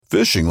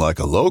Fishing like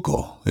a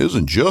local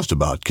isn't just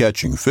about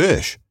catching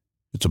fish.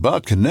 It's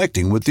about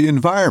connecting with the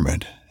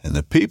environment and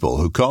the people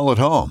who call it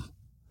home.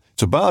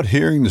 It's about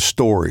hearing the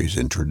stories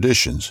and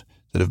traditions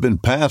that have been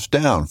passed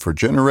down for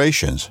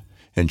generations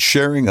and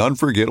sharing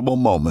unforgettable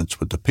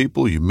moments with the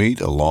people you meet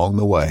along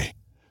the way.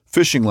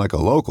 Fishing like a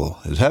local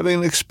is having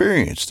an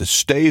experience that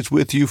stays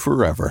with you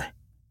forever.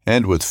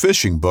 And with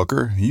Fishing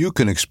Booker, you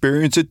can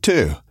experience it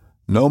too,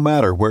 no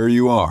matter where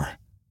you are.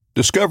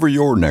 Discover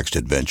your next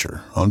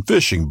adventure on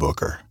Fishing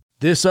Booker.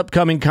 This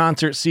upcoming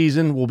concert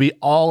season will be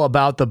all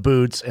about the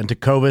boots, and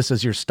Tecovas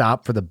is your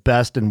stop for the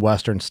best in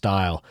Western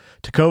style.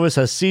 Tecovas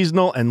has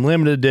seasonal and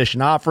limited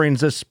edition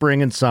offerings this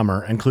spring and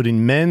summer,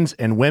 including men's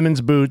and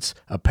women's boots,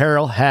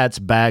 apparel, hats,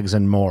 bags,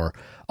 and more.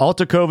 All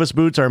Tecovas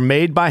boots are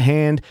made by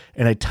hand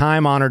in a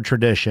time-honored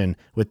tradition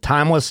with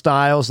timeless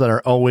styles that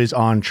are always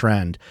on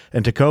trend.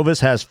 And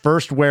Tecovas has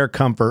first wear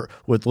comfort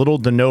with little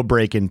to no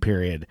break-in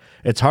period.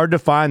 It's hard to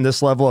find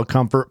this level of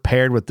comfort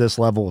paired with this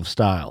level of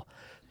style.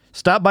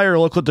 Stop by your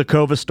local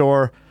Tecovas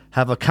store,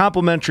 have a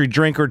complimentary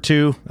drink or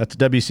two, that's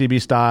WCB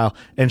style,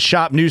 and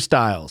shop new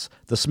styles.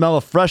 The smell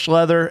of fresh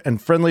leather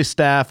and friendly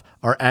staff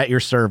are at your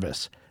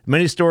service.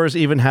 Many stores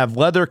even have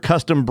leather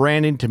custom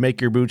branding to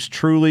make your boots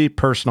truly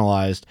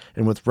personalized.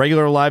 And with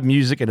regular live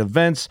music and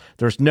events,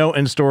 there's no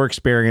in-store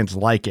experience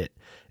like it.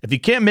 If you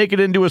can't make it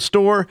into a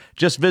store,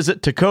 just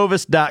visit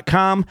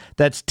tecovas.com.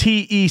 That's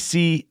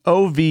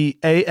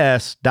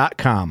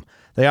TECOVAS.com.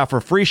 They offer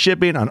free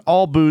shipping on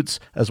all boots,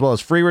 as well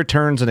as free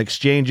returns and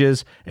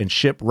exchanges, and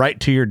ship right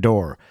to your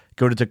door.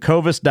 Go to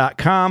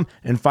tecovas.com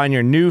and find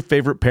your new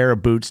favorite pair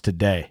of boots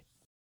today.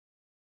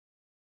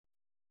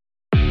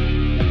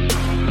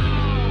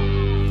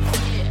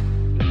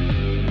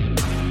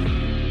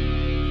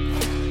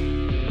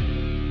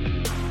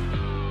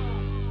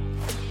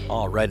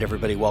 All right,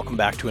 everybody, welcome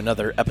back to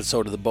another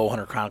episode of the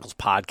Bowhunter Chronicles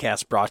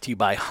podcast, brought to you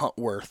by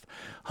Huntworth.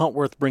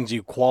 Huntworth brings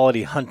you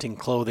quality hunting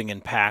clothing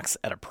and packs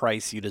at a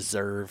price you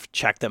deserve.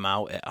 Check them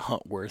out at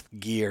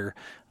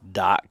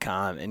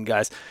huntworthgear.com. And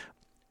guys,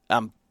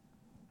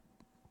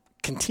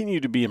 continue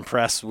to be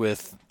impressed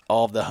with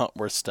all of the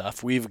Huntworth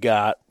stuff. We've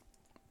got,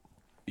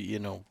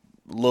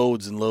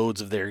 loads and loads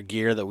of their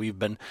gear that we've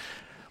been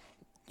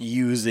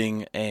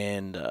using,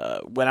 and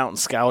went out and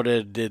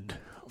scouted, did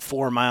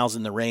 4 miles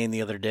in the rain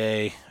the other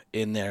day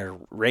in their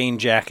rain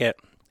jacket,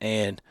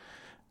 and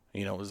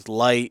it was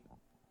light,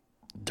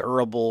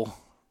 durable,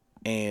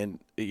 and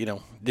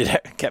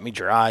kept me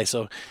dry.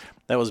 So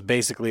that was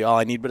basically all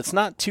I need, but it's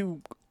not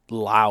too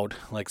loud.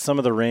 Like some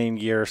of the rain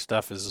gear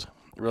stuff is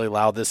really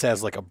loud. This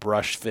has like a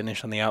brush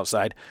finish on the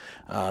outside.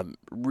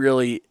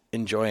 Really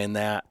enjoying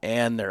that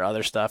and their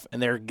other stuff, and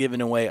they're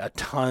giving away a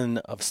ton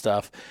of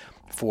stuff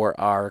for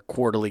our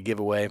quarterly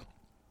giveaway.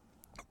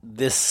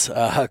 This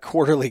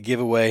quarterly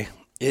giveaway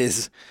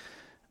is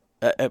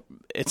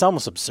it's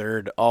almost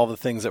absurd, all the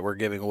things that we're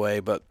giving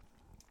away, but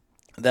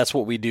that's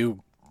what we do,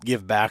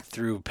 give back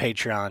through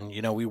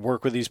Patreon. We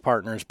work with these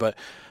partners, but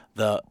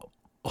the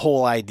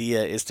whole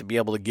idea is to be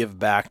able to give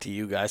back to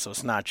you guys, so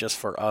it's not just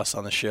for us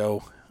on the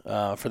show.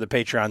 For the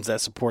Patreons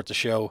that support the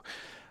show,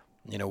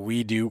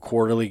 we do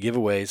quarterly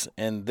giveaways,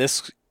 and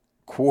this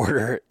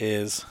quarter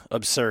is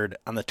absurd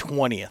on the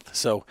 20th,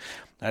 so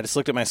I just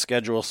looked at my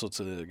schedule, so it's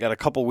got a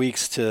couple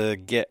weeks to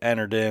get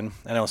entered in.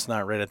 I know it's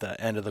not right at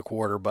the end of the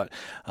quarter, but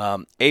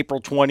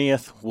April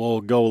 20th,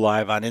 we'll go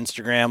live on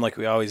Instagram like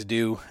we always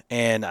do,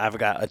 and I've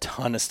got a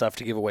ton of stuff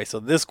to give away.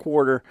 So this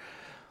quarter,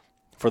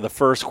 for the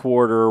first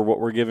quarter, what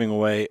we're giving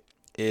away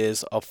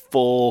is a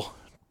full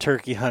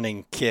turkey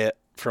hunting kit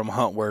from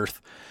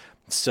Huntworth.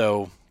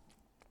 So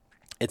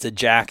it's a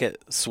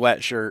jacket,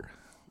 sweatshirt,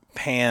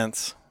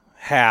 pants,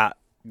 hat,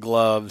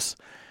 gloves,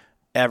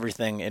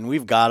 everything, and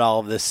we've got all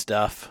of this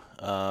stuff.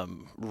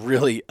 I'm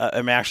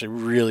actually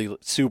really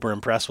super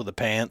impressed with the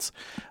pants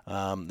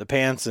and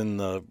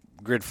the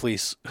grid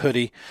fleece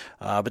hoodie,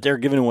 but they're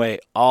giving away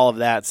all of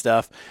that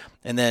stuff.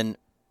 And then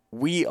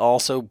we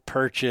also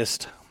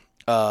purchased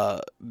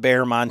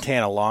Bear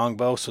Montana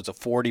longbow, so it's a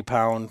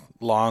 40-pound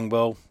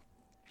longbow,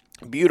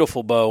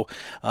 beautiful bow.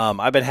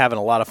 I've been having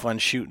a lot of fun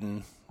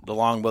shooting the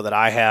longbow that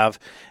I have,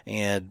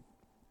 and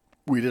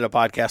we did a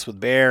podcast with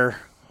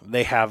Bear.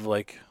 They have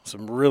like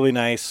some really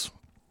nice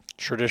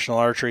traditional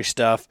archery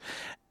stuff,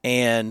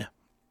 and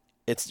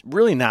it's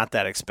really not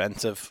that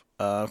expensive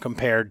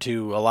compared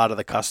to a lot of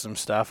the custom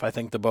stuff. I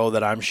think the bow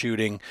that I'm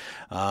shooting,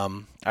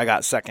 I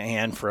got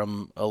secondhand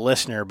from a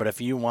listener, but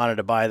if you wanted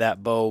to buy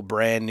that bow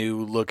brand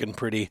new, looking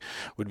pretty,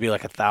 would be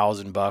like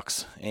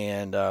 $1,000.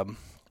 And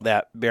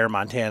that Bear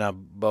Montana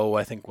bow,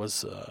 I think,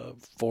 was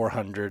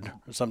 $400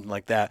 or something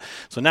like that.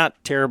 So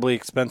not terribly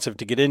expensive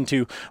to get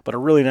into, but a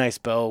really nice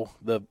bow.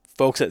 The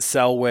folks at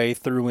Selway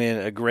threw in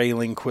a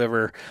grayling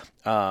quiver.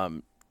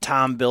 Tom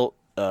built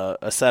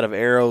a set of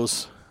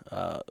arrows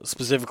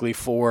specifically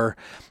for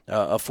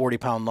a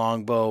 40-pound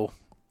longbow.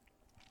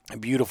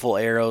 Beautiful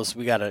arrows.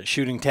 We got a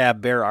shooting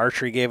tab. Bear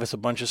Archery gave us a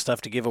bunch of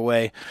stuff to give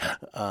away.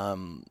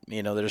 There's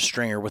a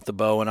stringer with the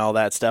bow and all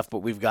that stuff, but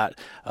we've got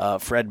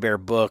Fred Bear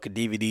book, a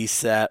DVD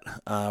set.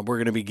 We're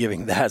going to be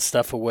giving that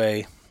stuff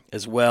away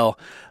as well.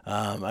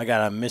 I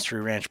got a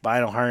Mystery Ranch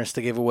Bino harness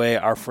to give away.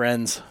 Our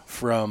friends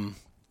from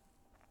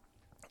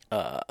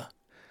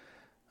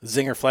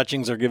Zinger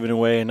Fletchings are giving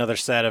away another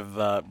set of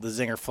the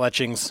Zinger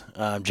Fletchings.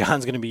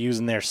 John's going to be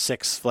using their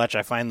 6 Fletch.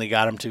 I finally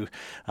got him to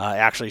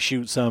actually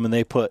shoot some, and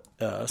they put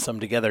some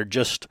together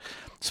just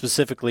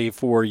specifically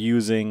for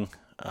using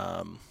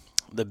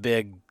the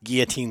big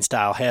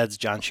guillotine-style heads.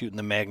 John's shooting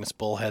the Magnus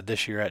Bullhead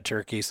this year at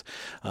turkeys,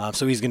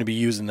 so he's going to be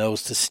using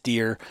those to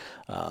steer.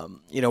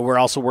 We're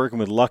also working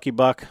with Lucky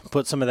Buck.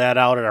 Put some of that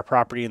out at our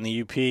property in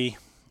the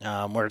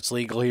UP, where it's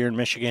legal here in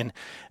Michigan,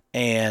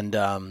 and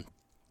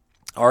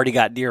already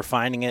got deer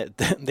finding it.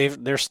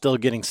 They're still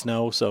getting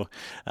snow, so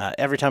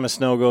every time the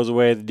snow goes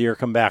away, the deer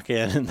come back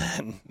in,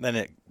 and then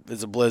it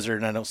is a blizzard,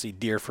 and I don't see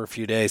deer for a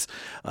few days.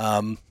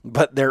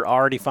 But they're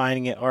already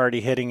finding it,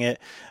 already hitting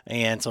it,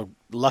 and so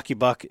Lucky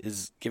Buck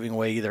is giving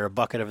away either a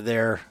bucket of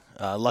their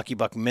Lucky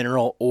Buck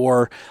mineral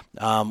or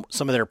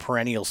some of their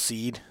perennial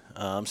seed.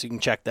 So you can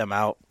check them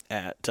out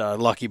at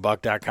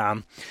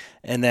luckybuck.com.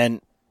 And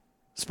then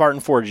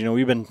Spartan Forge,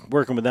 we've been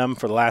working with them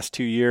for the last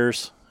 2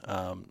 years.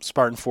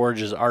 Spartan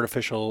Forge is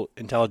artificial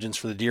intelligence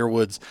for the deer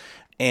woods,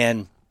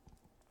 and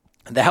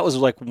that was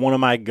like one of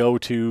my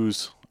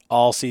go-tos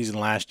all season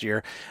last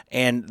year.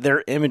 And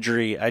their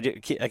imagery, I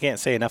can't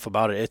say enough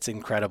about it. It's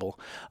incredible.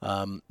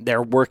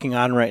 They're working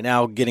on right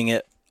now getting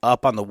it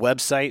up on the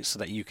website so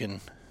that you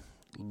can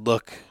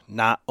look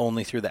not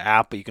only through the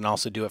app, but you can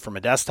also do it from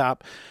a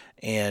desktop.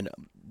 And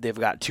they've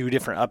got 2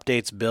 different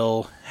updates.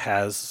 Bill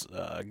has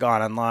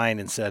gone online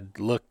and said,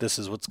 look, this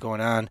is what's going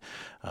on.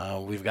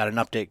 We've got an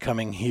update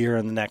coming here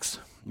in the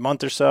next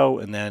month or so,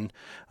 and then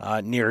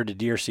nearer to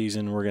deer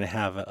season, we're going to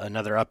have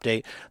another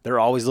update. They're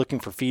always looking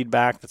for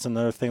feedback. That's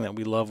another thing that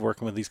we love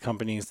working with these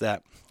companies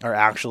that are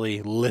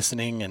actually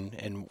listening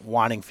and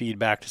wanting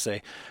feedback to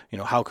say,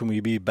 how can we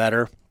be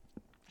better?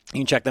 You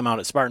can check them out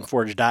at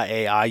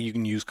spartanforge.ai. You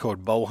can use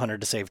code Bowhunter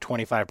to save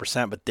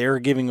 25%, but they're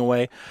giving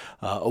away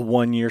a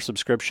 1-year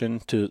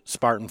subscription to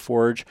Spartan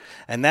Forge,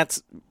 and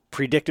that's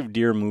predictive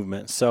deer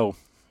movement. So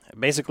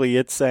basically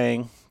it's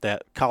saying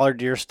that collared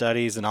deer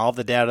studies and all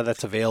the data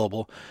that's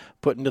available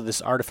put into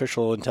this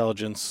artificial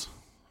intelligence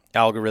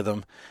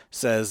algorithm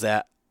says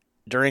that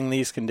during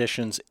these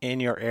conditions in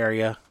your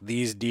area,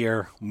 these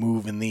deer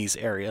move in these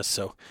areas.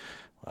 So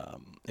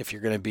if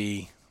you're going to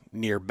be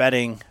near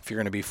bedding, if you're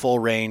going to be full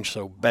range,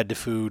 so bed to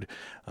food,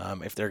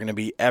 if they're going to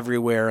be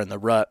everywhere in the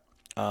rut,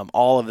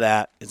 all of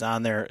that is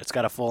on there. It's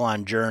got a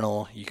full-on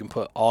journal. You can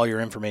put all your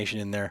information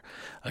in there.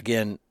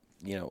 Again,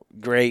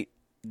 great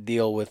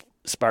deal with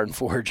Spartan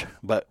Forge,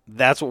 but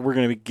that's what we're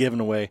going to be giving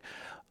away,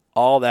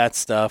 all that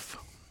stuff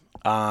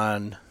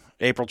on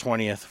April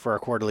 20th for our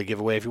quarterly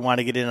giveaway. If you want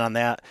to get in on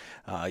that,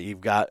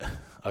 you've got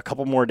a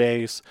couple more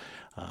days.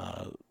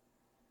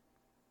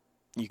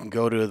 You can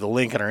go to the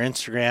link on our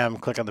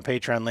Instagram, click on the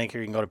Patreon link, or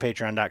you can go to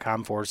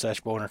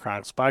patreon.com/Bowhunter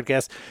Chronicles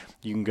Podcast.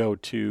 You can go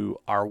to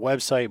our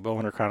website,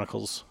 Bowhunter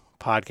Chronicles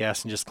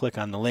Podcast, and just click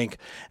on the link.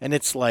 And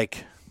it's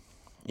like,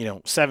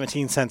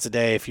 17 cents a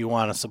day if you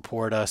want to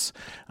support us.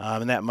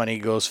 And that money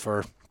goes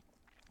for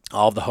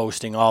all the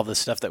hosting, all the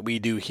stuff that we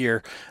do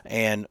here.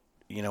 And,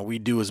 we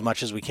do as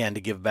much as we can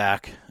to give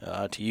back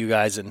to you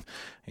guys. And,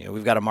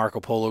 we've got a Marco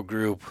Polo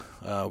group.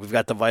 We've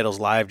got the Vitals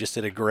Live, just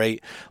did a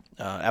great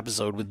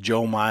episode with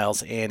Joe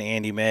Miles and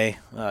Andy May.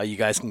 You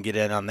guys can get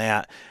in on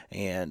that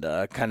and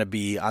kind of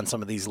be on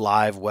some of these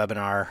live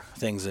webinar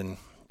things. And,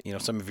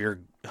 some of your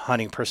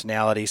hunting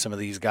personality, some of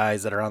these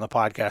guys that are on the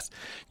podcast,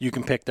 you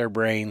can pick their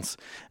brains.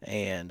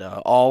 And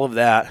all of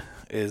that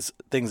is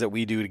things that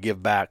we do to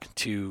give back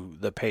to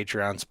the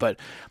Patreons. But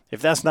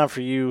if that's not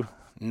for you,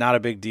 not a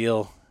big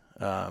deal.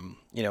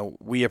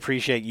 We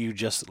appreciate you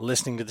just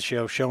listening to the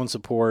show, showing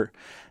support,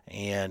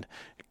 and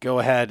go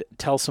ahead,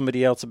 tell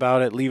somebody else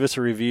about it, leave us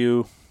a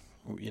review,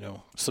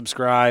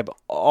 subscribe,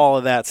 all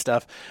of that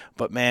stuff.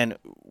 But man,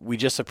 we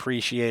just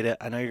appreciate it.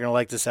 I know you're going to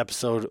like this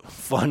episode.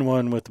 Fun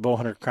one with the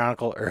Bowhunter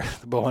Chronicle, or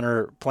the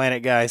Bowhunter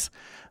Planet guys.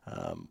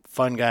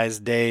 Fun guys,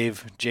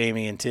 Dave,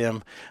 Jamie, and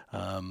Tim.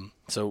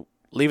 So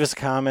leave us a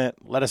comment,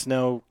 let us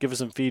know, give us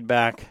some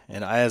feedback.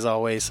 And as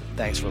always,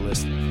 thanks for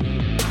listening.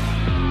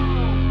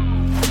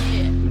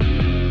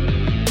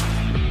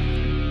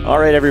 All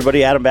right,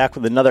 everybody, Adam back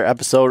with another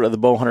episode of the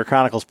Bowhunter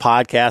Chronicles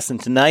podcast.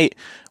 And tonight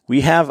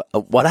we have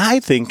what I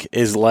think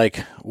is like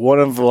one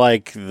of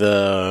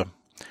the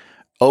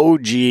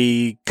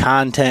OG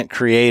content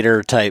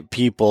creator type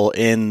people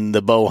in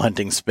the bow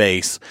hunting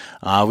space.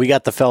 We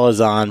got the fellas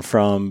on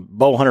from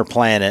Bowhunter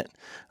Planet,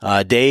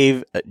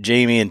 Dave,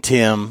 Jamie, and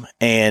Tim.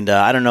 And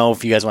I don't know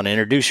if you guys want to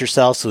introduce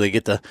yourselves so they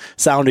get the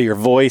sound of your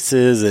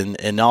voices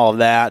and all of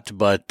that.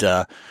 But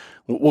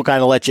we'll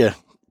kind of let you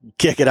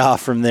kick it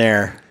off from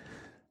there.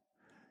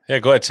 Yeah,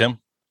 go ahead, Tim.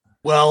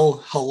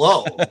 Well,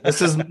 hello.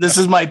 This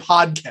is my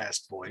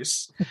podcast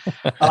voice.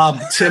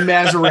 Tim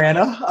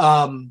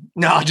Mazarana.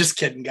 No, just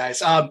kidding, guys.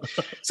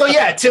 So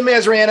yeah, Tim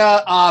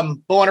Mazarana,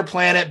 Bowhunter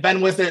Planet, been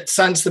with it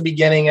since the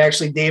beginning.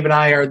 Actually, Dave and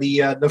I are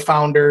the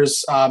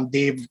founders.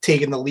 Dave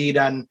taking the lead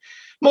on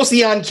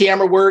mostly on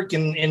camera work,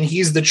 and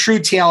he's the true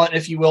talent,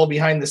 if you will,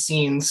 behind the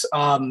scenes.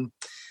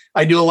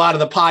 I do a lot of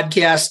the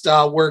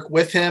podcast work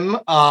with him,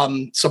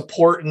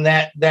 supporting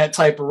that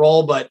type of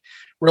role. But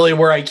really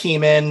where I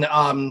came in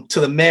to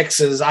the mix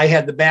is I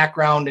had the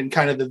background in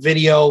kind of the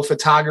video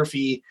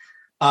photography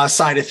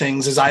side of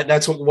things.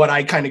 That's what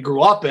I kind of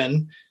grew up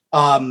in.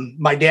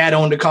 My dad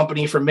owned a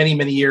company for many,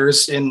 many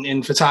years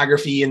in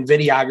photography and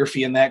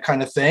videography and that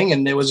kind of thing.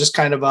 And it was just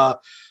kind of a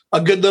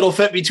good little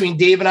fit between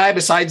Dave and I,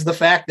 besides the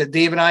fact that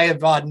Dave and I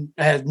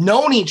have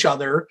known each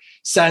other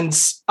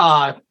since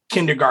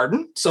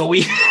kindergarten. So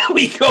we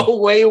go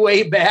way,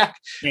 way back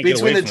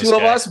between the two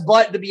of us.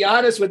 But to be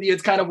honest with you,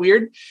 it's kind of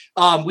weird.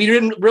 We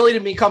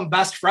didn't become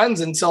best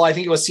friends until I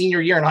think it was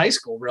senior year in high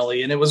school,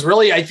 really. And it was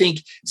really, I think,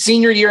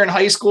 senior year in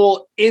high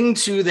school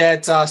into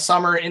that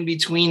summer in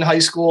between high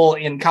school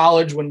and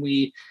college when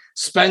we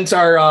spent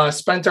our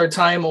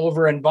time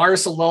over in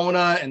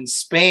Barcelona and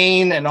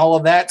Spain and all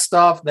of that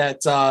stuff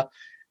that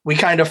we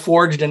kind of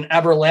forged an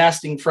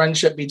everlasting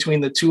friendship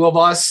between the two of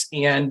us,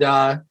 and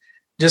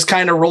just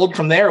kind of rolled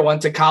from there.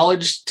 Went to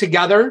college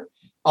together,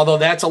 although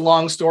that's a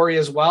long story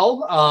as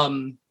well.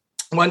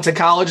 Went to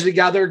college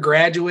together,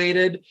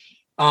 graduated,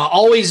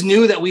 always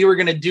knew that we were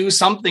going to do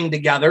something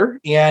together.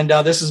 And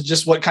this is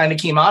just what kind of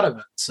came out of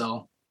it.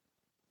 So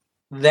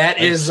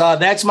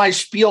that's my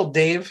spiel,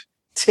 Dave.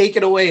 Take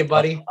it away,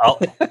 buddy. I'll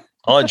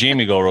let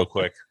Jamie go real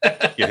quick.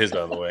 Get his out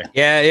of the way.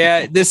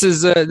 Yeah. This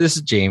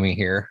is Jamie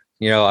here.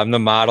 I'm the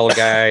model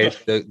guy,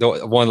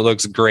 the one that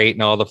looks great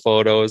in all the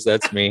photos.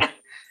 That's me.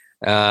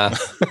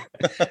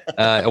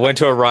 I went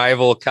to a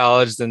rival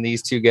college than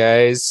these two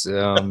guys.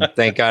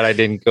 Thank God I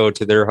didn't go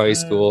to their high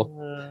school.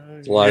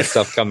 There's a lot of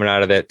stuff coming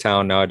out of that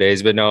town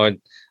nowadays. But no,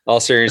 in all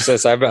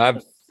seriousness,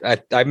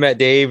 I met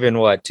Dave in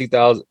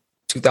 2010,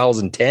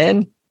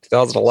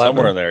 2011,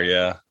 somewhere in there,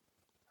 yeah.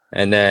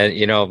 And then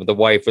the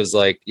wife was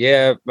like,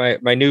 "Yeah,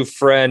 my new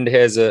friend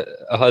has a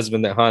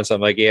husband that hunts."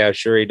 I'm like, "Yeah,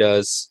 sure he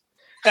does."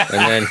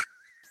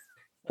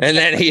 And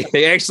then he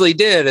actually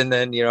did. And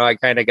then, I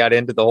kind of got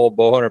into the whole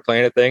Bowhunter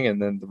Planet thing, and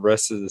then the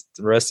rest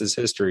is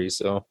history.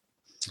 So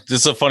this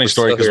is a funny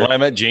story because when I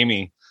met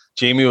Jamie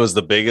was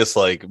the biggest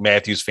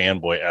Matthews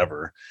fanboy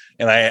ever.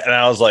 And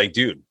I was like,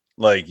 dude,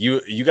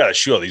 you got to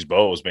shoot all these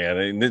bows, man.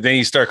 And then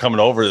he started coming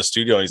over to the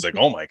studio and he's like,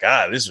 oh my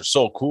God, these are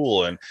so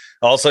cool. And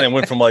all of a sudden it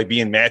went from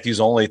being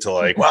Matthews only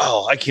to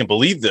wow, I can't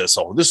believe this.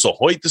 Oh, this is a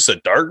Hoyt, this is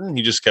a Darton.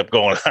 He just kept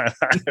going on.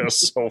 It was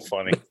so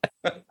funny.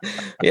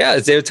 Yeah,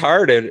 it's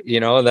hard,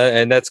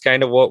 and that's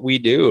kind of what we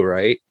do,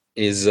 right?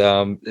 Is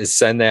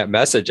send that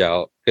message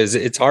out, because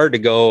it's hard to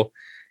go,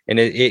 and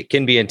it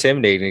can be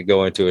intimidating to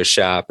go into a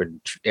shop and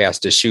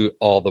ask to shoot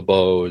all the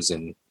bows.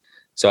 And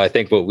so I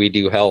think what we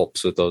do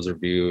helps with those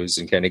reviews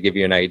and kind of give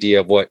you an idea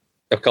of what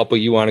a couple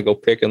you want to go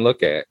pick and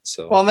look at.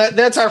 So, well,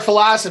 that's our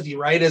philosophy,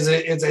 right?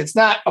 It's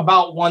not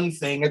about one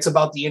thing. It's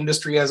about the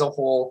industry as a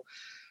whole.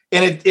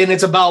 And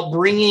it's about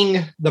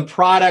bringing the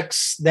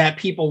products that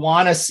people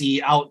want to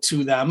see out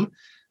to them,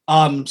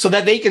 so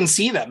that they can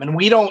see them. And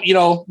we don't,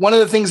 one of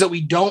the things that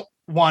we don't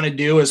want to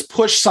do is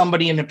push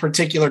somebody in a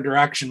particular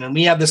direction. And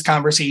we have this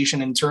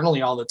conversation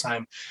internally all the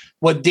time.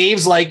 What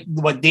Dave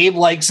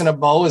likes in a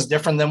bow is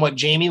different than what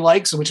Jamie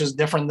likes, which is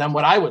different than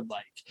what I would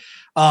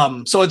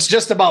like. So it's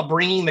just about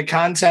bringing the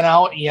content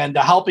out and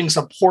helping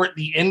support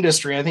the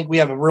industry. I think we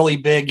have a really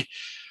big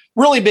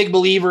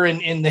believer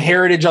in the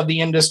heritage of the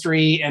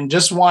industry, and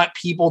just want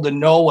people to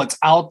know what's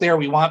out there.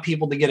 We want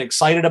people to get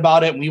excited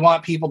about it. And we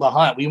want people to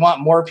hunt. We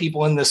want more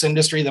people in this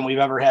industry than we've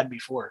ever had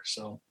before.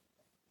 So.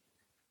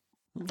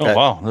 Oh,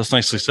 wow. That's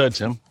nicely said,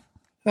 Tim.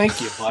 Thank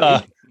you,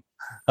 buddy.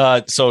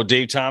 So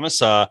Dave Thomas,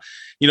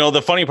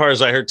 the funny part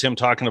is I heard Tim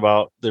talking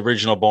about the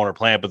original Bowhunter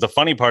Planet, but the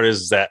funny part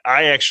is that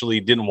I actually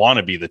didn't want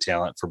to be the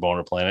talent for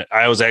Bowhunter Planet.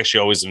 I was actually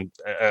always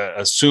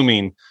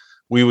assuming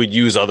we would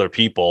use other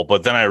people,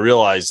 but then I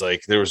realized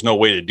there was no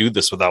way to do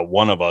this without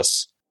one of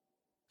us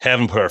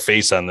having put our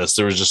face on this.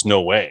 There was just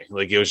no way.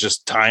 It was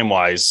just time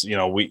wise,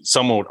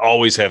 someone would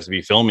always have to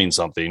be filming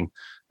something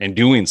and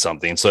doing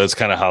something. So that's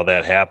kind of how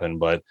that happened.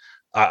 But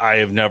I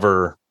have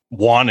never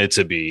wanted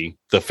to be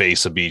the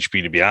face of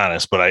BHP, to be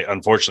honest, but I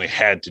unfortunately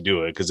had to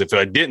do it, because if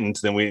I didn't,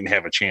 then we didn't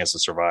have a chance to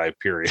survive,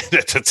 period,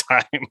 at the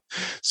time.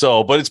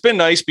 So, but it's been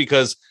nice,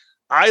 because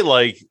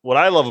what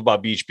I love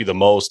about BHP the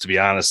most, to be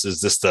honest,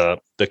 is just the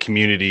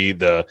community,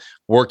 the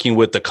working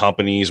with the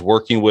companies,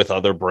 working with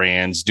other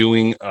brands,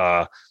 doing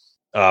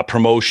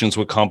promotions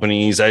with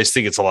companies. I just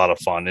think it's a lot of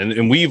fun.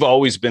 And we've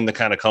always been the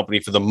kind of company,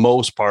 for the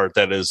most part,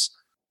 that is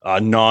a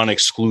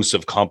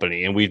non-exclusive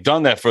company. And we've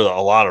done that for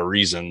a lot of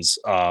reasons,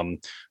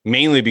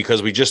 mainly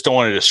because we just don't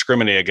want to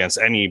discriminate against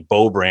any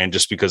bow brand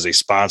just because they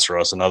sponsor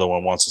us. Another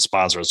one wants to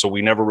sponsor us. So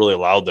we never really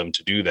allowed them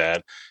to do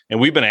that. And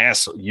we've been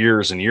asked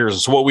years and years.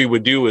 And so what we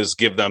would do is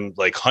give them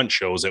hunt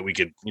shows that we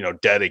could,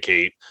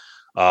 dedicate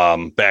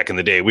back in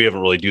the day. We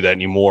haven't really do that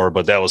anymore,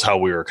 but that was how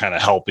we were kind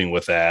of helping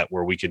with that,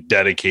 where we could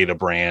dedicate a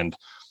brand.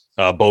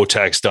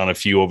 Bowtech's done a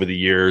few over the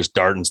years.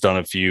 Darton's done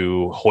a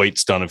few.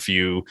 Hoyt's done a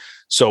few.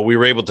 So we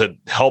were able to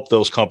help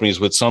those companies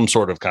with some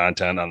sort of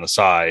content on the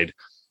side.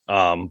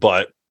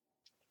 But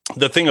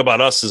the thing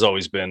about us has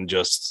always been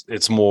just,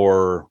 it's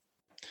more,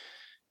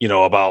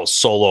 about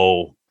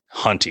solo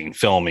hunting,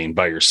 filming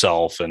by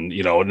yourself, and,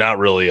 not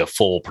really a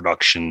full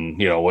production,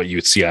 what you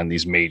would see on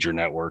these major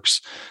networks.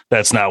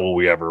 That's not what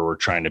we ever were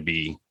trying to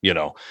be,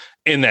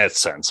 in that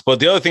sense. But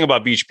the other thing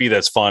about Beach B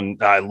that's fun,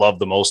 I love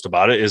the most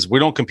about it, is we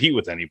don't compete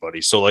with anybody.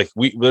 So like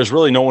there's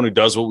really no one who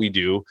does what we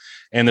do,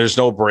 and there's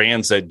no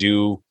brands that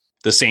do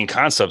the same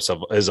concepts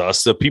as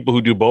us. The people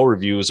who do bow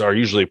reviews are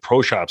usually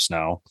pro shops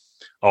now,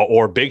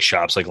 or big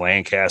shops like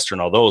Lancaster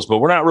and all those, but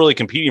we're not really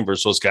competing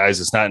versus those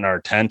guys. It's not in our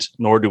intent,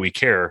 nor do we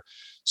care.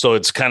 So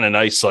it's kind of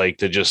nice, like,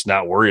 to just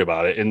not worry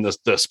about it. And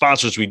the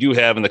sponsors we do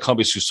have and the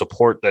companies who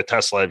support that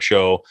Test Live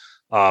show,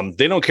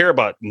 they don't care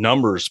about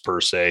numbers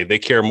per se. They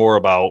care more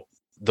about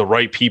the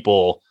right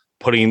people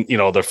putting,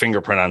 their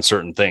fingerprint on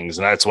certain things.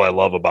 And that's what I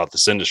love about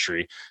this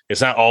industry. It's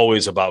not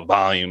always about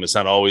volume. It's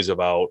not always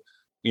about,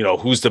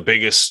 who's the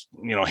biggest,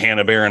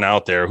 Hannah Barron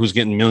out there, who's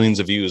getting millions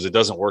of views. It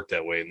doesn't work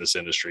that way in this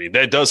industry.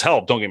 That does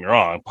help. Don't get me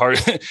wrong.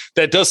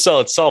 That does sell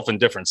itself in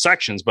different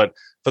sections, but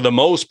for the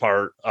most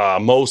part,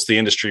 most of the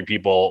industry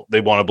people,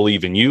 they want to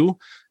believe in you,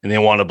 and they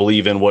want to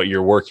believe in what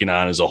you're working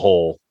on as a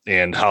whole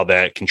and how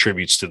that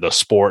contributes to the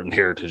sport and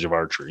heritage of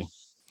archery.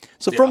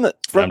 So from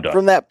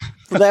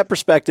that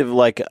perspective,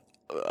 like,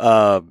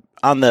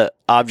 on the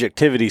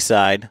objectivity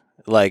side,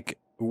 like,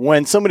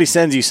 when somebody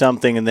sends you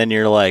something and then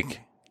you're like,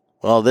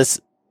 well, this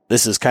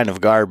is kind of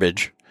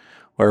garbage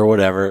or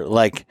whatever,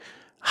 like,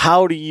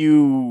 how do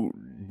you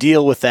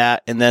deal with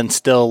that and then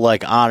still,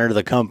 like, honor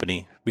the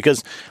company?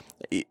 Because,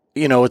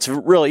 it's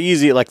really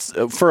easy. Like,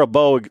 for a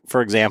bow,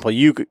 for example,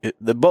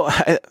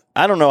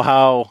 I don't know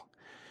how.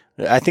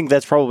 I think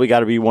that's probably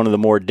got to be one of the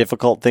more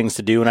difficult things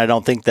to do. And I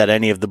don't think that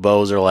any of the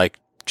bows are like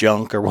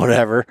junk or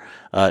whatever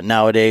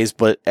nowadays.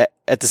 But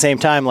at the same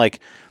time, like,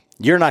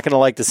 you're not going to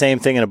like the same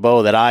thing in a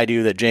bow that I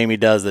do, that Jamie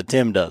does, that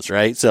Tim does,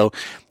 right? So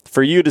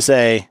for you to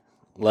say,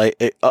 like,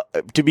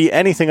 to be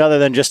anything other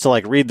than just to,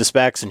 like, read the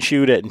specs and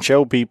shoot it and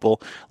show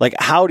people, like,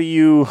 how do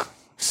you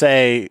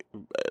say,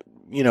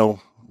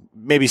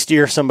 maybe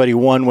steer somebody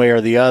one way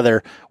or the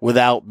other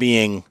without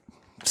being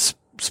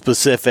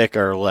specific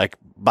or, like,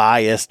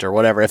 biased or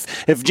whatever?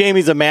 If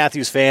Jamie's a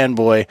Matthews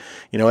fanboy,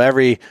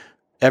 every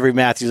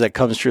Matthews that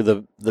comes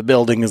through the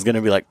building is going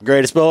to be like,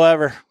 greatest bow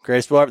ever.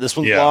 This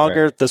one's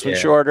longer, right. This one's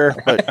shorter,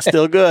 but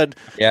still good.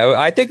 Yeah,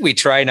 I think we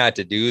try not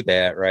to do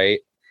that,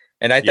 right?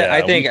 And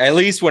I think at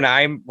least when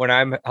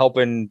I'm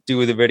helping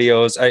do the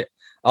videos,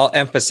 I'll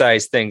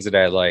emphasize things that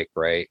I like,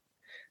 right?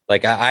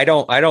 Like, I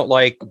don't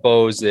like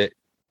bows that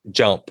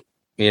jump,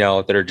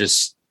 that are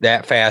just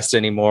that fast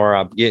anymore.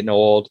 I'm getting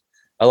old.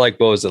 I like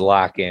bows that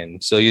lock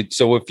in. So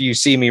if you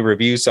see me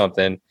review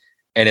something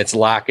and it's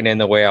locking in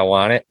the way I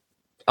want it,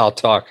 I'll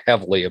talk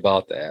heavily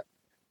about that,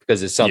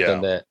 because it's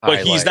something that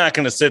he's not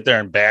going to sit there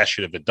and bash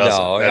it if it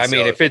doesn't. No, I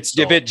mean, if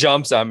it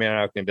jumps on me, I'm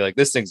not going to be like,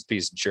 this thing's a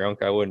piece of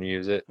junk, I wouldn't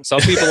use it. Some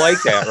people like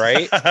that,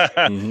 right?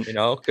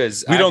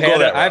 Because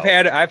I've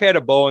had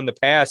a bow in the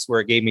past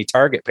where it gave me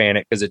target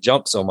panic because it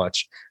jumped so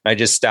much. I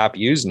just stopped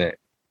using it.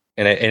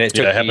 And it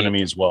happened to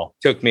me as well.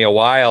 Took me a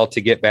while to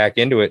get back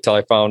into it till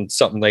I found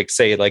something like,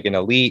 say, like an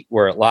Elite,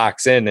 where it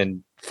locks in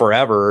and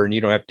forever and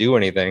you don't have to do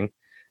anything.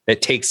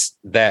 It takes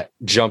that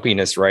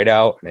jumpiness right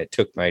out, and it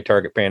took my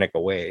target panic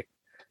away.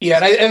 Yeah,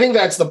 and I think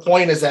that's the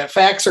point, is that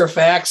facts are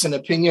facts and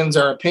opinions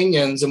are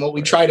opinions. And what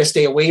we try to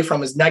stay away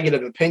from is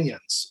negative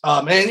opinions.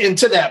 And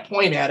to that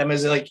point, Adam,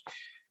 is like,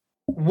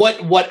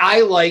 what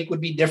I like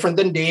would be different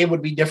than Dave,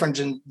 would be different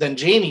than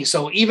Jamie.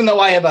 So even though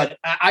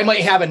I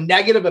might have a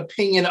negative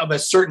opinion of a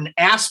certain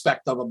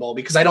aspect of a bow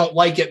because I don't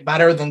like it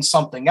better than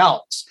something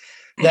else,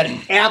 that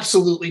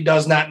absolutely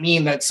does not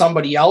mean that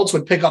somebody else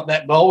would pick up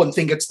that bow and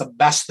think it's the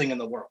best thing in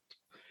the world.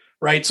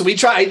 Right. So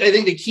I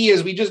think the key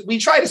is we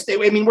try to stay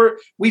away. I mean,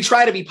 we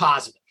try to be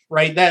positive,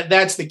 right?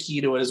 That's the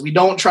key to it, is we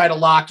don't try to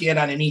lock in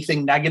on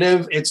anything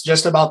negative. It's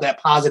just about that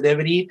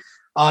positivity,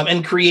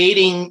 and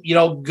creating,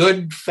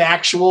 good,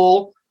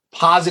 factual,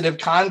 positive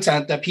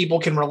content that people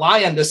can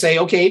rely on to say,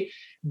 okay,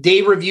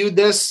 Dave reviewed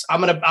this. I'm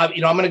going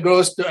to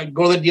go to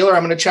the dealer.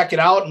 I'm going to check it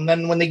out. And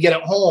then when they get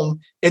it home,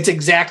 it's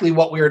exactly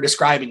what we were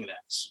describing it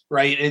as.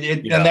 Right.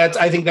 And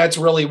I think that's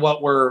really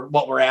what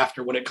we're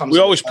after when it comes. We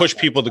always push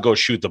people to go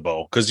shoot the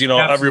bow, because,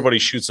 everybody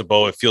shoots a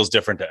bow. It feels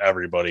different to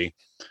everybody.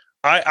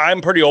 I'm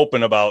pretty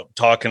open about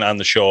talking on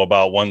the show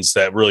about ones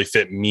that really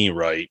fit me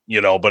right,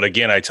 but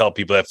again, I tell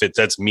people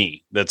that's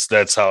me.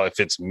 That's how it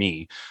fits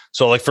me.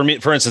 So like for me,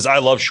 for instance, I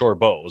love short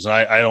bows, and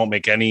I don't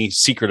make any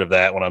secret of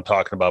that when I'm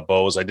talking about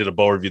bows. I did a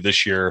bow review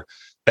this year,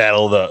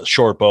 battle of the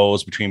short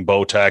bows between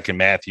Bowtech and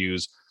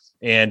Matthews.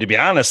 And to be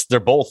honest, they're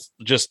both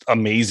just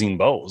amazing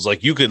bows.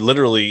 Like, you could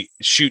literally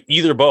shoot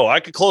either bow.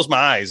 I could close my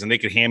eyes and they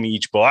could hand me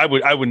each bow.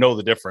 I would know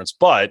the difference,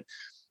 but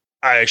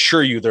I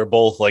assure you, they're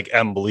both like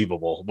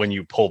unbelievable when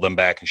you pull them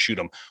back and shoot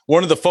them.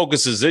 One of the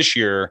focuses this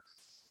year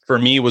for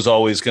me was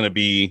always going to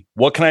be,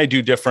 what can I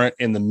do different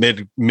in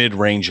the mid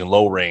range and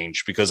low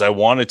range? Because I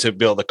wanted to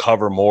be able to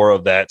cover more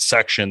of that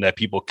section that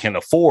people can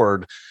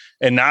afford,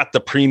 and not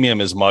the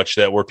premium as much,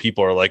 that where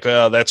people are like,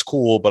 oh, that's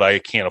cool, but I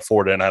can't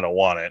afford it and I don't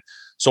want it.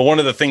 So one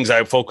of the things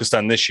I focused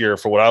on this year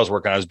for what I was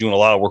working on, I was doing a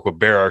lot of work with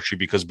bear archery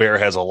because bear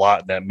has a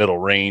lot in that middle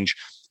range.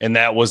 And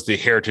that was the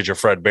heritage of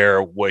Fred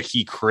Bear, where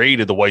he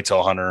created the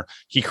whitetail hunter.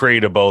 He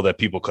created a bow that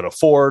people could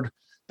afford,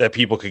 that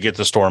people could get to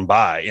the store and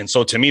buy. And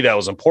so to me, that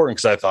was important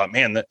because I thought,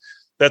 man,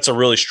 that's a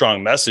really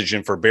strong message.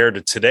 And for Bear to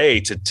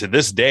today, to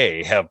this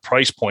day, have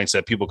price points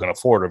that people can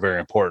afford are very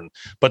important.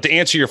 But to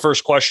answer your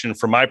first question,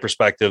 from my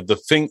perspective, the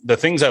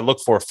things I look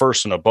for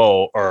first in a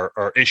bow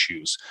are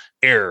issues,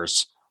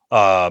 errors,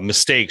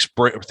 mistakes,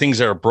 things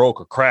that are broke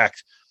or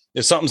cracked.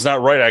 If something's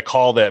not right, I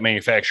call that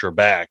manufacturer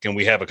back and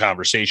we have a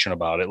conversation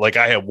about it. Like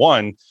I had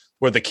one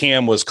where the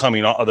cam was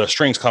coming off, the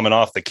strings coming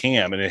off the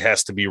cam, and it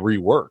has to be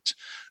reworked.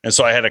 And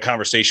so I had a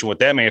conversation with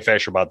that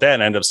manufacturer about that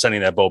and ended up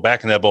sending that bow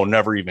back, and that bow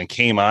never even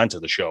came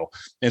onto the show.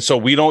 And so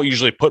we don't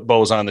usually put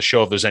bows on the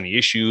show if there's any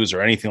issues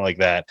or anything like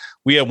that.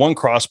 We had one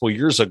crossbow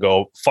years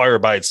ago fire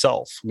by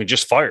itself. I mean,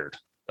 just fired.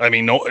 I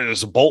mean, no,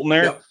 there's a bolt in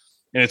there. Yep.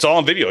 And it's all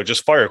on video. It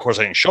just fired. Of course,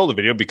 I didn't show the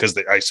video because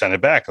I sent it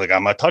back. Like,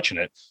 I'm not touching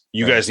it.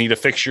 You guys need to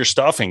fix your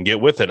stuff and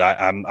get with it.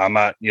 I'm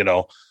not,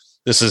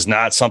 this is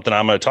not something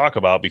I'm going to talk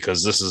about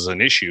because this is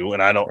an issue,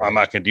 and I'm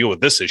not going to deal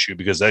with this issue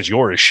because that's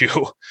your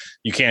issue.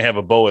 You can't have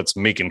a bow that's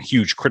making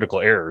huge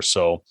critical errors.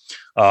 So,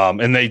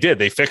 and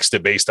they fixed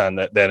it based on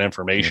that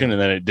information,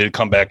 and then it did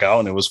come back out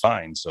and it was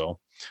fine. So,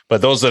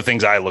 but those are the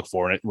things I look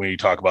for when you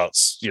talk about,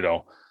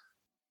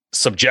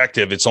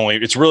 subjective.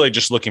 It's really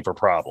just looking for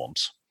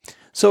problems.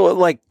 So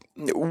like,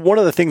 one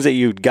of the things that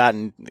you've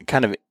gotten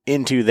kind of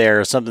into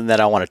there is something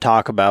that I want to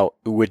talk about,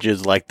 which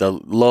is like the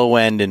low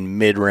end and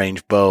mid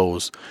range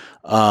bows.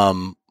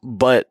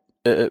 But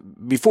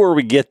before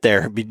we get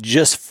there,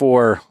 just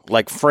for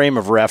like frame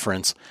of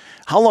reference,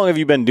 how long have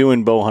you been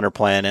doing Bowhunter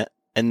Planet?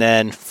 And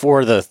then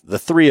for the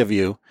three of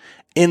you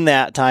in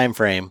that time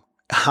frame,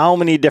 how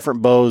many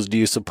different bows do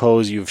you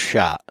suppose you've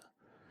shot?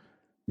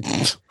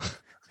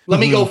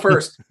 Let me go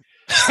first.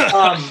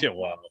 Wow.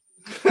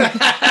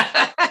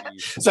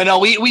 So no,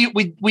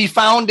 we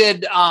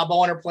founded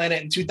Bowhunter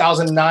Planet in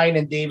 2009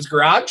 in Dave's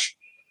garage.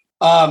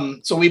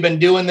 So we've been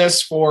doing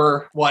this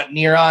for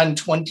near on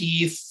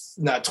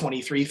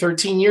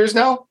 13 years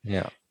now.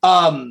 Yeah.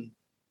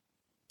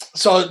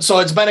 So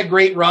it's been a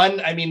great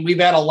run. I mean, we've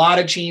had a lot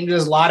of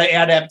changes, a lot of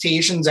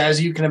adaptations,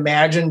 as you can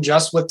imagine,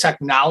 just with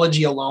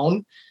technology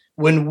alone.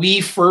 When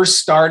we first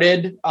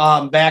started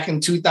back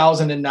in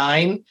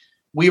 2009,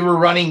 we were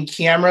running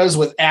cameras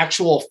with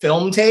actual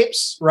film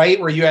tapes, right?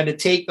 Where you had to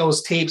take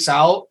those tapes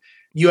out.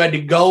 You had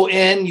to go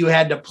in, you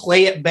had to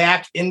play it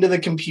back into the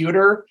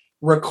computer,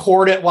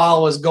 record it while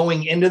it was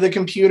going into the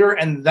computer,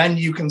 and then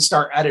you can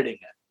start editing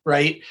it,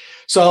 right?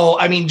 So,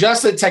 I mean,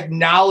 just the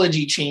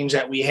technology change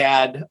that we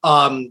had,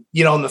 in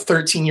the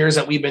 13 years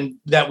that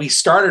we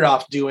started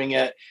off doing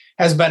it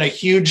has been a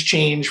huge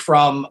change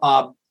from,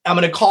 I'm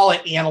going to call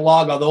it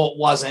analog, although it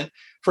wasn't,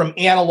 from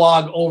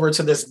analog over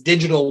to this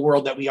digital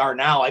world that we are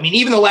now. I mean,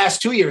 even the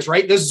last 2 years,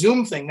 right? This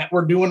Zoom thing that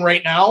we're doing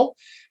right now,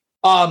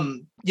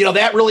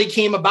 that really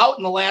came about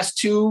in the last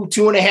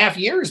 2.5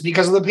 years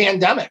because of the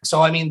pandemic.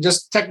 So, I mean,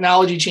 just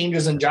technology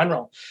changes in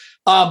general.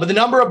 But the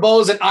number of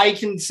bows that I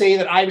can say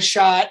that I've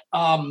shot,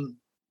 and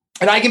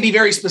I can be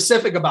very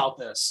specific about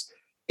this,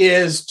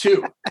 is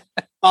 2.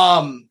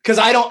 Because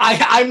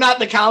I'm not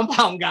the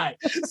compound guy.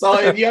 So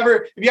if you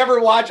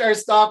ever watch our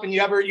stuff and you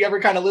ever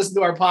kind of listen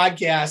to our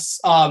podcasts,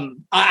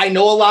 I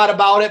know a lot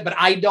about it, but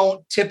I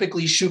don't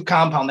typically shoot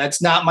compound.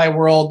 That's not my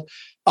world.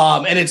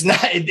 And it's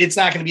not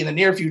going to be in the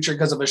near future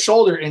because of a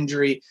shoulder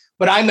injury,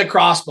 but I'm the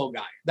crossbow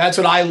guy. That's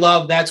what I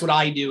love. That's what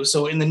I do.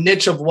 So in the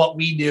niche of what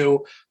we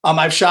do,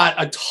 I've shot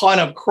a ton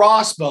of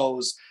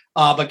crossbows,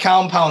 but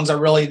compounds are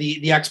really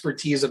the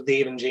expertise of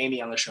Dave and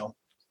Jamie on the show.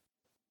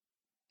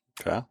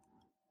 Okay.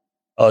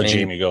 Oh,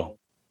 Jamie, go.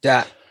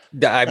 Yeah.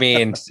 I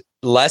mean,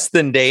 less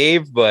than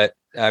Dave, but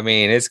I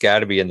mean, it's got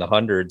to be in the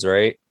hundreds,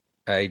 right?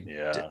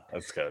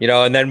 That's good.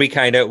 And then we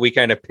kind of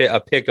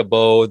pick a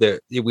bow that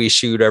we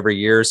shoot every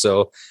year.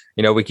 So,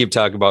 we keep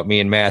talking about me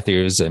and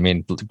Matthews. I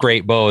mean,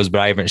 great bows,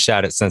 but I haven't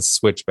shot it since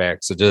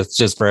Switchback. So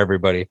just for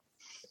everybody.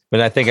 But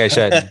I think I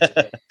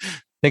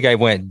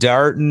went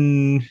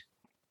Darton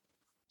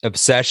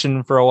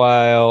Obsession for a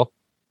while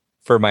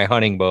for my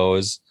hunting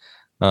bows.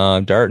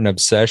 Darton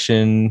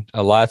Obsession,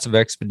 lots of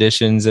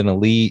expeditions and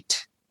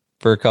Elite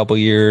for a couple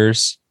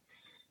years.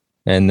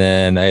 And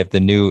then I have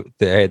that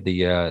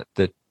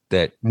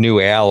new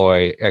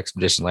alloy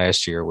expedition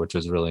last year, which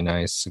was really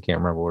nice. I can't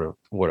remember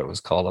what it was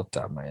called off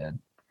the top of my head.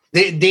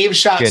 Dave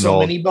shot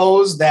many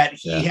bows that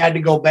he had to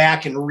go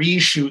back and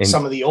reshoot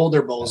some of the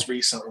older bows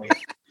recently.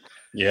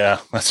 Yeah,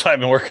 that's what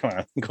I've been working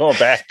on, going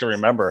back to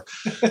remember.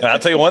 And I'll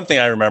tell you one thing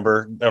I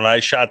remember when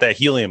I shot that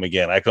helium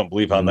again. I couldn't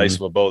believe how nice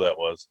of a bow that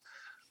was.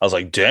 I was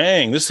like,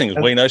 dang, this thing is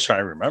way nice trying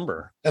to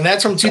remember. And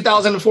that's from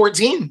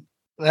 2014.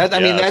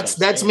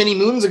 That's many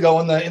moons ago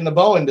in the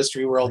bow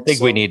industry world. I think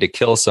we need to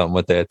kill something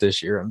with that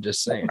this year. I'm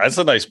just saying. That's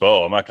a nice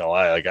bow. I'm not gonna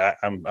lie. Like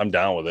I'm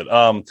down with it.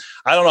 I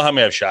don't know how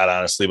many I've shot,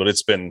 honestly, but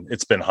it's been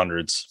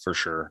hundreds for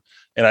sure.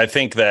 And I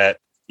think that,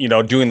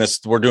 we're doing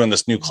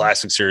this new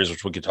classic series,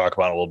 which we could talk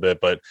about in a little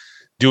bit, but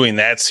doing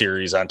that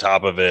series on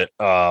top of it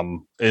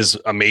is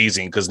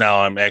amazing, because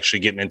now I'm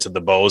actually getting into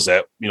the bows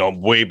that,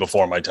 way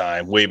before my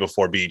time, way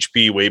before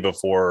BHP, way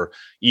before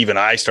even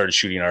I started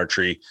shooting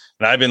archery.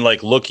 And I've been like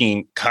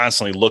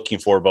constantly looking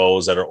for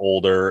bows that are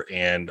older.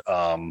 And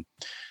right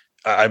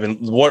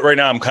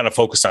now I'm kind of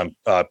focused on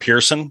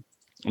Pearson.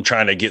 I'm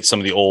trying to get some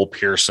of the old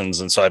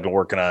Pearsons. And so I've been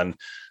working on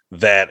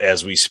that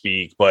as we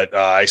speak, but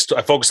I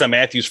focused on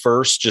Matthews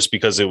first, just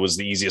because it was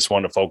the easiest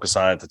one to focus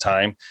on at the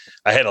time.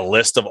 I had a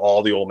list of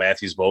all the old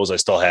Matthews bows. I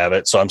still have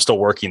it. So I'm still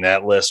working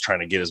that list, trying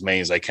to get as many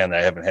as I can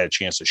that I haven't had a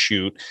chance to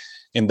shoot.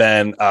 And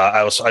then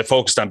I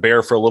focused on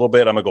bear for a little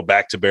bit. I'm gonna go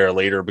back to bear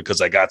later,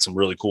 because I got some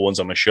really cool ones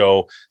on my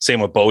show. Same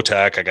with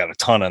Bowtech. I got a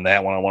ton on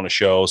that one I want to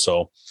show.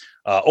 So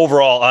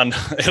overall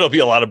it'll be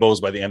a lot of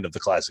bows by the end of the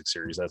classic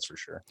series. That's for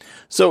sure.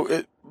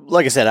 So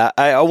like I said,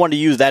 I want to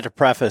use that to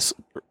preface,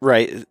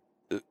 right,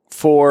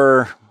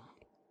 for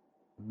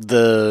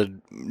the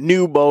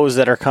new bows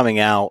that are coming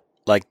out.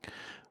 Like,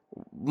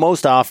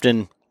 most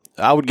often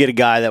I would get a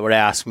guy that would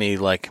ask me,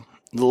 like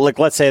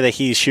let's say that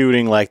he's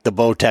shooting like the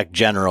Bowtech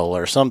General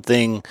or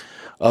something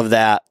of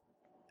that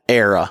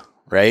era,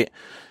 right?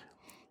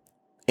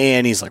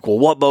 And he's like, well,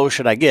 what bow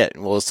should I get?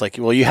 Well, it's like,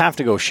 well, you have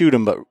to go shoot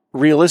them, but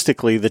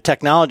realistically, the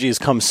technology has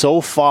come so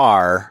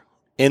far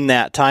in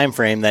that time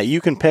frame that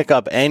you can pick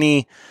up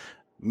any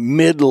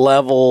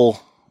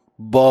mid-level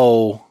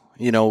bow,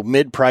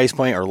 mid price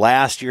point, or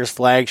last year's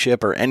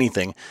flagship or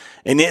anything,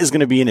 and it is going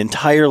to be an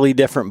entirely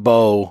different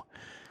bow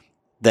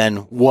than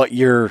what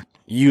you're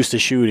used to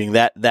shooting,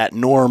 that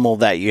normal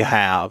that you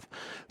have.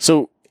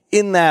 So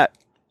in that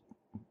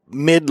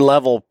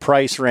mid-level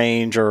price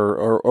range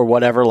or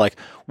whatever, like,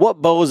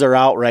 what bows are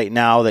out right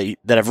now that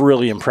have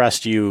really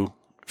impressed you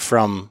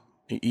from,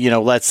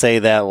 let's say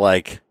that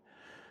like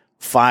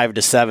 $500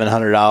 to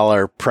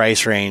 $700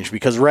 price range?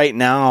 Because right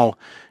now,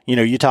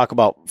 you talk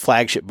about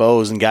flagship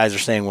bows and guys are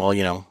saying,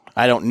 well,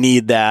 I don't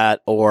need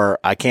that, or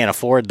I can't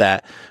afford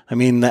that. I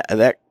mean,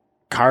 that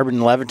Carbon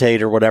Levitate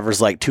or whatever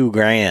is like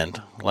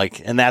 $2,000,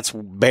 like, and that's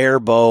bare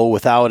bow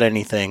without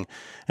anything.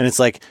 And it's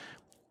like,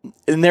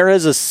 and there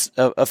is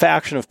a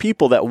faction of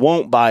people that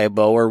won't buy a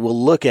bow, or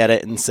will look at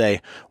it and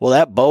say, well,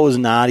 that bow is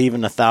not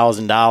even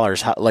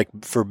 $1,000, like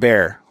for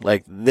bear,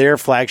 like their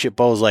flagship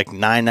bow is like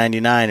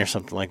 $999 or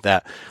something like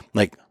that.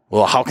 Like,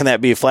 well, how can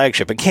that be a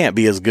flagship? It can't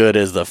be as good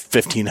as the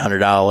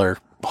 $1,500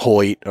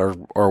 Hoyt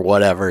or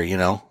whatever,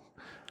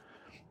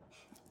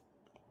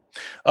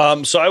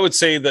 So I would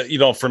say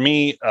that, for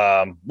me,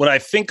 when I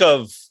think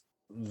of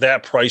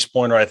that price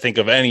point, or I think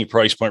of any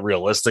price point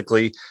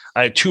realistically,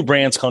 I have two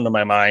brands come to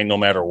my mind no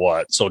matter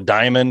what. So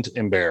Diamond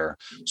and Bear.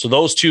 So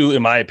those two,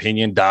 in my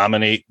opinion,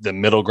 dominate the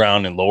middle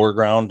ground and lower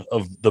ground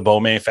of the bow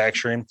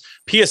manufacturing.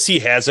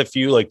 PSC has a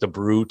few, like the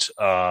Brute,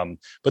 but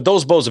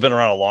those bows have been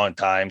around a long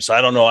time. So I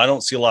don't know. I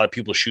don't see a lot of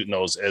people shooting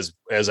those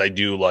as I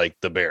do like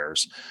the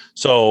Bears.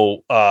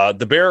 So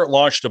the Bear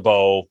launched a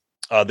bow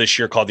this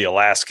year called the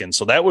Alaskan.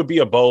 So that would be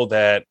a bow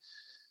that,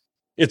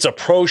 it's a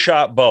pro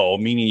shop bow,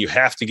 meaning you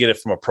have to get it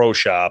from a pro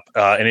shop,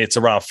 and it's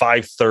around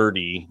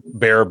 $530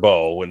 bare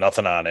bow with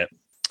nothing on it.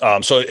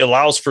 So it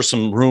allows for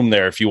some room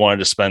there if you wanted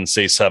to spend,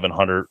 say,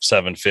 $700,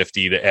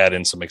 $750 to add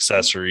in some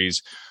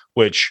accessories,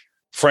 which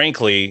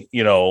frankly,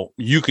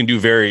 you can do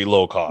very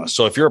low cost.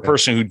 So if you're a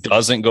person who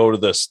doesn't go to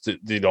this,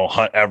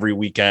 hunt every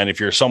weekend,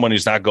 if you're someone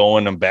who's not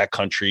going on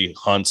backcountry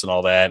hunts and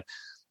all that,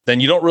 then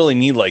you don't really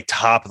need like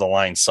top of the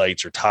line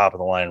sights or top of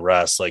the line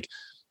rests. Like,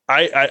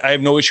 I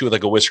have no issue with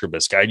like a whisker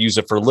biscuit. I'd use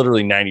it for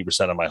literally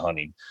 90% of my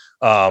hunting.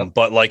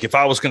 But like, if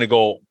I was going to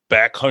go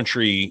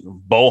backcountry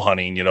bow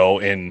hunting,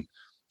 in,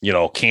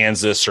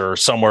 Kansas or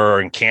somewhere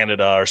in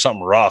Canada or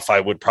something rough, I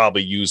would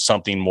probably use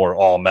something more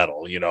all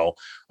metal,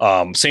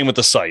 same with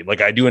the sight. Like,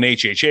 I do an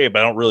HHA,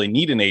 but I don't really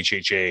need an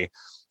HHA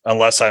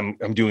unless I'm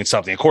doing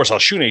something. Of course, I'll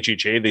shoot an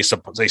HHA.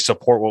 They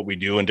support what we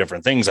do and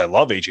different things. I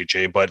love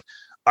HHA, but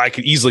I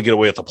could easily get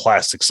away with a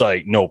plastic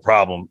sight, no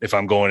problem. If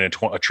I'm going in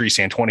a tree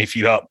stand 20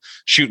 feet up,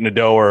 shooting a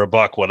doe or a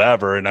buck,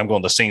 whatever, and I'm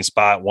going to the same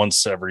spot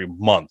once every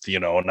month,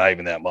 not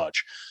even that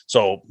much.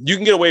 So you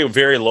can get away with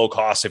very low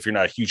cost if you're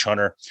not a huge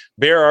hunter.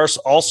 Bear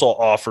also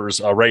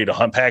offers ready to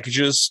hunt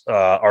packages,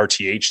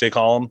 RTH they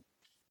call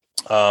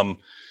them.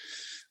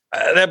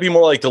 That'd be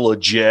more like the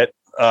legit.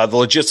 The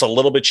legit's a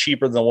little bit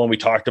cheaper than the one we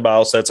talked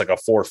about. So that's like a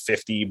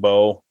 $450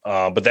 bow,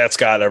 but that's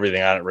got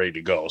everything on it ready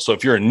to go. So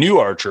if you're a new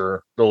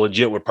archer, the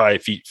legit would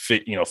probably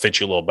fit you a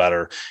little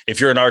better.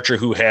 If you're an archer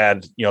who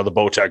had, the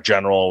Bowtech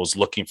General, was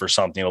looking for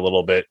something a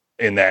little bit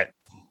in that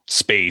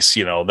space,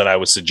 then I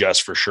would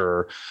suggest for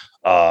sure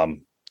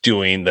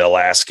doing the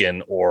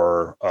Alaskan,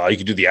 or you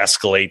could do the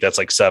Escalate. That's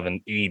like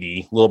 $780,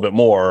 a little bit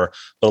more,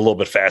 but a little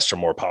bit faster,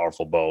 more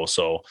powerful bow.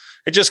 So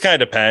it just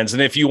kind of depends.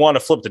 And if you want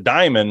to flip the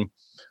Diamond,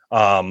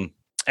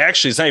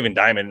 actually, it's not even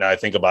Diamond now I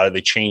think about it.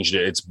 They changed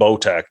it. It's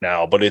Bowtech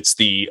now, but it's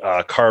the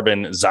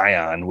Carbon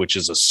Zion, which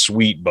is a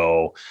sweet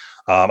bow.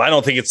 I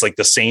don't think it's like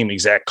the same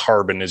exact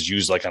carbon as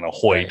used like on a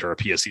Hoyt or a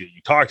PSC that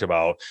you talked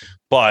about,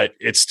 but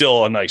it's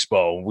still a nice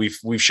bow.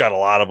 We've shot a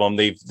lot of them.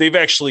 They've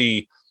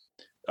actually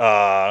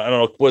I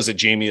don't know, was it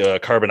Jamie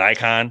Carbon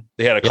Icon?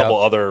 They had a couple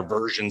other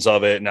versions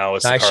of it. Now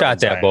it's I shot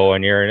that bow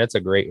in here, and it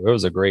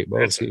was a great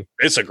bow too.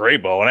 It's a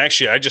great bow. And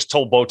actually, I just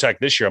told Bowtech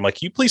this year, I'm like,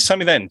 can you please send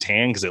me that in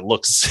tan because it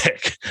looks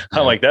sick.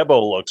 I'm like, that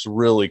bow looks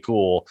really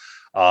cool.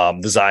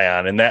 The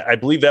Zion, and that I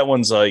believe that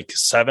one's like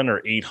 $700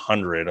 or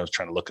 $800. I was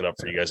trying to look it up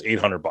for you guys.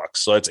 $800.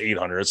 So that's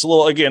 $800. It's a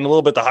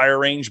little bit the higher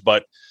range,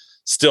 but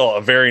still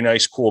a very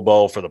nice, cool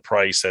bow for the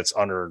price. That's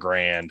under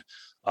 $1,000.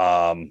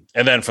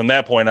 And then from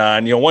that point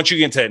on, once you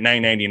get into that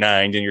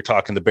 $999, then you're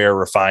talking the Bear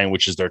Refine,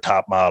 which is their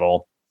top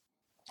model,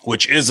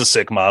 which is a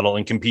sick model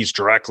and competes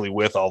directly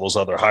with all those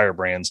other higher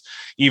brands,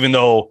 even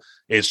though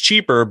it's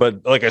cheaper.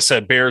 But like I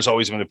said, Bear's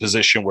always been in a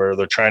position where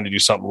they're trying to do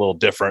something a little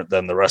different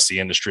than the rest of the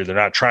industry. They're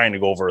not trying to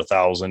go over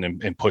 1,000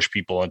 and push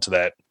people into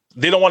that.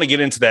 They don't want to get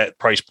into that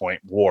price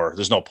point war.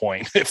 There's no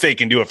point if they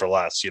can do it for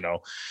less,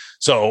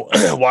 So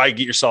why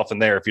get yourself in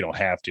there if you don't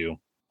have to?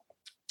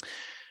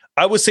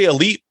 I would say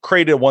Elite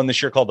created one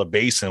this year called the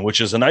Basin, which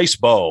is a nice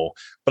bow,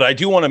 but I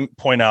do want to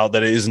point out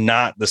that it is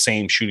not the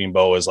same shooting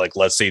bow as, like,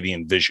 let's say the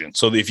Envision.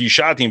 So if you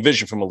shot the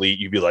Envision from Elite,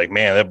 you'd be like,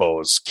 man, that bow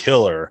is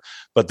killer.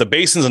 But the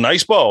Basin's a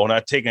nice bow,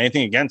 not taking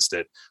anything against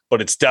it, but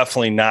it's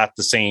definitely not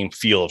the same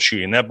feel of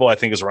shooting. That bow, I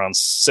think, is around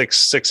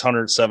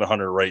 600,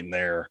 700 right in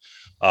there.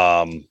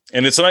 And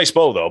it's a nice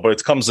bow though, but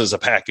it comes as a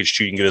package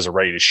too. You can get it as a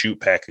ready to shoot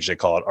package. They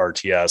call it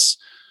RTS.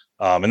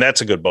 And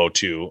that's a good bow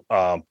too.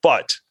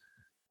 But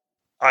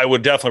I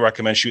would definitely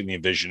recommend shooting the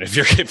Envision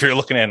if you're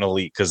looking at an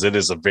Elite, because it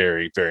is a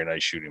very, very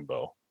nice shooting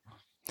bow.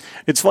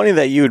 It's funny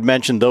that you had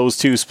mentioned those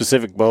two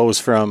specific bows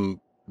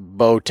from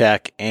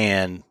Bowtech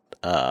and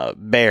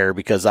Bear,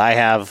 because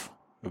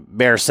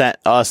Bear sent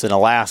us an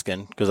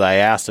Alaskan because I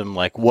asked them,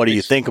 like, what do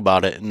you think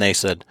about it? And they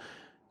said,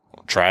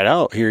 try it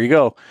out. Here you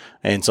go.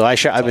 And so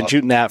I've been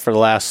shooting that for the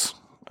last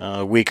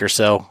week or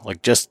so,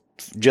 like just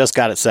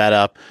got it set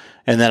up.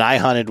 And then I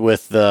hunted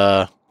with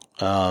the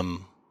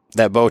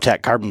that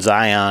Bowtech Carbon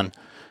Zion.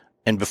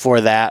 And before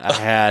that, I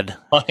had,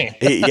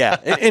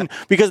 and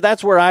because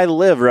that's where I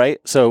live, right?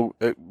 So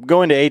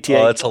going to ATA,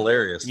 that's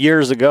hilarious.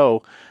 Years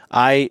ago,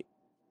 I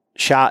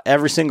shot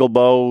every single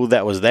bow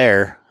that was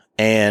there,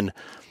 and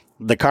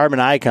the Carbon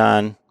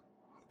Icon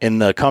in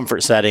the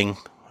comfort setting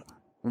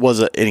was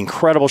an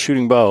incredible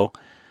shooting bow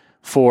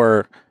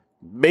for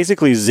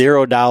basically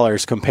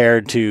 $0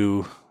 compared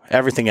to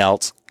everything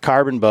else.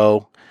 Carbon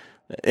bow,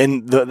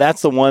 and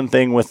that's the one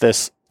thing with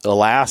this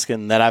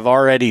Alaskan that I've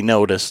already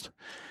noticed,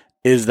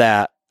 is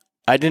that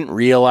I didn't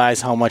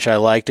realize how much I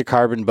liked a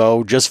carbon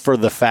bow just for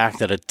the fact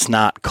that it's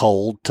not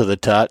cold to the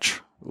touch.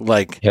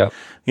 Like,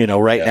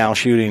 now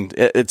shooting,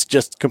 it's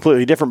just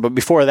completely different. But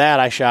before that,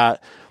 I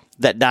shot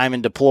that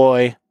Diamond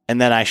Deploy,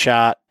 and then I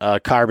shot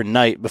Carbon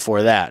Knight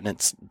before that. And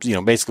it's,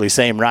 basically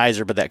same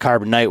riser, but that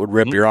Carbon Knight would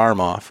rip your arm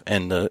off.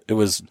 And it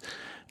was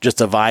just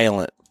a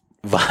violent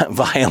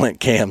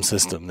cam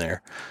system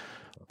there.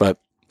 But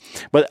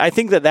I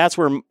think that's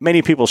where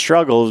many people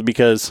struggle, is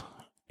because,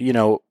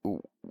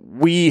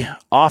 we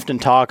often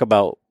talk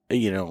about,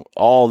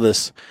 all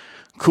this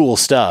cool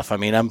stuff. I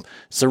mean, I'm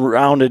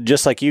surrounded,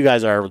 just like you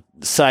guys are,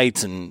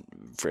 sights and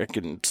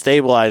freaking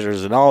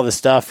stabilizers and all this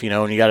stuff,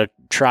 and you got to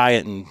try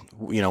it. And,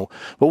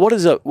 but what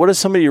does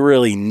somebody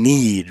really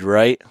need,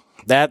 right?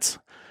 That's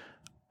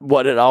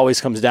what it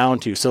always comes down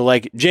to. So,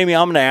 like, Jamie,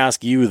 I'm going to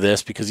ask you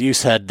this, because you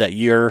said that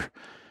you're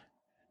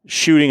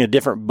shooting a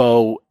different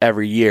bow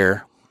every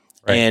year.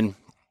 Right. And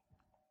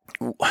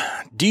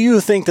do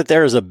you think that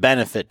there is a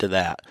benefit to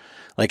that?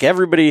 Like,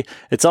 everybody,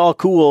 it's all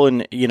cool,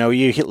 and you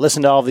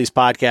listen to all of these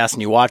podcasts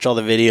and you watch all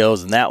the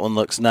videos, and that one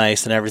looks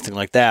nice and everything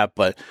like that.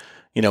 But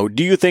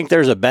do you think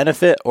there's a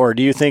benefit, or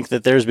do you think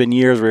that there's been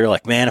years where you're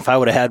like, man, if I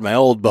would have had my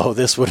old bow,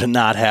 this would have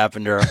not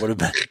happened, or it would have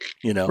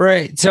been,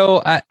 Right.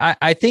 So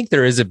I think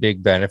there is a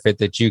big benefit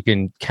that you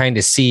can kind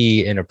of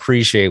see and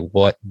appreciate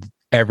what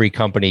every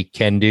company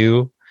can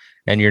do,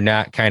 and you're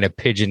not kind of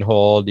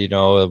pigeonholed,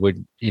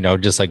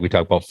 just like we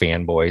talk about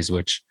fanboys,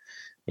 which,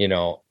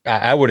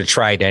 I would have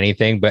tried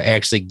anything, but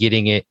actually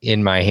getting it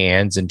in my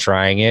hands and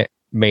trying it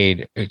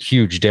made a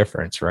huge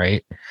difference.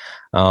 Right.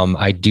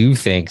 I do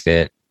think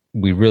that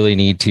we really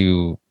need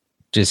to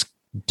just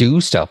do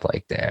stuff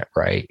like that.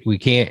 Right. We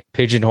can't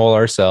pigeonhole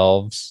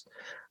ourselves.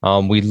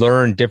 We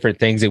learn different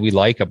things that we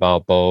like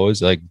about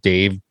bows. Like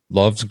Dave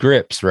loves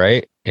grips.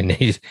 Right. And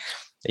he's,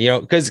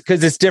 because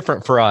it's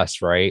different for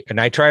us. Right. And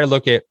I try to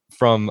look at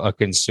from a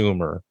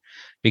consumer,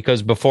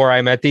 because before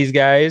I met these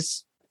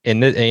guys,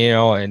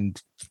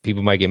 and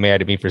people might get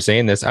mad at me for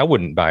saying this, I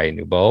wouldn't buy a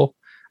new bow.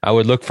 I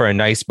would look for a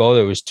nice bow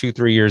that was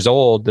 2-3 years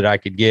old that I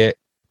could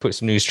put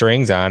some new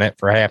strings on it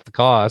for half the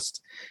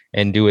cost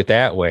and do it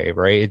that way.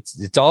 Right.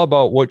 It's all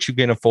about what you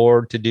can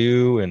afford to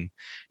do. And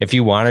if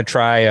you want to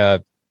try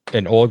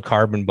an old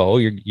carbon bow,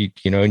 and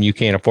you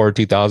can't afford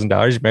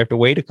 $2,000, you might have to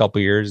wait a couple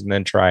of years and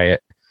then try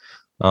it.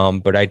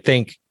 But I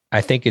think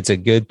it's a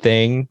good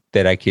thing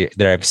that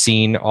I've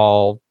seen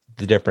all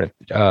the different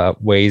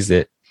ways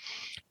that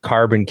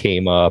carbon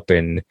came up.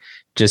 And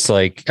just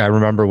like, I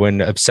remember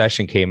when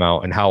Obsession came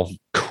out and how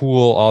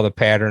cool all the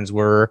patterns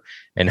were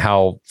and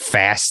how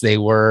fast they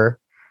were.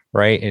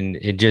 right? And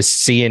it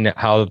just seeing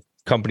how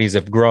companies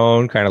have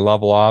grown, kind of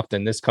level off,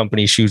 then this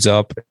company shoots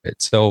up.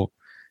 So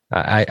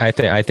I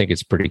think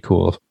it's pretty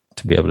cool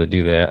to be able to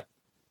do that.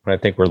 I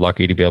think we're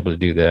lucky to be able to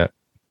do that.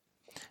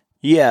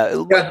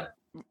 Yeah.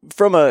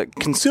 From a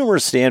consumer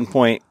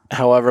standpoint,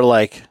 however,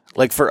 like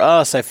for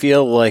us, I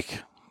feel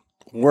like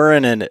we're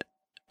in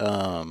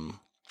a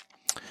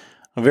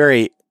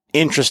very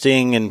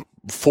interesting and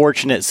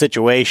fortunate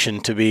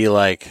situation to be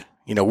like,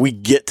 we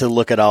get to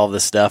look at all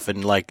this stuff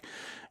and like,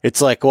 it's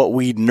like what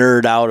we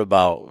nerd out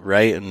about,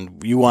 right?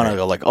 And you want to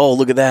go like, oh,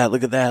 look at that,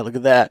 look at that, look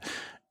at that.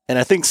 And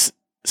I think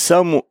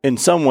in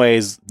some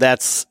ways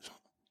that's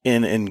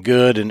in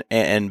good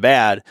and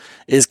bad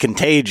is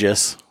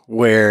contagious,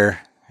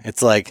 where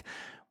it's like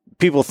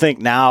people think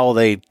now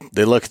they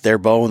look at their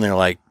bow and they're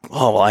like,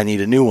 oh, well, I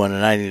need a new one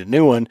and I need a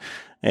new one.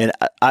 And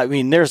I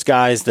mean, there's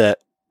guys that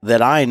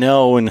I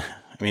know, and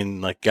I mean,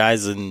 like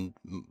guys it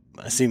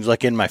seems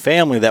like in my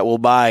family that will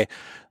buy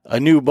a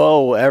new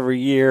bow every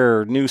year,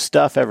 or new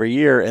stuff every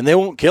year, and they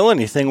won't kill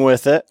anything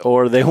with it,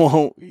 or they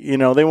won't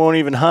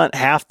even hunt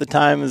half the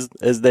time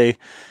as they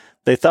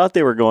thought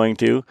they were going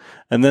to.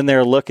 And then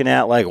they're looking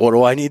at like, what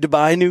do I need to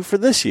buy new for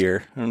this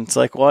year? And it's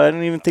like, well, I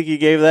didn't even think you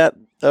gave that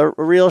a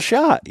real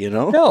shot,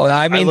 No,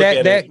 I mean,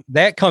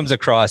 that comes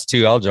across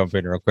too. I'll jump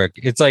in real quick.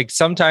 It's like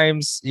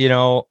sometimes,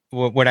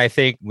 when I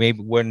think maybe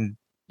when,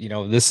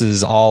 this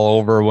is all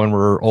over, when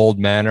we're old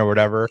men or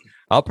whatever,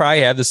 I'll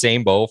probably have the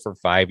same bow for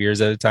 5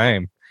 years at a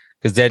time,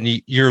 because then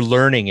you're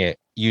learning it.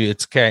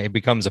 It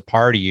becomes a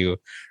part of you,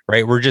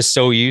 right? We're just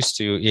so used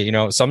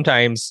to,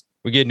 sometimes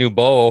we get a new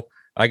bow.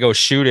 I go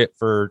shoot it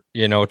for,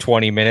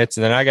 20 minutes,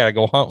 and then I got to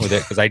go hunt with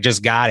it because I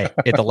just got it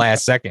at the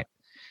last second.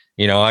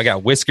 I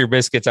got whisker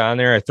biscuits on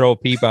there. I throw a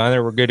peep on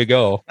there. We're good to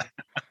go.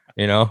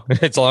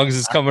 As long as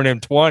it's coming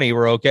in 20,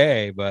 we're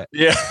okay. But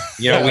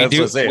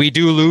we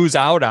do lose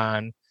out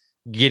on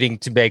getting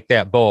to make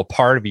that bow a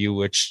part of you,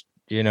 which,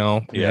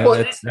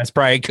 that's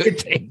probably a good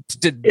thing.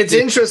 It's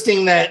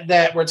interesting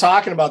that we're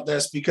talking about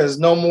this, because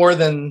no more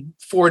than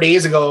 4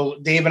 days ago,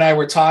 Dave and I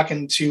were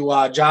talking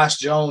to Josh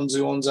Jones,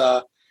 who owns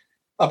a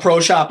pro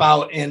shop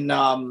out in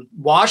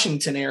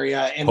Washington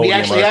area. And we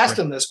actually asked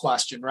him this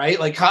question, right?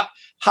 Like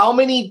how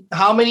many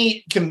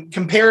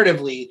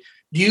comparatively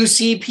do you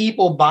see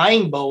people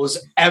buying bows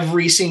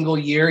every single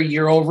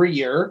year over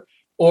year,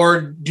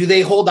 or do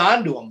they hold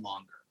on to them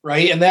longer?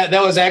 Right. And that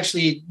was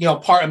actually,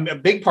 a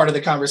big part of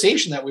the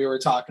conversation that we were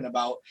talking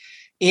about.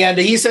 And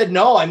he said,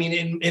 no, I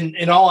mean,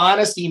 in all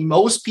honesty,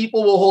 most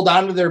people will hold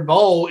on to their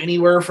bow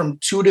anywhere from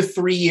 2 to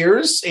 3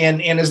 years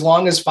and as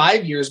long as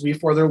 5 years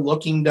before they're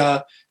looking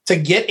to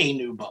get a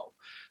new bow.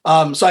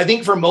 So I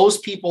think for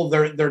most people,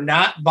 they're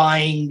not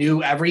buying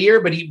new every year,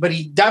 but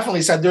he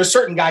definitely said there's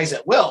certain guys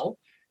that will,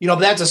 but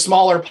that's a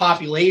smaller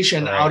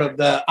population out of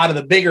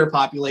the bigger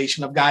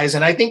population of guys.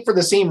 And I think for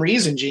the same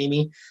reason,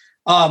 Jamie,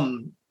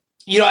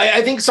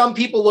 I think some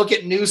people look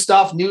at new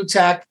stuff, new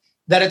tech,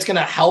 that it's going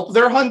to help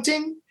their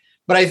hunting.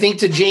 But I think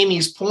to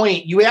Jamie's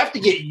point, you have to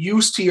get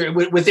used to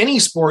with any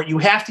sport, you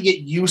have to get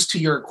used to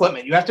your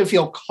equipment. You have to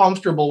feel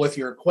comfortable with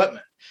your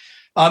equipment.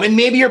 And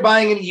maybe you're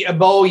buying a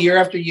bow year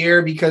after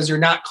year because you're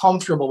not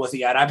comfortable with it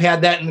yet. I've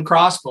had that in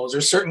crossbows.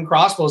 There's certain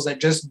crossbows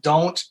that just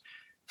don't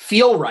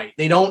feel right.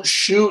 They don't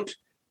shoot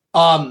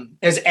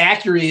as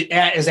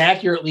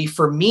accurately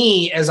for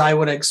me as I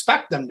would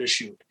expect them to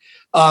shoot.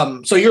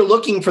 So you're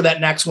looking for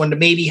that next one to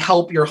maybe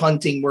help your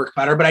hunting work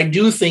better. But I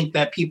do think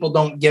that people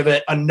don't give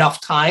it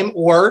enough time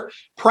or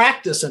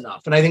practice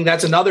enough. And I think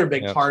that's another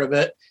big part of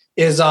it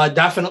is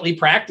definitely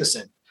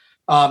practicing.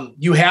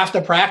 You have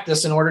to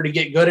practice in order to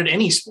get good at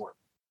any sport.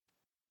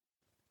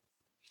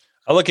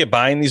 I look at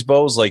buying these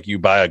bows like you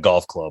buy a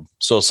golf club.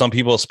 So some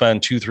people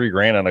spend $2-3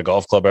 grand on a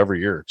golf club every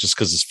year just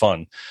because it's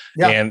fun.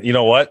 Yeah. And you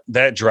know what?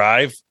 That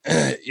drive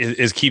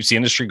is keeps the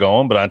industry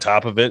going. But on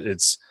top of it,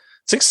 it's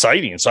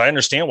exciting. So I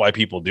understand why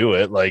people do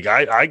it. Like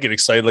I get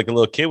excited like a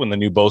little kid when the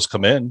new bows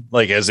come in.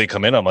 Like as they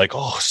come in, I'm like,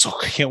 oh, so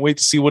I can't wait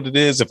to see what it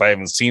is if I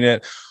haven't seen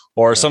it.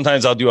 Or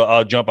sometimes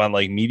I'll jump on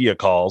like media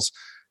calls.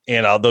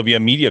 And there'll be a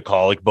media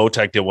call, like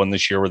Bowtech did one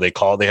this year where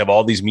they have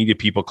all these media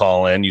people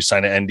call in, you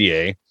sign an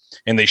NDA,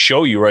 and they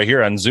show you right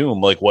here on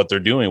Zoom, like what they're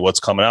doing, what's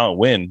coming out and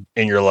when.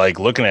 And you're like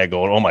looking at it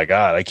going, oh my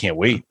God, I can't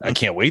wait. I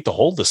can't wait to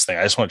hold this thing.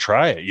 I just want to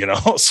try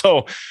it,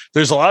 So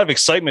there's a lot of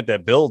excitement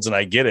that builds, and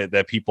I get it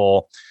that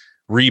people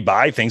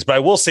rebuy things. But I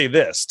will say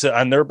this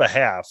on their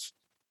behalf,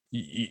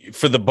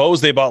 for the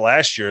bows they bought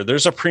last year,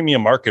 there's a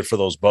premium market for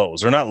those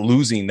bows. They're not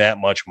losing that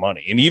much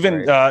money. And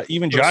even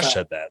Josh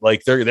said that,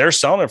 like they're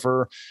selling it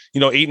for,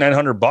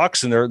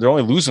 $800-900, and they're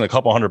only losing a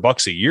couple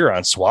 $100 a year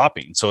on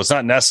swapping. So it's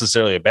not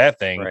necessarily a bad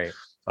thing.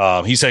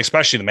 Right. He said,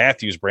 especially the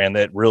Matthews brand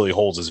that really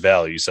holds its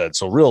value. He said,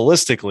 so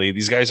realistically,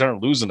 these guys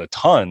aren't losing a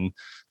ton.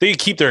 They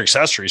keep their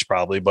accessories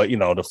probably, but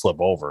to flip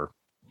over.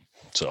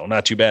 So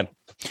not too bad.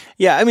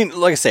 Yeah. I mean,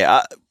 like I say,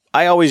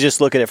 I always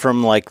just look at it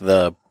from like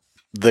the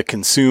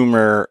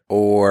consumer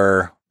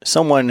or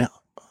someone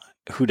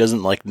who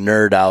doesn't like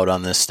nerd out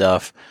on this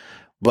stuff,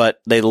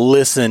 but they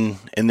listen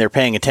and they're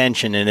paying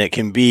attention, and it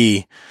can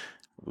be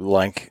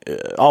like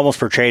almost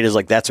portrayed as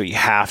like that's what you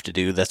have to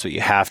do. That's what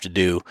you have to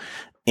do.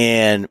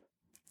 And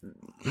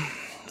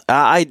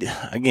I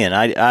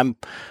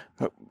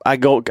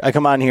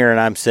come on here and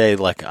I'm say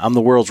like I'm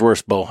the world's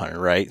worst bow hunter,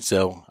 right?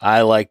 So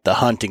I like the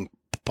hunting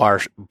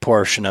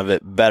portion of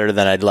it better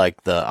than I'd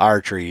like the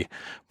archery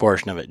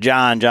portion of it.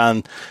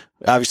 John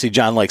obviously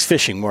John likes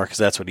fishing more because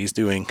that's what he's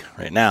doing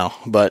right now.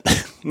 But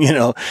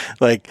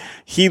like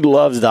he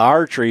loves the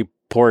archery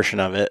portion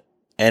of it,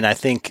 and I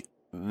think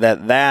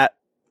that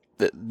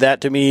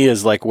to me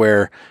is like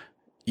where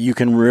you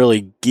can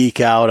really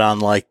geek out on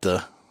like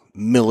the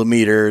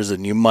millimeters,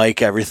 and you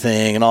mic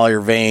everything and all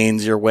your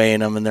vanes, you're weighing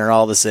them and they're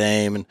all the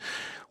same. And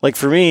like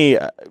for me,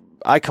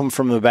 I come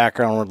from the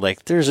background where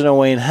like there's no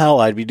way in hell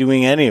I'd be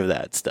doing any of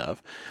that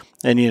stuff.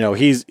 And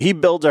he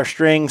builds our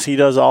strings, he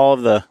does all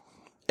of the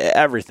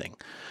everything.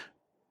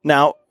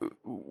 Now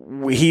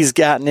he's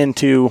gotten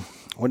into,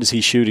 what is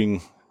he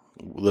shooting?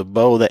 The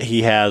bow that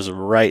he has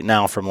right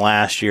now from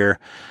last year,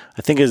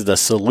 I think is the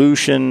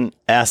Solution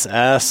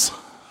SS,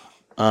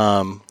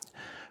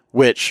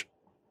 which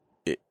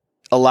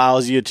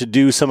allows you to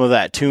do some of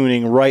that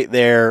tuning right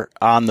there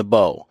on the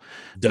bow.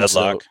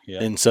 Deadlock.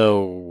 And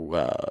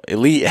so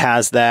Elite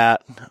has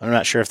that. I'm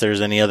not sure if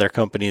there's any other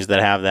companies that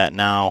have that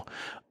now.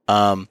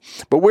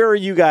 But where are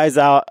you guys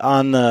out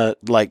on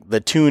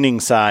the tuning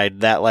side,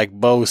 that like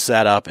bow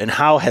setup, and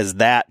how has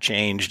that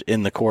changed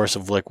in the course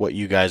of like what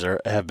you guys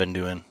have been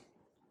doing?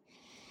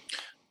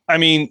 I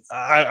mean,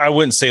 I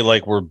wouldn't say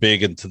like we're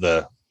big into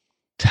the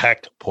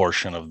tech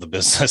portion of the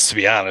business, to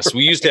be honest.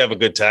 We used to have a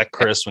good tech,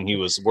 Chris, when he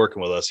was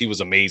working with us. He was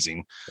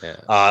amazing.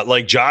 Yeah.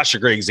 Like Josh, a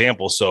great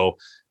example. So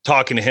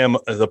talking to him,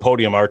 the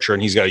Podium Archer,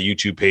 and he's got a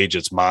YouTube page.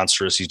 It's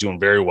monstrous. He's doing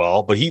very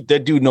well, but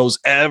that dude knows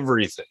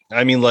everything.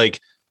 I mean, like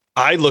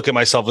I look at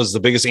myself as the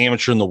biggest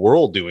amateur in the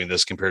world doing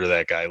this compared to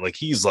that guy. Like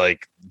he's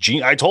like,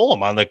 I told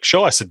him on the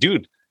show, I said,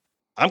 dude,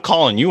 I'm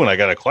calling you when I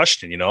got a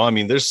question. I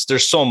mean,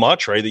 there's so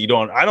much, right,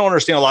 that I don't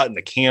understand a lot in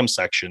the cam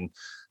section.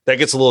 That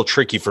gets a little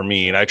tricky for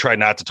me, and I try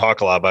not to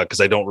talk a lot about it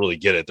because I don't really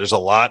get it. There's a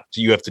lot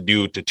you have to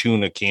do to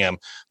tune a cam.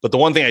 But the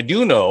one thing I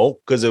do know,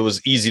 because it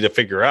was easy to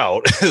figure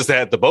out, is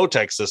that the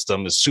Bowtech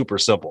system is super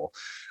simple.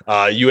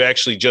 You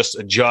actually just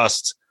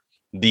adjust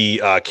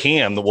the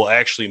cam that will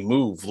actually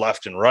move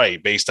left and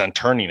right based on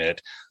turning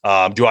it.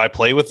 Do I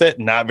play with it?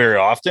 Not very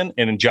often.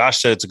 And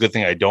Josh said it's a good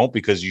thing I don't,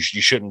 because you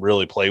shouldn't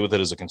really play with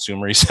it as a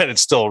consumer. He said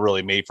it's still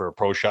really made for a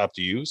pro shop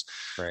to use.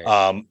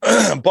 Right.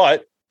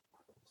 But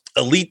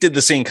Elite did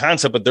the same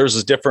concept, but theirs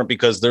is different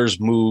because theirs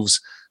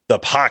moves the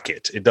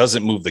pocket. It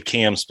doesn't move the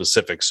cam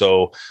specific.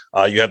 So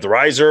you have the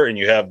riser and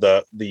you have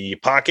the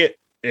pocket,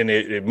 and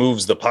it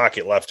moves the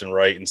pocket left and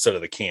right instead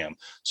of the cam.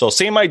 So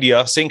same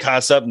idea, same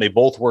concept, and they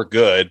both work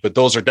good, but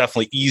those are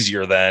definitely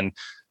easier than,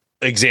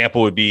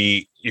 example would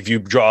be if you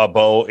draw a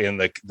bow in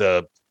like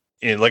I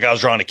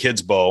was drawing a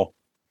kid's bow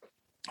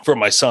for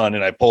my son,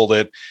 and I pulled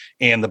it,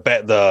 and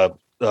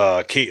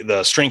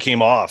the string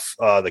came off,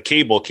 the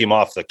cable came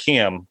off the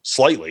cam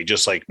slightly,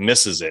 just like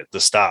misses it to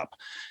stop.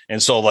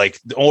 And so like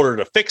in order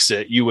to fix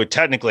it, you would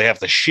technically have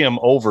to shim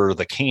over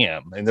the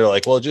cam. And they're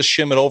like, well, just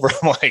shim it over.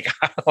 I'm like,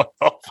 I don't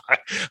know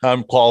if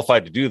I'm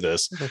qualified to do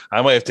this.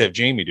 I might have to have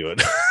Jamie do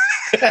it.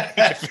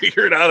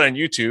 Figure it out on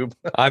YouTube.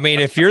 I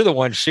mean, if you're the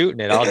one shooting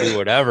it, I'll do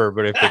whatever.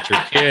 But if it's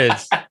your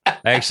kids, I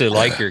actually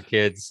like your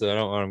kids, so I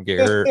don't want them to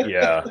get hurt.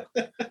 Yeah.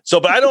 So,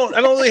 but I don't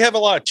really have a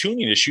lot of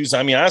tuning issues.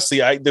 I mean, honestly,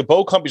 the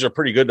bow companies are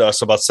pretty good to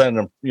us about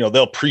sending them.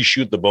 They'll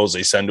pre-shoot the bows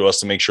they send to us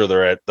to make sure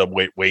they're at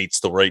the weights,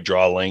 the right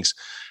draw lengths,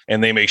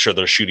 and they make sure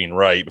they're shooting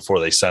right before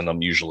they send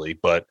them usually.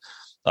 But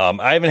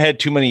I haven't had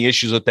too many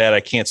issues with that.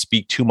 I can't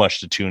speak too much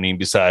to tuning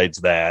besides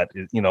that,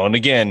 and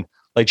again,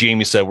 like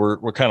Jamie said, we're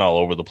kind of all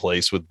over the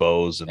place with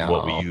bows and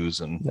what we use.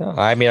 And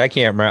I mean, I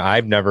can't remember.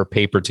 I've never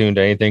paper tuned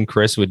anything.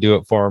 Chris would do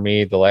it for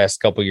me the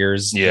last couple of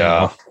years.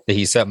 Yeah. That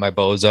he set my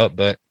bows up,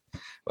 but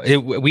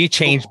we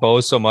changed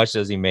bows so much.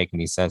 Doesn't even make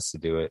any sense to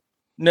do it.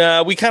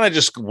 No, we kind of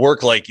just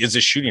work like, is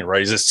it shooting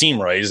right? Is it seam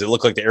right? Does it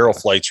look like the arrow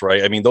flights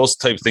right? I mean, those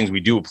type of things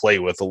we do play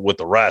with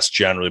the rest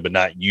generally, but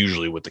not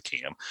usually with the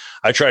cam.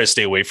 I try to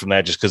stay away from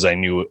that just because I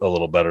knew a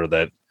little better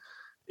that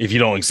if you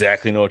don't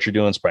exactly know what you're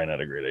doing, it's probably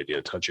not a great idea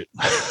to touch it.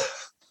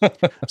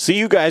 So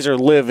you guys are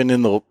living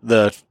in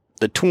the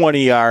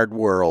 20-yard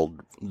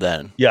world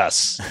then?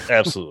 Yes,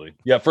 absolutely.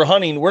 Yeah, for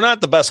hunting, we're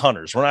not the best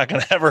hunters. We're not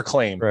going to ever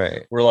claim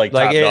we're like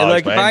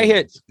if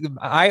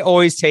I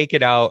always take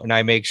it out and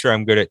I make sure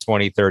I'm good at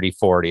 20, 30,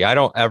 40. I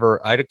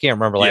can't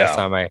remember last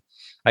time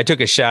I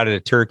took a shot at a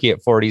turkey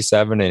at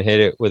 47 and hit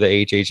it with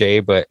a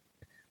HHA, but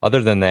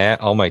other than that,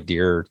 all my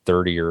deer are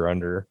 30 or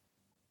under.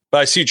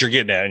 But I see what you're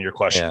getting at in your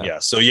question. Yeah.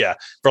 So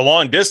for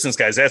long distance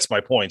guys, that's my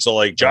point. So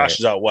like Josh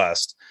is out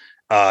west.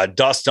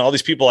 Dustin, all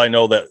these people I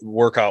know that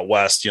work out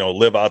west,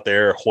 live out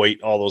there,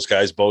 Hoyt, all those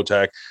guys,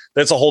 Bowtech,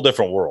 that's a whole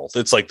different world.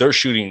 It's like they're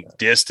shooting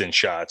distance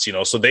shots,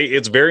 so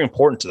it's very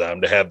important to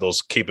them to have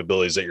those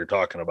capabilities that you're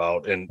talking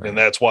about. And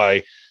that's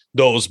why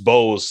those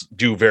bows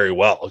do very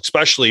well,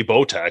 especially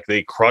Bowtech.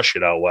 They crush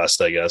it out west,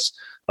 I guess.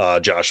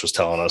 Josh was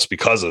telling us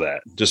because of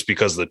that, just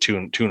because of the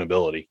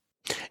tunability.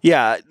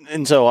 Yeah,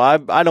 and so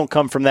I don't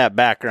come from that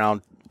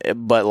background,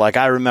 but like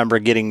I remember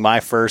getting my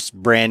first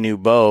brand new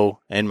bow,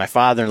 and my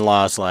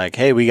father-in-law's like,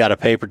 "Hey, we got to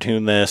paper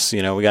tune this.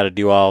 You know, we got to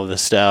do all of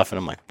this stuff." And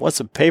I'm like, "What's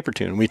a paper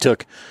tune?" We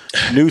took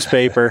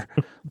newspaper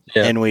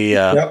and we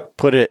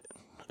put it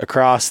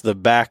across the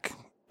back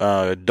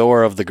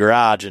door of the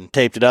garage and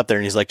taped it up there.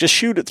 And he's like, "Just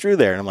shoot it through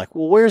there." And I'm like,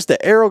 "Well, where's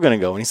the arrow going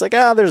to go?" And he's like,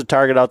 "There's a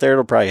target out there.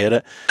 It'll probably hit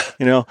it."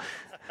 You know,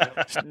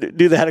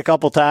 do that a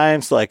couple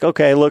times. Like,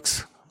 okay,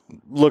 looks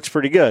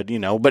pretty good, you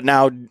know. But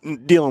now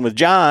dealing with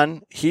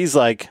John, he's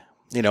like,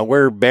 you know,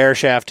 we're bare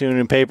shaft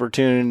tuning, paper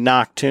tuning,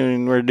 knock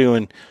tuning. We're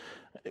doing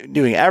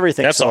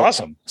everything. That's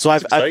awesome. So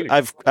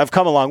I've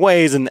come a long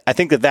ways, and I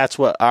think that's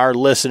what our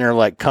listener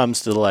like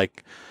comes to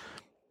like,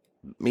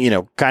 you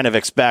know, kind of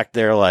expect.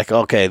 They're like,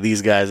 okay,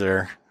 these guys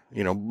are,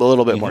 you know, a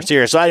little bit more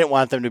serious. So I didn't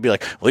want them to be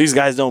like, well, these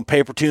guys don't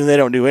paper tune, they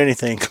don't do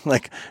anything.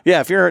 Like,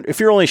 yeah, if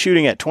you're only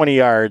shooting at 20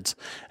 yards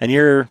and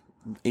you're,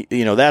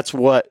 you know, that's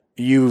what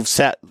you've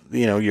set,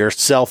 you know, your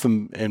self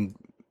and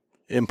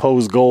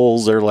imposed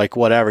goals or like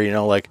whatever, you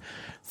know, like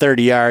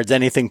 30 yards,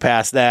 anything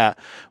past that.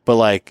 But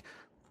like,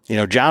 you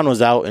know, John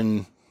was out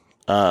in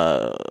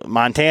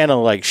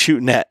Montana, like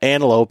shooting at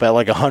antelope at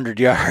like 100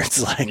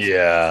 yards. Like,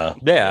 yeah,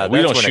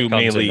 we don't shoot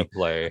mainly.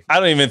 I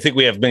don't even think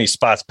we have many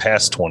spots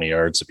past 20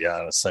 yards, to be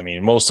honest. I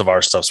mean, most of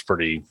our stuff's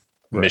pretty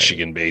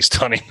Michigan based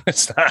hunting.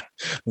 It's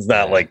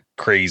not like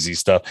crazy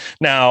stuff.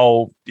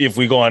 Now, if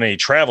we go on any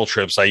travel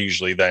trips, I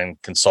usually then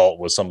consult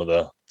with some of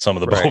the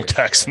bow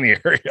techs in the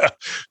area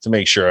to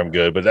make sure I'm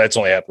good. But that's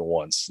only happened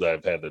once that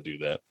I've had to do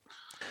that.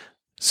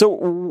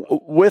 So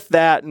with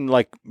that, and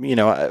like, you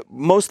know,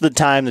 most of the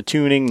time, the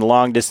tuning, the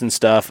long distance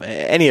stuff,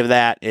 any of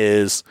that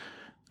is,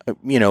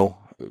 you know,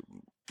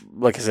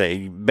 like I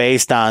say,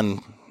 based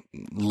on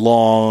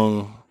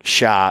long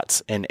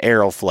shots and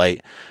arrow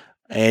flight.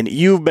 And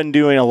you've been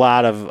doing a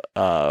lot of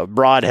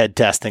broadhead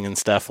testing and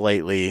stuff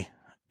lately.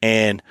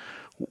 And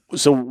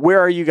so where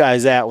are you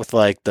guys at with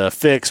like the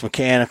fixed,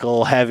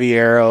 mechanical, heavy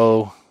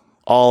arrow,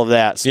 all of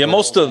that? Yeah,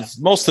 most of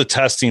the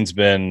testing's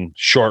been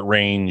short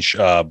range,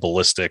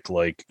 ballistic,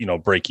 like, you know,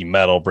 breaking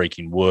metal,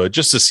 breaking wood,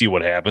 just to see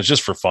what happens,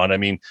 just for fun. I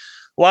mean,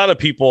 a lot of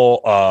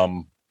people,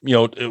 you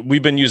know,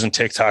 we've been using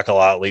TikTok a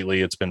lot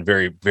lately. It's been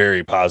very,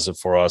 very positive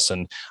for us.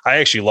 And I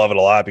actually love it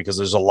a lot because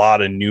there's a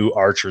lot of new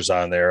archers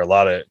on there, a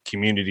lot of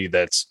community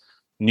that's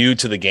new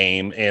to the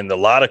game, and a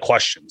lot of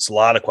questions.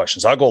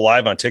 I'll go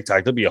live on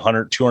TikTok. There'll be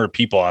 100, 200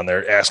 people on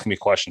there asking me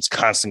questions,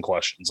 constant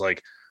questions.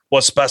 Like,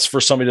 what's best for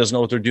somebody who doesn't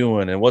know what they're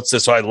doing? And what's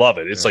this? So I love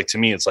it. It's like, to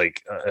me, it's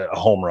like a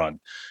home run.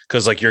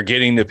 Cause like you're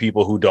getting the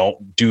people who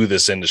don't do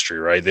this industry,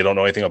 right? They don't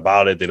know anything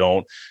about it.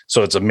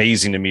 So it's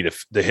amazing to me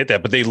to hit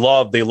that, but they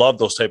love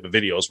those type of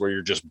videos where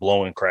you're just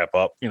blowing crap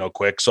up, you know,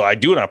 quick. So I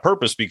do it on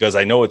purpose because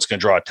I know it's going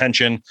to draw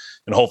attention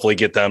and hopefully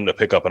get them to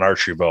pick up an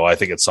archery bow. I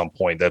think at some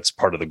point that's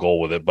part of the goal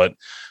with it. But,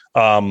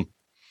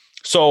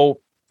 so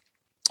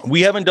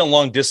we haven't done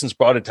long distance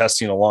broadhead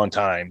testing in a long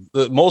time.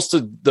 Most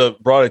of the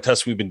broadhead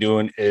tests we've been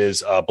doing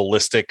is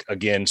ballistic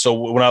again. So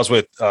when I was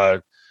with,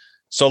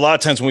 so a lot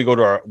of times when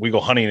we go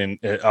hunting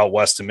out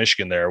west in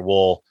Michigan there,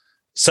 we'll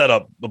set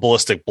up the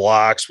ballistic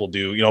blocks. We'll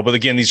do, you know, but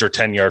again, these are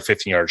 10 yard,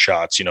 15 yard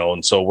shots, you know,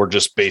 and so we're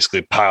just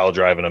basically pile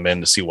driving them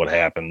in to see what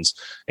happens,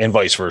 and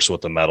vice versa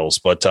with the metals.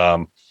 But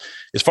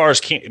as far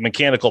as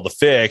mechanical to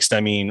fixed,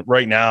 I mean,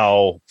 right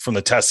now from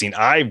the testing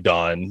I've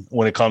done,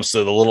 when it comes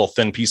to the little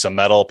thin piece of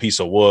metal, piece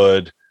of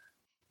wood,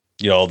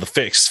 you know, the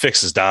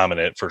fix is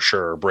dominant for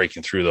sure,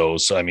 breaking through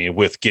those. I mean,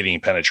 with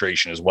getting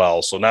penetration as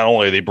well. So not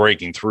only are they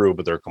breaking through,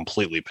 but they're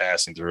completely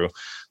passing through.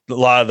 A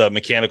lot of the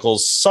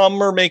mechanicals,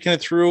 some are making it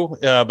through,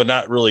 but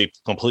not really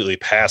completely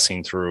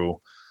passing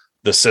through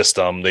the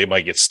system. They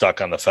might get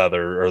stuck on the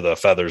feather or the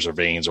feathers or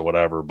veins or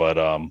whatever. But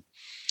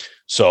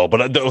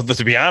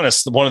to be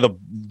honest, one of the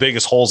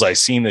biggest holes I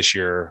seen this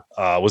year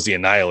was the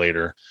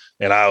Annihilator.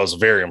 And I was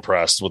very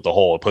impressed with the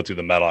hole it put through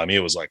the metal. I mean,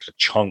 it was like a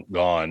chunk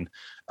gone.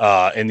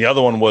 And the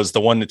other one was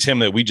the one that Tim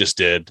that we just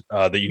did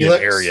that you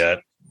didn't air yet,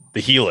 the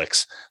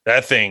Helix.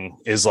 That thing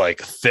is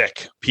like a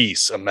thick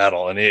piece of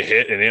metal, and it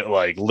hit and it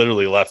like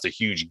literally left a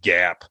huge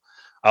gap.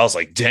 I was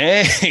like,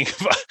 dang,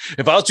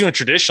 if I was doing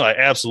traditional, I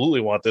absolutely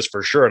want this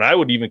for sure. And I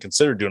would even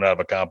consider doing it out of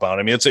a compound.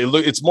 I mean,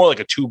 it's more like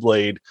a two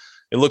blade.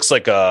 It looks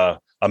like a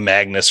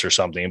Magnus or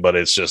something, but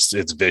it's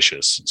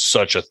vicious. It's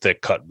such a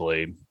thick cut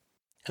blade.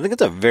 I think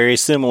it's a very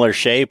similar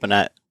shape. And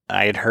I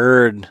had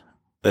heard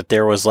that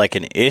there was like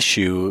an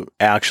issue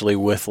actually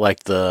with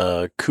like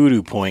the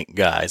kudu point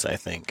guys, I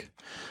think,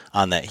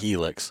 on that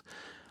Helix.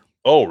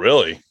 Oh,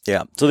 really?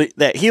 Yeah. So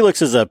that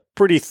Helix is a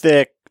pretty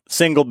thick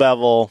single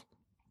bevel,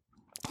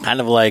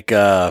 kind of like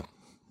I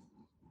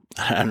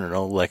don't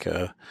know, like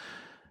a.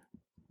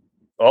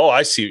 Oh,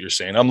 I see what you're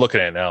saying. I'm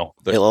looking at it now.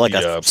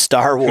 A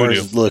Star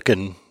Wars kudu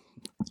looking.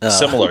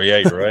 Similar. Yeah,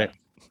 you're right.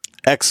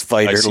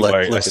 X-Fighter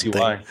looking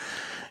thing.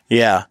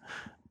 Yeah.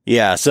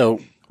 Yeah. So.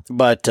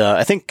 But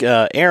I think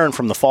Aaron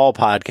from the Fall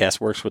podcast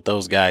works with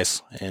those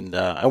guys. And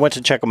I went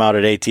to check them out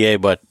at ATA,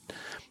 but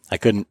I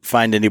couldn't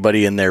find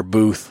anybody in their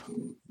booth.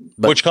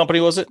 But which company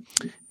was it?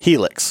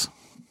 Helix.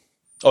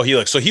 Oh,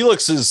 Helix. So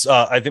Helix is,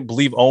 I think,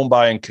 believe owned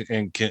by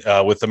and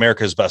with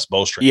America's Best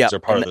Bowstrings. Yep. They're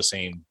part of the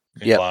same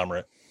Yep.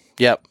 conglomerate.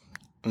 Yep.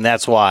 And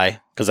that's why,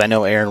 because I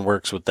know Aaron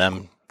works with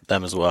them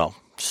as well.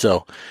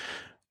 So,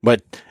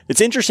 but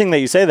it's interesting that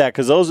you say that,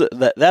 because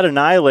that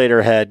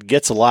Annihilator head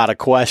gets a lot of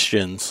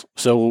questions.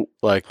 So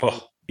like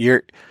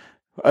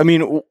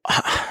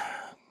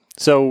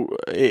so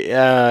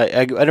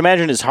I'd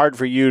imagine it's hard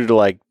for you to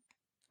like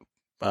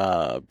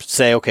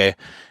say, okay,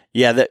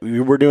 yeah, that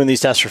we're doing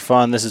these tests for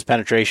fun. This is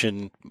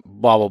penetration,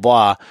 blah, blah,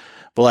 blah.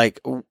 But like,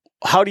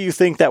 how do you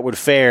think that would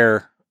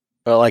fare,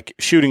 like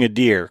shooting a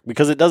deer?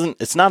 Because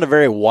it's not a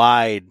very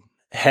wide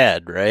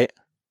head, right?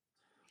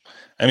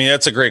 I mean,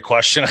 that's a great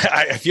question.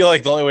 I feel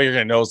like the only way you're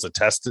going to know is to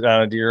test it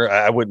on a deer.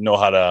 I wouldn't know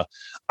how to.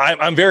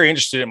 I'm very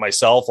interested in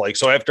myself. Like,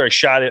 so after I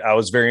shot it, I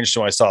was very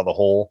interested when I saw the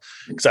hole,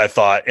 because I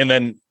thought,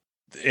 when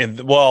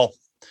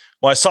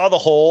I saw the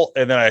hole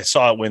and then I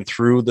saw it went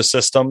through the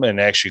system and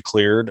actually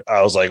cleared,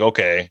 I was like,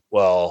 okay,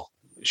 well,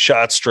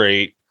 shot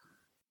straight,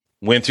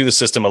 went through the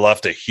system and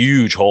left a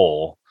huge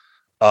hole.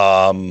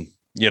 I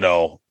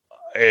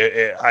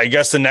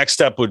guess the next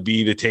step would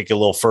be to take it a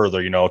little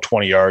further,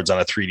 20 yards on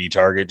a 3D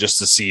target, just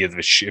to see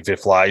if it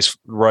flies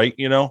right,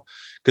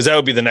 because that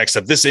would be the next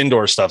step. This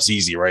indoor stuff's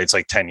easy, right? It's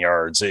like 10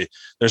 yards.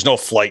 There's no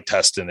flight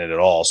test in it at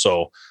all.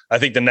 So I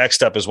think the next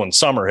step is when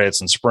summer hits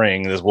and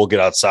spring, we'll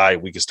get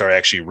outside. We can start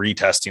actually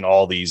retesting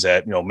all these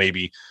at,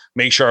 maybe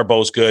make sure our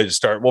bow's good.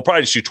 We'll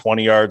probably just do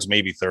 20 yards,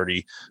 maybe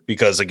 30,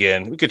 because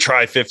again, we could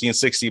try 50 and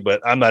 60,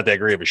 but I'm not that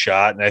great of a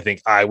shot. And I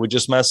think I would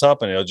just mess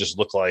up and it'll just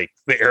look like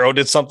the arrow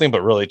did something,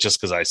 but really just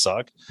because I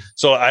suck.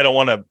 So I don't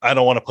want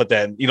to put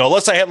that in,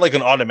 unless I had like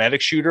an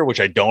automatic shooter,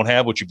 which I don't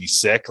have, which would be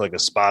sick, like a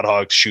Spot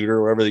Hog shooter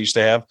or whatever they used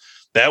to have.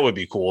 That would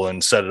be cool,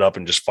 and set it up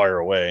and just fire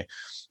away.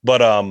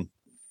 But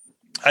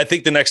I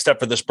think the next step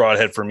for this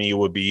broadhead for me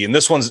would be, and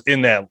this one's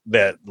in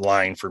that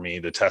line for me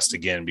to test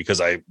again, because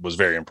I was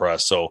very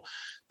impressed. So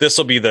this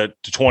will be the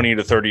 20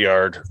 to 30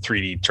 yard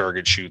 3D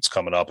target shoots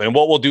coming up. And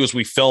what we'll do is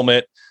we film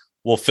it.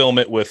 We'll film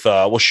it with,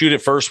 we'll shoot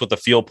it first with the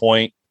field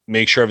point,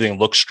 make sure everything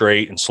looks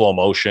straight in slow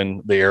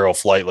motion, the arrow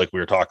flight, like we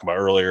were talking about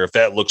earlier. If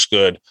that looks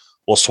good,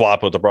 we'll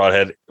swap with the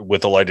broadhead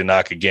with the lighted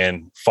knock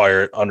again,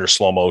 fire it under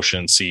slow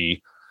motion,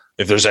 see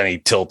if there's any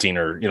tilting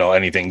or,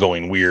 anything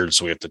going weird.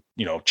 So we have to,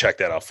 check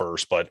that out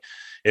first. But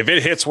if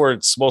it hits where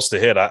it's supposed to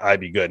hit,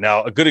 I'd be good.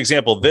 Now, a good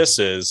example of this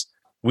is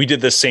we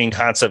did this same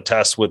concept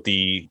test with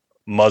the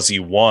Muzzy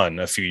 1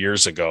 a few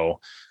years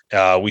ago.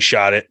 We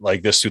shot it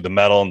like this through the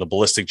metal and the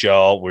ballistic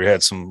gel. We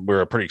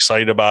were pretty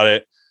excited about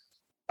it.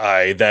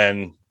 I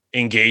then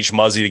engaged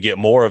Muzzy to get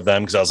more of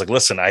them, because I was like,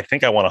 listen, I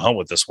think I want to hunt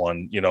with this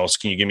one. So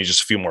can you give me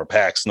just a few more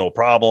packs? No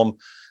problem.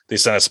 They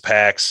sent us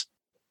packs.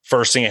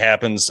 First thing that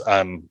happens,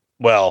 I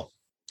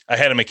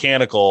had a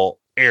mechanical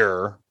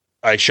error.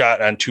 I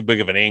shot on too big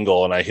of an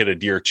angle and I hit a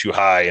deer too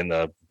high in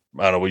the,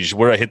 I don't know,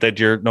 where did I hit that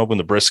deer? Nope, in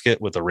the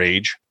brisket with the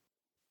Rage.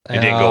 It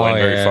didn't go in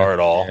very far at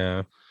all.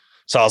 Yeah.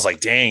 So I was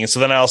like, dang. So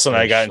then all of a sudden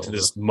I got into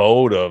this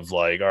mode of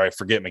like, all right,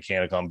 forget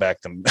mechanical, I'm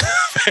back to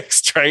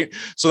fixed, right?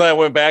 So then I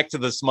went back to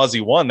this Muzzy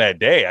 1 that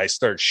day. I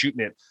started shooting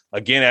it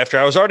again after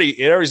it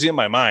was in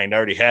my mind. I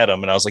already had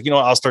them. And I was like,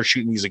 I'll start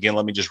shooting these again.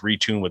 Let me just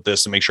retune with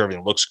this and make sure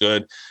everything looks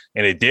good.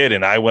 And it did.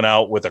 And I went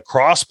out with a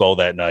crossbow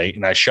that night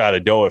and I shot a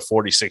doe at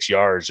 46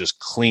 yards, just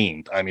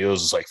cleaned. I mean, it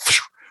was like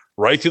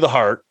right through the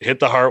heart, hit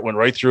the heart, went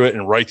right through it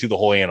and right through the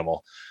whole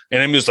animal.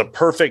 And it was a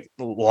perfect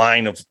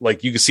line of,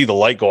 like, you could see the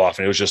light go off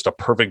and it was just a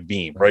perfect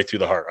beam right through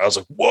the heart. I was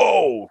like,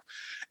 whoa.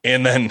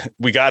 And then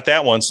we got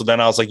that one. So then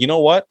I was like, you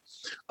know what?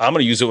 I'm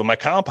going to use it with my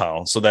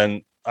compound. So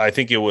then I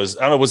think it was,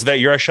 I don't know, was that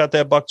year I shot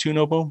that buck too,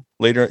 Nobu?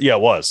 Later? Yeah,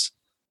 it was.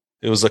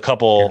 It was a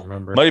couple,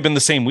 might have been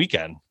the same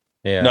weekend.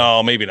 Yeah.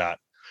 No, maybe not.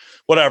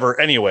 Whatever.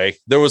 Anyway,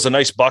 there was a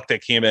nice buck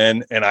that came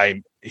in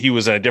and he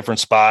was in a different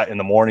spot in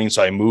the morning.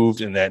 So I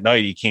moved, and that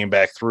night he came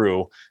back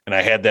through and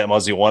I had that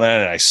Muzzy 1 on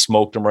and I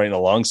smoked him right in the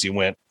lungs. He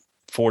went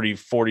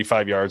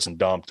 45 yards and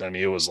dumped. I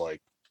mean, it was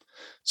like,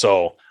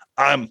 so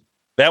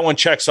that one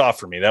checks off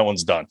for me. That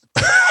one's done.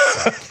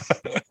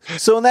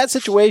 So in that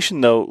situation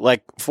though,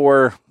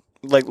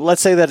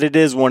 let's say that it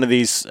is one of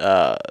these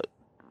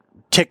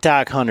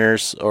TikTok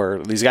hunters or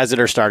these guys that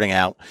are starting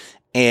out,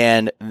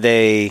 and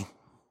they,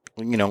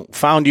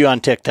 found you on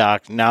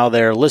TikTok. Now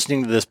they're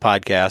listening to this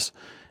podcast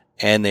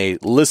and they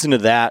listen to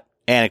that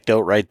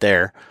anecdote right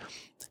there.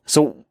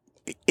 So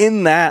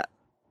in that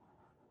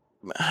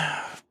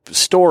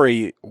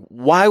story,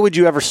 why would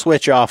you ever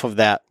switch off of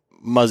that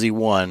Muzzy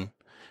 1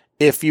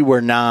 if you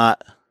were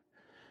not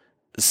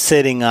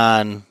sitting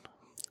on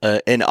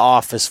an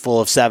office full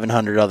of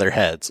 700 other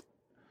heads?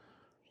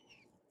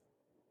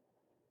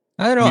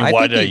 I don't know.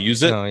 Why did I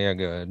use it? Oh, yeah,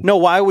 good. No,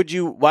 why would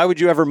you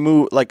ever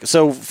move? Like,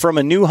 so from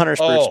a new hunter's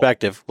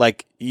perspective,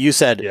 like you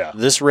said,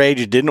 this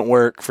Rage didn't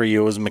work for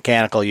you. It was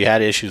mechanical. You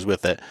had issues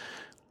with it.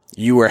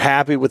 You were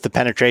happy with the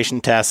penetration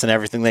tests and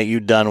everything that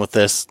you'd done with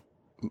this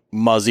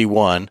Muzzy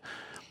 1.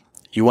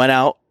 You went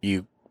out,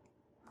 you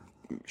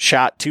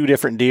shot 2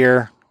 different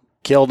deer,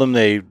 killed them.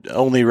 They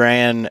only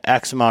ran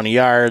X amount of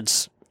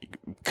yards.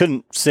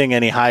 Couldn't sing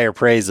any higher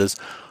praises.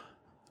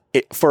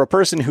 for a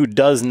person who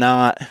does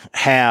not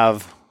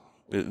have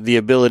the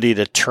ability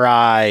to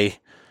try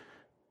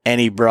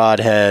any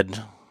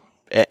broadhead,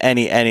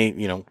 any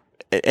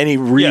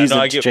reason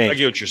I to get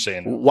change, what you're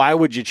saying. why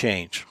would you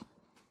change?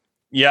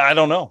 Yeah, I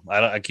don't know.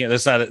 I can't.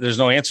 There's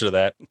no answer to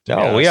that.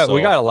 No, we got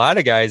a lot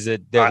of guys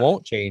that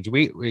won't change.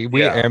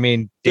 Yeah. I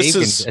mean, Dave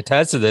can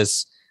attest to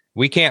this.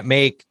 We can't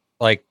make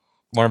like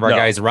one of our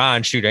guys,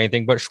 Ron, shoot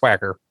anything but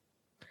Schwacker.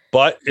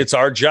 But it's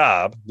our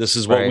job. This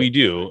is what we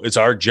do. It's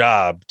our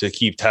job to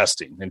keep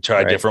testing and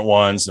try different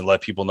ones and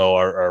let people know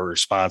our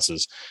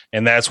responses.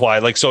 And that's why,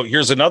 like, so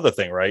here's another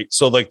thing, right?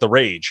 So like the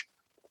Rage,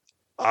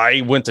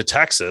 I went to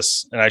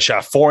Texas and I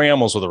shot 4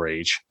 animals with a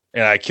Rage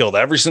and I killed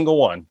every single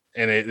one.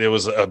 And it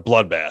was a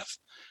bloodbath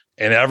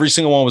and every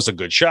single one was a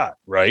good shot.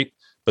 Right.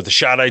 But the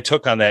shot I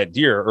took on that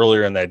deer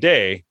earlier in that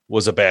day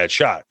was a bad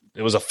shot.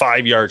 It was a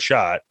 5-yard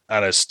shot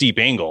on a steep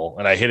angle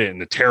and I hit it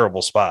in a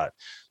terrible spot.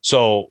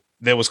 So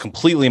that was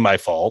completely my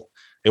fault.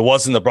 It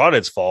wasn't the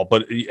broadhead's fault,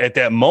 but at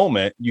that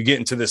moment you get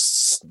into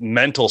this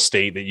mental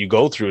state that you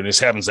go through. And this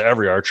happens to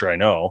every archer I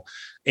know.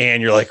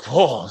 And you're like,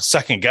 whoa,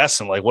 second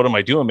guessing, like, what am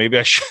I doing? Maybe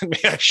I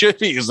should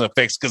be using a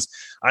fix. Cause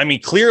I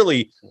mean,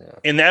 clearly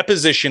in that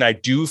position, I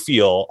do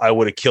feel I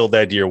would have killed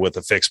that deer with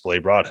a fixed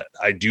blade broadhead.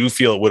 I do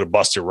feel it would have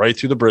busted right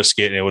through the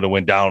brisket and it would have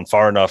went down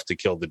far enough to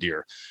kill the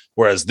deer.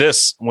 Whereas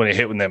this, when it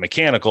hit with that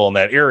mechanical in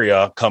that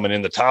area coming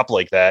in the top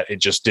like that, it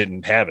just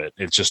didn't have it.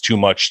 It's just too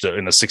much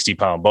in a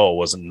 60-pound bow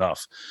wasn't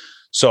enough.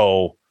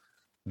 So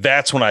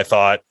that's when I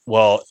thought,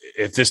 well,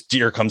 if this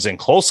deer comes in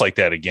close like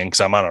that again,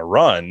 cause I'm on a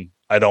run,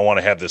 I don't want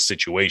to have this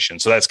situation.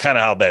 So that's kind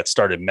of how that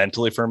started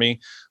mentally for me.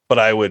 But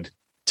I would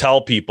tell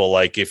people,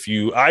 like,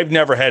 I've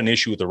never had an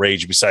issue with the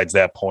Rage besides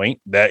that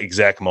point, that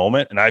exact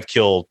moment. And I've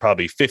killed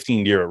probably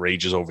 15 deer at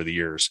Rages over the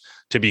years,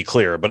 to be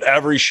clear, but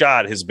every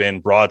shot has been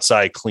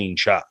broadside clean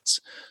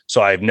shots.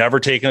 So I've never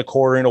taken a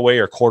quartering away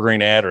or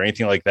quartering at or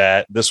anything like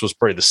that. This was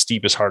probably the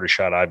steepest, hardest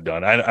shot I've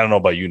done. I don't know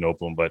about you,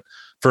 Nopum, but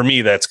for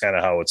me, that's kind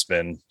of how it's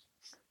been.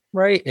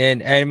 Right.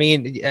 And I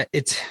mean,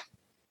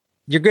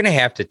 you're going to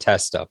have to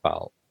test stuff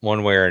out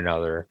one way or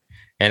another.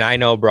 And I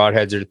know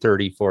broadheads are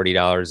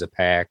 $30-$40 a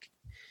pack.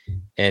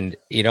 And,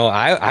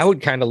 I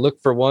would kind of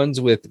look for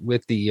ones with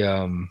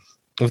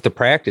the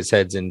practice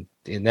heads. And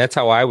that's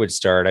how I would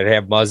start. I'd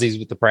have muzzies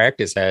with the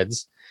practice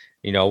heads,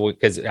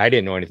 because I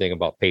didn't know anything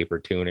about paper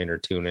tuning or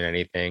tuning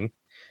anything.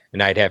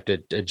 And I'd have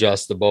to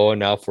adjust the bow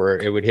enough where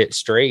it would hit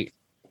straight.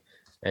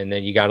 And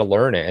then you got to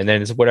learn it. And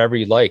then it's whatever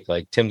you like.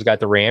 Like Tim's got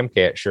the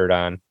Ramcat shirt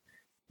on.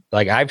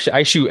 Like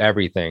I shoot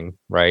everything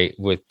right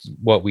with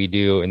what we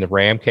do, and the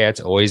Ramcat's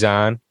always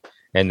on,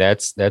 and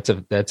that's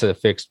a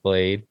fixed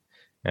blade,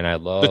 and I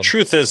love. The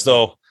truth is,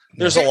 though,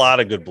 there's a lot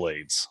of good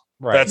blades,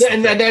 right?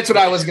 That's what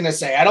I was gonna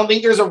say. I don't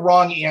think there's a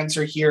wrong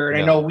answer here,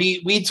 and I know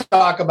we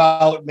talk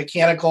about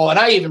mechanical, and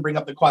I even bring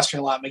up the question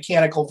a lot: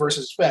 mechanical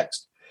versus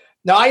fixed.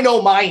 Now I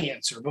know my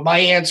answer, but my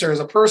answer is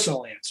a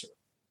personal answer.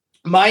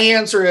 My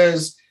answer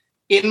is,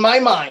 in my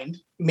mind,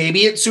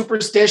 maybe it's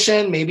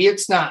superstition, maybe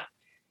it's not.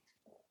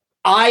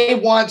 I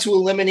want to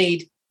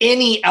eliminate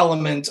any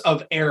element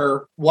of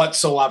error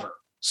whatsoever.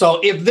 So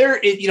if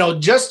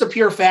just the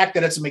pure fact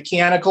that it's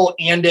mechanical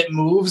and it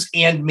moves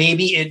and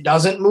maybe it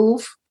doesn't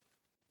move,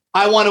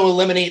 I want to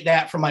eliminate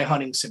that from my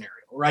hunting scenario,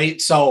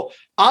 right? So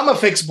I'm a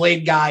fixed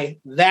blade guy.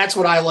 That's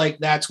what I like.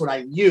 That's what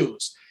I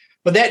use.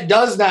 But that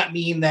does not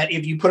mean that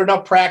if you put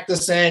enough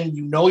practice in,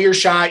 your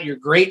shot, your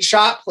great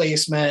shot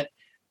placement,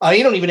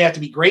 you don't even have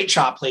to be great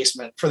shot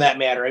placement for that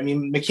matter. I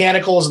mean,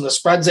 mechanicals and the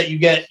spreads that you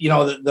get,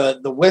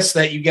 the whiffs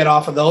that you get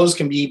off of those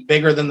can be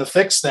bigger than the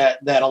fix that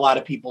a lot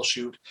of people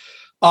shoot.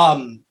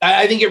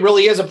 I think it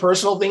really is a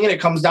personal thing, and it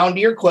comes down to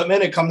your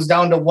equipment. It comes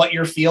down to what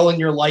your feel and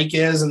your like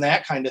is and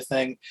that kind of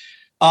thing.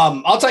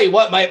 I'll tell you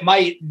what,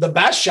 the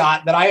best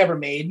shot that I ever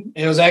made,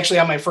 it was actually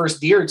on my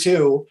first deer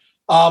too,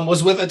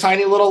 was with a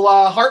tiny little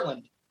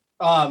Heartland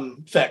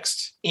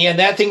fixed. And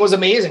that thing was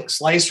amazing.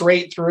 Sliced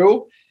right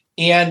through,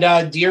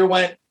 and deer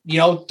went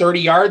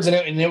 30 yards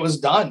and it was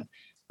done.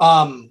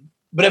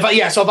 But if I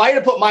had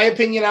to put my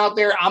opinion out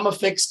there, I'm a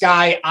fixed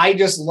guy. I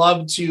just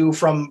love to,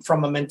 from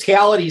a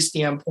mentality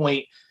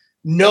standpoint,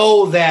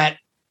 know that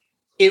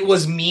it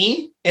was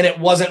me and it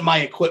wasn't my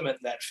equipment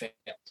that failed.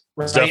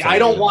 Right? I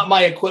don't want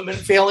my equipment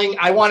failing.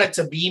 I want it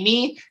to be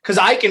me, because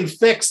I can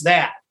fix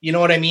that. You know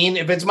what I mean?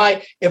 If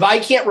I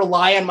can't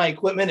rely on my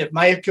equipment, if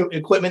my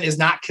equipment is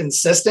not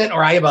consistent,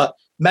 or I have a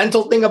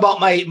mental thing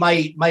about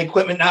my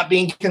equipment not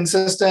being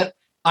consistent,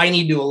 I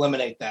need to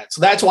eliminate that. So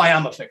that's why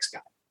I'm a fixed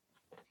guy.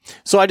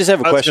 So I just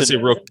have a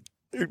question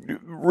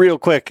real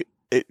quick,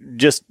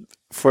 just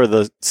for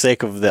the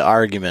sake of the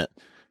argument.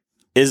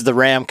 Is the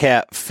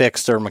Ramcat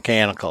fixed or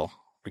mechanical?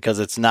 Because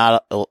it's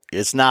not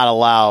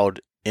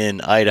allowed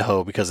in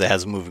Idaho because it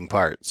has moving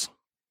parts.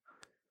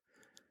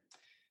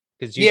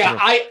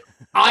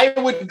 I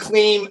would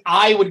claim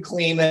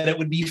that it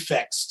would be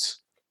fixed.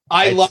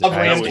 I love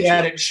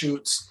Ramcat. It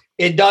shoots.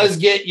 It does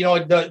get,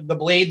 the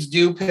blades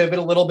do pivot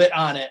a little bit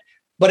on it,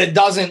 but it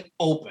doesn't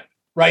open,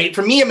 right?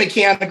 For me, a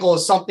mechanical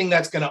is something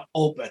that's going to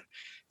open.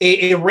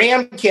 A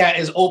ram cat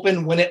is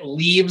open when it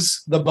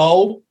leaves the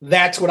bow.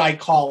 That's what I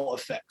call a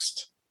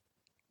fixed.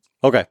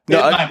 Okay.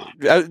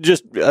 No,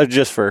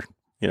 just for,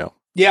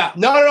 Yeah,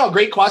 no.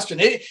 Great question.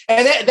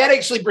 And that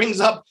actually brings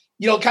up,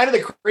 kind of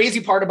the crazy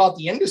part about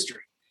the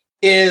industry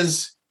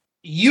is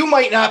you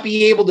might not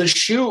be able to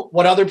shoot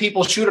what other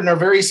people shoot and are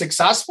very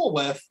successful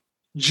with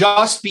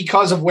just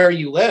because of where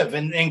you live.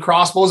 And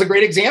crossbow is a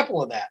great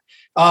example of that.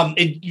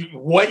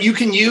 What you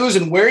can use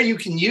and where you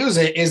can use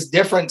it is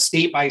different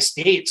state by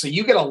state. So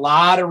you get a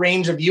lot of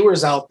range of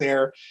viewers out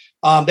there.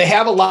 They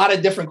have a lot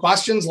of different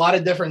questions, a lot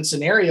of different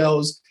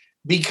scenarios,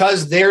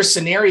 because their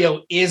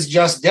scenario is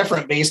just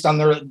different based on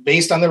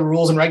the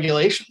rules and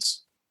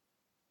regulations.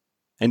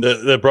 And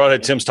the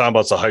broadhead Tim's talking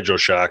about is the hydro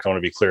shock. I want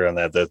to be clear on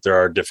that there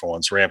are different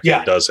ones.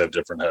 Ramcat does have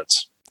different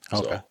heads.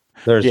 Okay. So.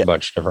 There's a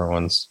bunch of different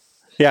ones.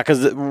 Yeah,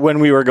 because when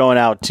we were going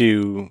out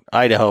to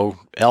Idaho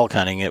elk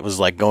hunting, it was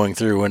like going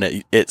through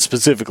and it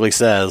specifically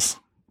says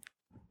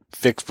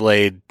fixed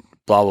blade,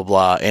 blah, blah,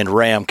 blah, and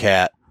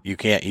Ramcat you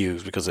can't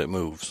use because it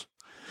moves.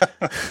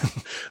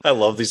 I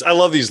love these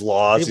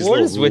laws. These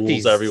little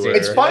rules everywhere.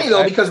 It's funny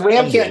though, because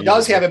Ramcat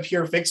does have a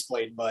pure fixed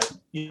blade, but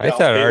I thought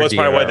that's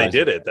probably why they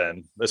did it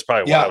then. That's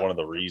probably why one of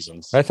the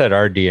reasons. I thought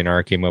our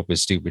DNR came up with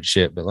stupid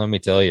shit, but let me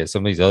tell you,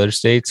 some of these other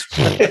states.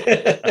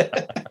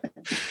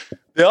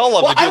 They all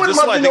love I would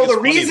love to know the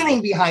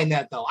reasoning behind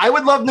that, though. I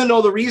would love to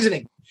know the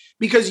reasoning,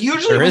 because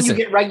usually when you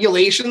get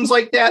regulations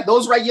like that,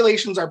 those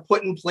regulations are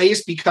put in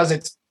place because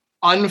it's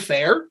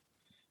unfair.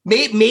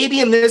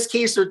 Maybe in this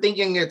case, they're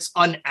thinking it's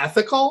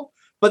unethical,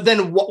 but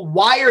then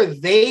why are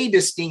they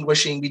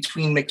distinguishing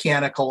between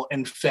mechanical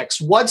and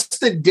fixed? What's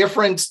the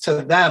difference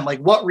to them? Like,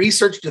 what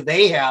research do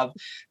they have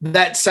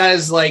that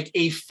says like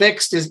a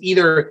fixed is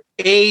either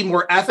A,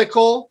 more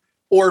ethical,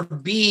 or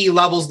B,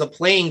 levels the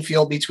playing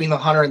field between the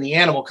hunter and the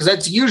animal? Because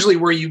that's usually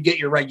where you get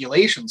your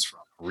regulations from.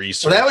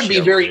 So that would be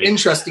very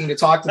interesting to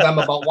talk to them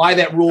about why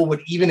that rule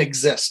would even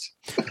exist.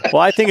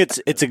 Well, I think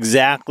it's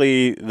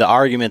exactly the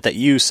argument that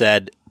you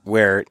said,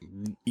 where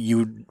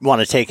you want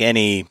to take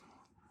any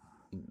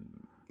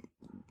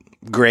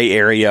gray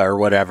area or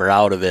whatever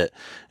out of it.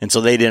 And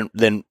so they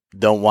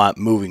don't want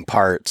moving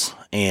parts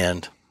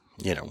and,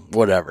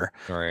 whatever.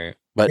 Right.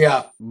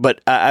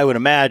 But I would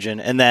imagine.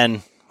 And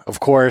then of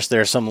course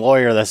there's some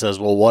lawyer that says,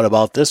 well, what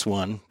about this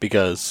one?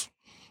 Because,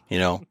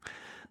 and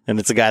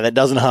it's a guy that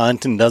doesn't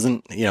hunt and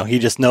doesn't, he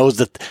just knows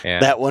that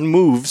that one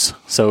moves.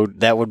 So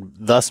that would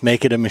thus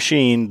make it a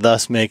machine,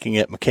 thus making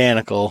it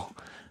mechanical.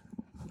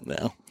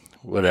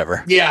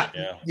 Whatever. Yeah.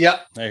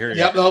 Yep. I hear you.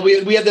 Yep. No,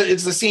 we had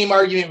it's the same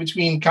argument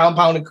between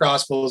compounded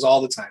crossbows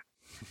all the time.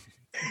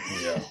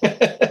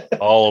 Yeah.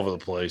 All over the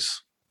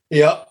place.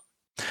 Yep.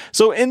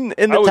 So in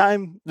the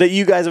time that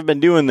you guys have been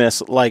doing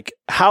this, like,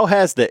 how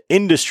has the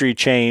industry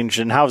changed,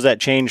 and how has that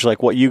changed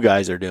like what you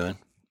guys are doing?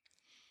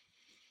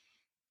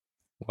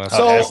 Well,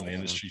 how has the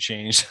industry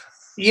changed?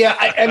 Yeah,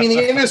 I mean,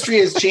 the industry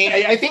has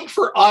changed. I think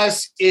for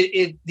us,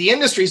 the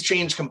industry's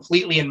changed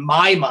completely in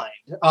my mind.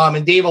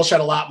 And Dave will shed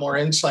a lot more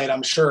insight,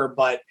 I'm sure.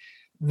 But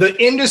the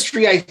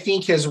industry, I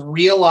think, has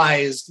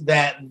realized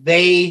that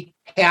they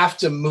have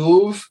to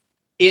move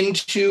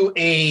into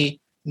a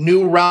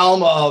new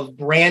realm of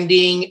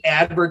branding,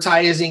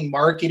 advertising,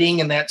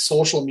 marketing, and that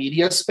social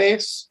media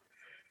space,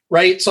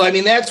 right? So, I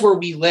mean, that's where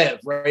we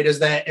live, right? Is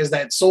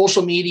that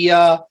social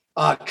media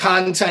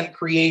content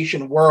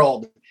creation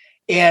world.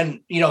 And,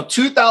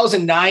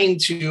 2009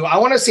 to, I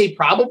want to say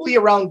probably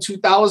around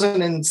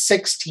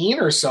 2016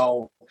 or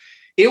so,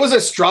 it was a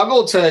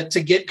struggle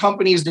to get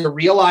companies to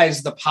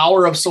realize the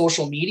power of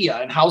social media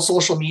and how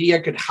social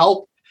media could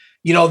help,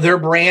 their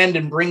brand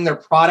and bring their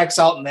products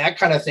out and that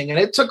kind of thing. And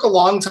it took a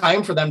long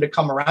time for them to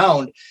come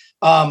around.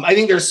 I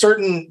think there's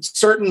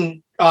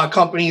certain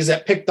companies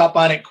that picked up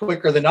on it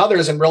quicker than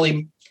others and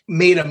really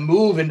made a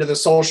move into the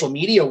social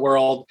media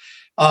world.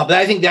 But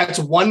I think that's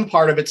one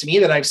part of it to me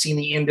that I've seen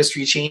the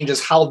industry change,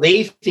 is how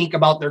they think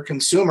about their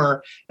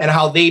consumer and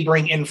how they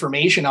bring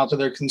information out to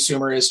their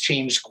consumer has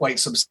changed quite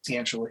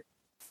substantially.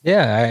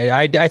 Yeah,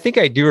 I think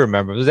I do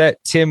remember. Was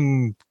that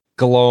Tim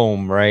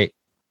Glome, right?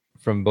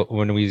 From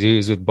when we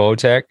was with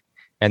Bowtech,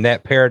 and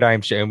that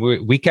paradigm shift. And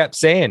we kept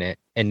saying it,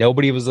 and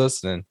nobody was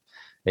listening.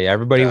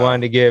 Everybody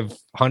wanted to give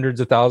hundreds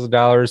of thousands of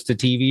dollars to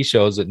TV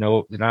shows that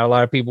not a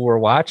lot of people were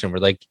watching. We're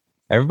like,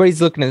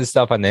 everybody's looking at this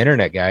stuff on the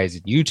internet, guys,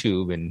 and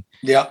YouTube, and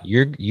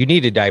you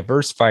need to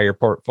diversify your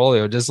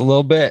portfolio just a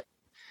little bit,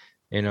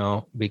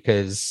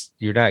 because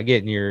you're not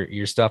getting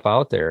your stuff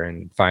out there.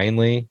 And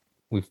finally,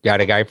 we've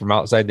got a guy from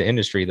outside the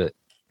industry that,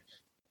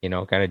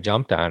 kind of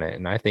jumped on it,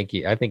 and I think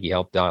he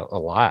helped out a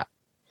lot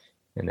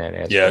in that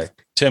aspect. Yeah,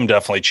 Tim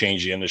definitely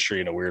changed the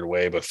industry in a weird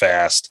way, but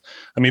fast.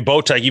 I mean,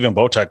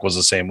 Bowtech was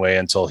the same way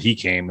until he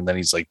came, and then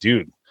he's like,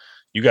 dude,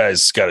 you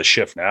guys got to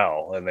shift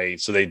now. And they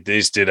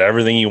just did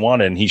everything he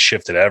wanted, and he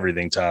shifted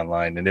everything to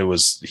online, and it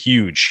was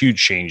huge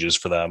changes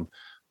for them.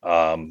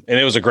 And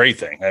it was a great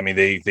thing. I mean,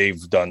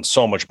 they've done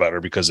so much better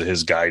because of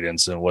his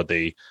guidance and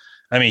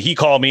he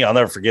called me, I'll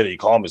never forget it. He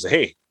called me and said,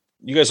 hey,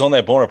 you guys own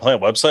that Bowhunter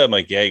Plant website? I'm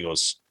like, yeah. He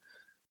goes,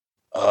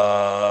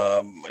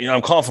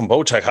 I'm calling from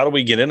Bowtech. How do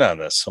we get in on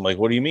this? I'm like,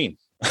 what do you mean?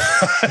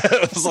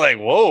 It was like,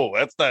 whoa,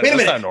 that's not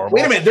normal.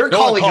 Wait a minute, they're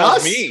calling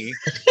us. Me.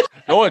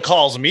 No one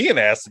calls me and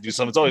asks to do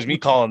something. It's always me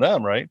calling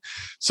them, right?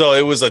 So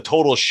it was a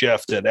total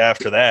shift, and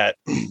after that,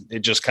 it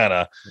just kind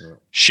of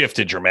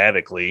shifted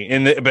dramatically.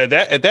 But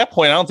at that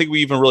point, I don't think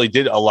we even really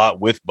did a lot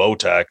with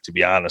Bowtech, to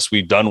be honest.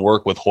 We'd done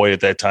work with Hoy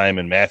at that time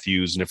and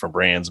Matthews and different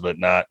brands, but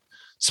not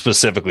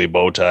specifically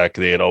Bowtech.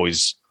 They had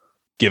always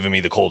given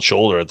me the cold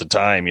shoulder at the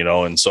time,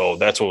 and so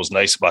that's what was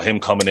nice about him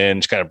coming in,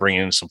 just kind of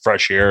bringing in some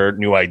fresh air,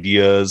 new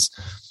ideas,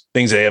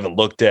 things they haven't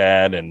looked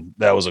at, and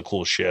that was a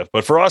cool shift.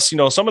 But for us,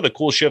 some of the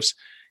cool shifts,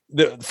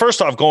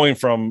 first off, going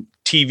from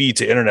TV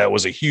to internet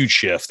was a huge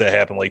shift that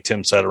happened, like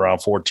Tim said,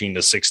 around 14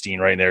 to 16,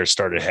 right there, it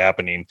started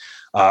happening.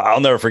 I'll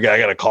never forget, I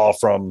got a call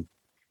from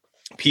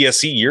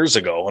PSE years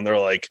ago, and they're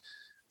like,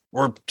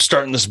 we're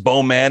starting this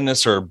Bow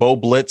Madness or Bow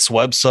Blitz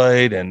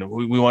website, and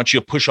we want you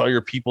to push all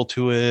your people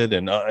to it.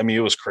 And it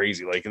was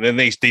crazy. Like, and then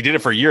they did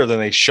it for a year, then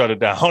they shut it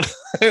down.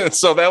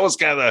 So that was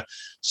kind of the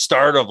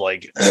start of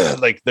like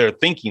they're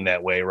thinking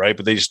that way, right?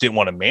 But they just didn't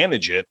want to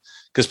manage it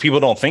because people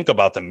don't think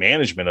about the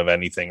management of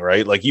anything,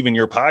 right? Like even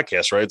your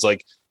podcast, right? It's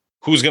like,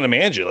 who's going to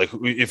manage it? Like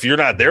if you're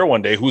not there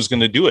one day, who's going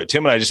to do it?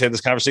 Tim and I just had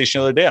this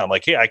conversation the other day. I'm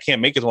like, hey, I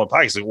can't make it to one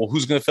podcast. Like, well,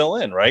 who's going to fill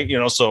in, right?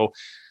 So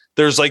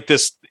there's like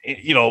this,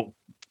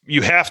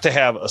 you have to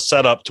have a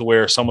setup to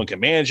where someone can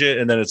manage it.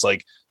 And then it's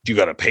like, do you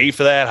got to pay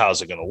for that?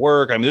 How's it going to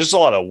work? I mean, there's a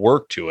lot of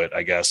work to it,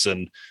 I guess.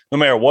 And no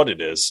matter what it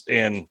is.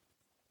 And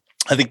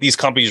I think these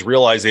companies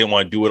realize they didn't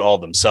want to do it all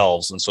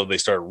themselves. And so they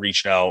started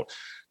reaching out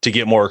to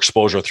get more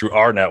exposure through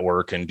our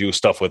network and do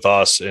stuff with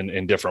us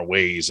in different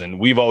ways. And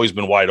we've always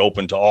been wide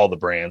open to all the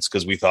brands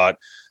because we thought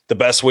the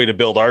best way to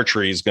build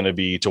archery is going to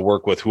be to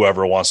work with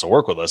whoever wants to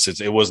work with us.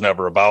 It was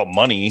never about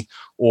money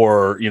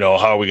or, how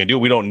are we going to do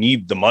it? We don't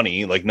need the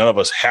money. Like none of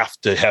us have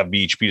to have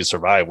BHP to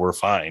survive. We're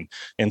fine.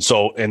 And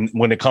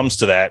when it comes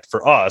to that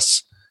for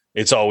us,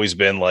 it's always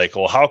been like,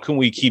 well, how can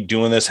we keep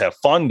doing this, have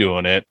fun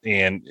doing it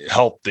and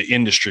help the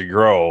industry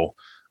grow?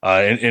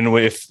 And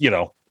if,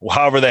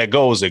 however that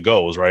goes, it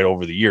goes right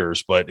over the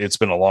years, but it's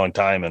been a long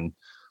time and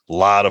a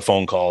lot of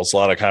phone calls, a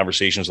lot of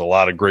conversations, a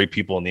lot of great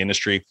people in the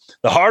industry.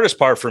 The hardest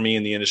part for me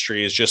in the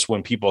industry is just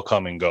when people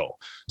come and go.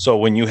 So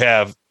when you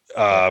have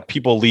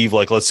people leave,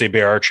 like let's say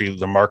Bear Archery,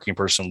 the marketing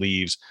person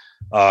leaves,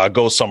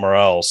 goes somewhere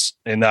else,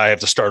 and I have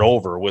to start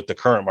over with the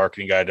current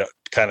marketing guy to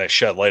kind of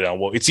shed light on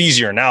it's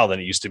easier now than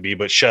it used to be,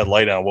 but shed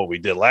light on what we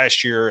did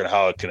last year and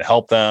how it can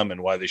help them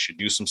and why they should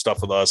do some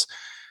stuff with us.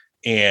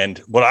 And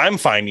what I'm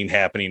finding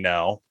happening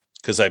now,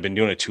 because I've been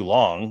doing it too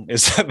long,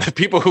 is that the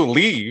people who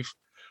leave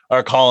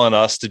are calling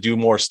us to do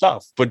more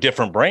stuff, but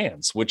different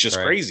brands, which is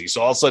crazy.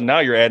 So all of a sudden now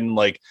you're adding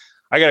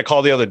I got a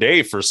call the other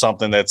day for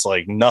something that's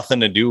like nothing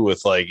to do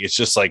with it's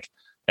just like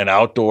an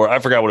outdoor, I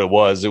forgot what it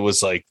was. It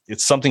was like,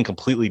 it's something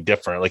completely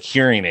different, like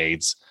hearing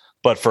aids,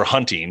 but for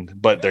hunting,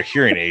 but they're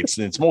hearing aids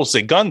and it's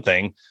mostly a gun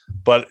thing,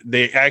 but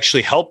they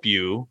actually help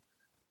you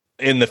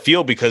in the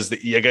field because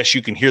I guess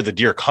you can hear the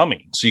deer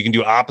coming. So you can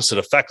do opposite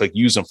effect, like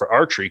use them for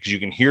archery because you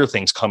can hear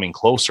things coming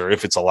closer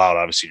if it's allowed,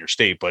 obviously in your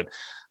state, but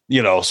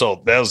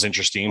so that was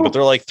interesting, but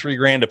they're like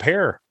 $3,000 a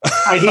pair.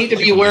 I'd hate to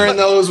be wearing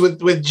those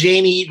with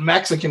Jamie eating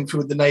Mexican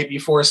food the night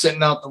before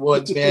sitting out in the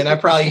woods, man. I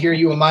probably hear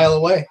you a mile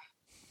away.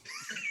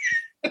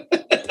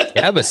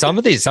 Yeah, but some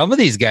of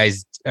these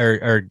guys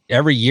are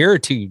every year or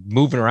two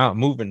moving around,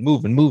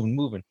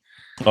 moving.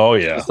 Oh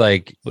yeah. It's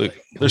like,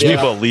 there's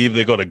people that leave,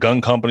 they go to gun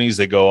companies,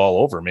 they go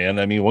all over, man.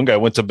 I mean, one guy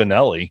went to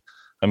Benelli.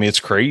 I mean, it's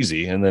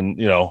crazy. And then,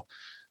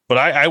 but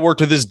I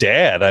worked with his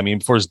dad. I mean,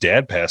 before his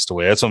dad passed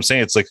away. That's what I'm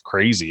saying. It's like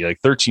crazy. Like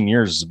 13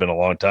 years has been a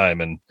long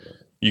time. And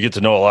you get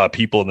to know a lot of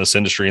people in this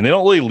industry and they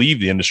don't really leave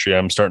the industry.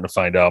 I'm starting to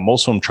find out.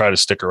 Most of them try to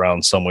stick around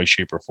in some way,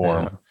 shape or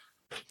form.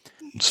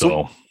 Yeah.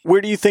 So where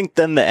do you think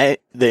then the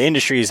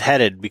industry is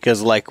headed?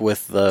 Because like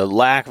with the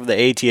lack of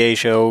the ATA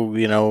show,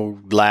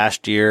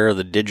 last year,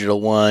 the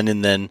digital one,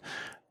 and then,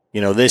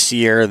 this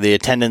year the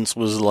attendance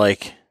was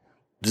like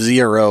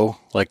zero.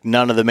 Like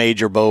none of the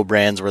major bow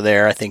brands were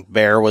there. I think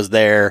Bear was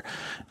there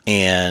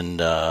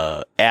and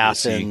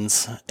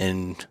Athens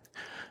and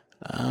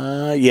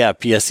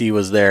PSE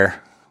was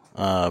there.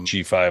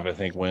 G5 I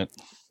think went.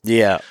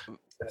 Yeah.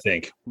 I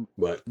think.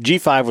 But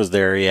G5 was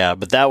there, yeah.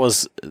 But that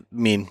was,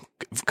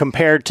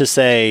 compared to,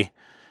 say,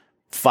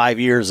 5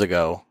 years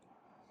ago,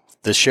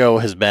 the show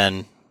has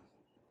been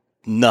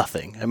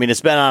nothing. I mean,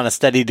 it's been on a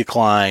steady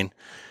decline.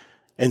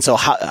 And so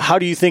what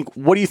do you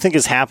think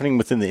is happening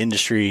within the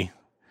industry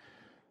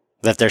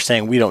that they're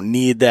saying we don't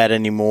need that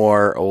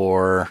anymore?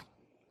 Or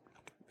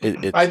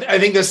I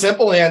think the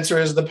simple answer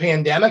is the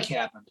pandemic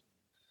happened.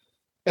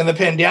 And the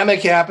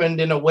pandemic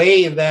happened in a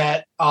way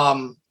that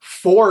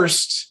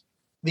forced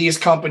these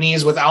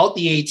companies without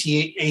the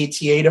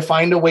ATA to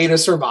find a way to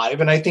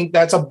survive. And I think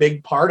that's a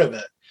big part of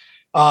it.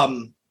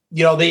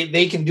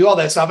 They can do all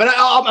that stuff. And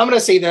I'm going to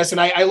say this, and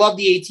I love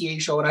the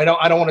ATA show, and I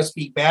don't want to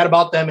speak bad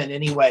about them in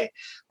any way.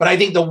 But I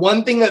think the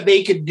one thing that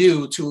they could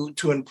do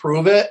to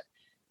improve it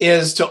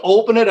is to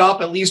open it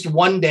up at least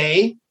one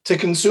day to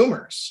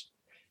consumers.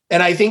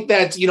 And I think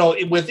that,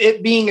 with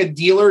it being a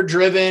dealer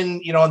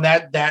driven, and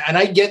and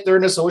I get they're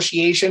an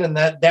association and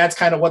that's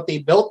kind of what they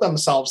built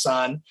themselves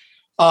on.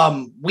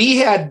 We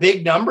had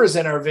big numbers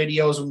in our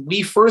videos when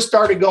we first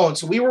started going.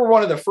 So we were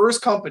one of the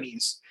first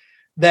companies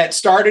that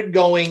started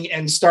going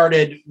and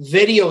started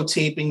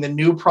videotaping the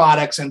new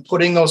products and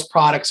putting those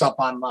products up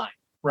online.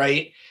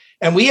 Right.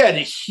 And we had a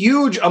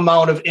huge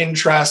amount of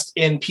interest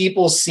in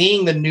people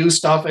seeing the new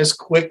stuff as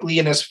quickly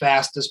and as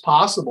fast as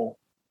possible.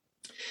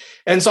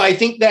 And so I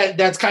think that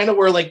that's kind of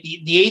where like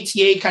the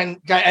ATA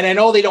and I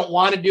know they don't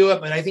want to do it,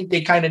 but I think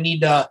they kind of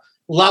need to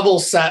level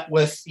set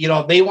with,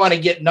 if they want to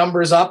get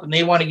numbers up and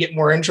they want to get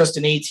more interest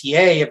in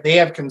ATA, if they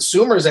have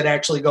consumers that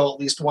actually go at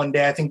least one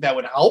day, I think that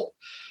would help.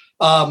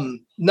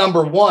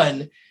 Number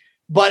one,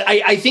 but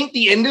I think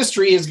the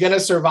industry is going to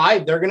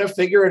survive. They're going to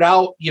figure it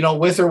out,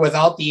 with or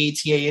without the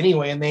ATA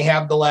anyway. And they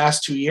have the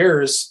last 2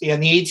 years,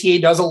 and the ATA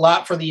does a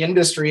lot for the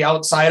industry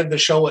outside of the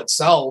show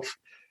itself.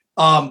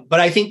 But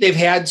I think they've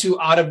had to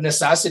out of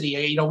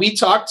necessity. We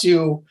talked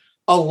to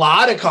a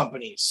lot of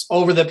companies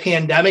over the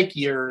pandemic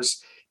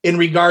years in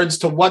regards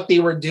to what they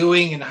were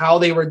doing and how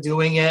they were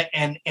doing it.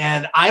 And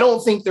I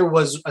don't think there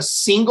was a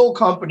single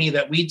company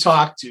that we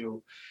talked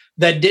to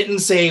that didn't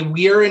say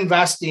we are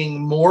investing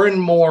more and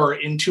more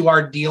into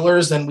our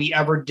dealers than we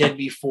ever did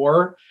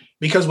before,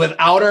 because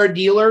without our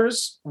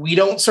dealers, we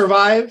don't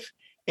survive.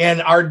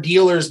 And our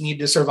dealers need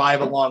to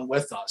survive along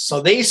with us.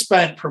 So they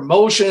spent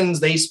promotions,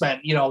 they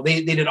spent,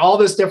 they did all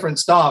this different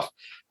stuff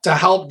to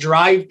help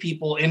drive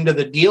people into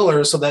the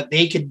dealers so that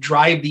they could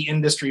drive the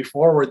industry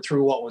forward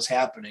through what was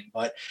happening.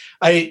 But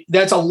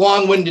that's a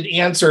long-winded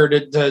answer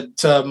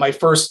to my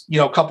first,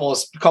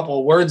 couple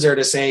of words there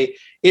to say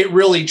it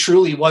really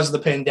truly was the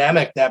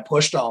pandemic that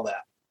pushed all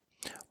that.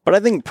 But I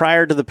think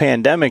prior to the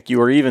pandemic, you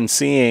were even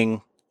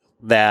seeing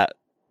that,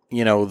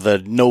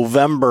 the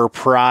November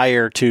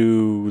prior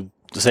to,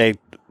 say,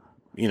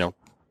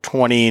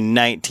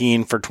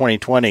 2019 for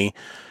 2020,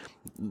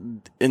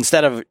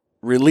 instead of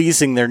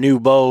releasing their new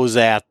bows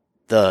at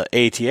the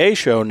ATA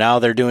show, now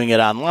they're doing it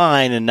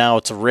online, and now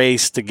it's a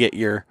race to get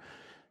your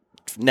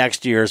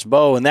next year's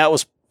bow. And that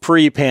was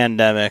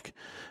pre-pandemic.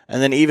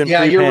 And then even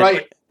you're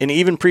right. And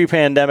even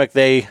pre-pandemic,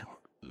 they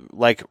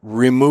like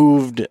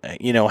removed,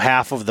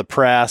 half of the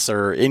press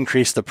or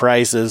increased the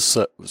prices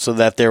so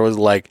that there was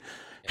like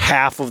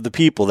half of the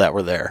people that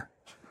were there.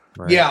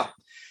 Right.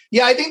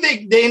 Yeah, I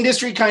think the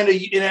industry kind of,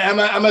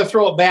 I'm going to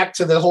throw it back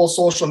to the whole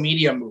social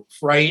media move,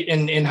 right?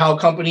 And how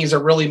companies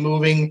are really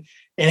moving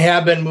and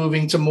have been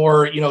moving to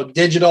more,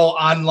 digital,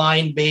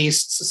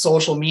 online-based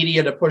social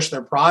media to push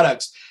their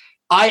products.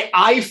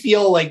 I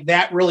feel like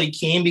that really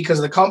came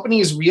because the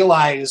companies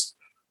realized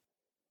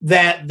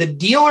that the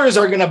dealers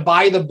are going to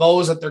buy the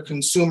bows that their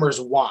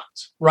consumers want,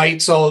 right?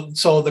 So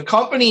the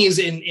companies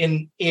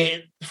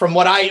from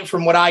what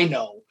I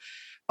know,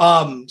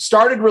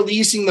 started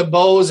releasing the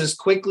bows as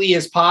quickly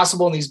as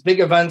possible in these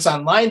big events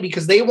online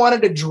because they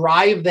wanted to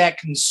drive that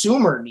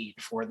consumer need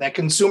for it, that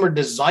consumer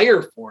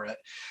desire for it.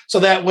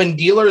 So that when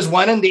dealers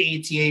went in the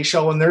ATA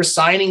show and they're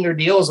signing their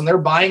deals and they're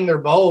buying their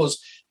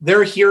bows,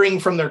 they're hearing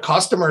from their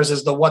customers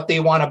as to what they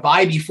want to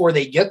buy before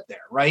they get there,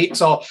 right?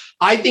 So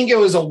I think it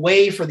was a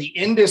way for the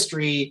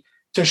industry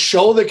to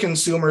show the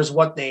consumers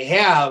what they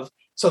have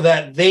so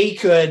that they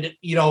could,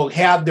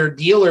 have their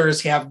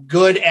dealers have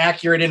good,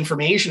 accurate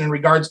information in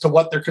regards to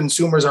what their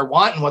consumers are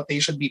wanting, what they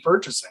should be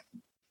purchasing.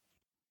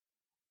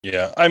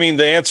 Yeah. I mean,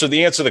 the answer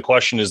to the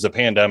question is the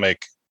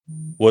pandemic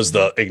was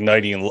the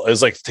igniting. It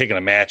was like taking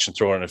a match and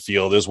throwing it in a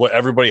field. It was what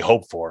everybody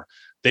hoped for.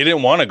 They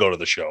didn't want to go to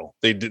the show.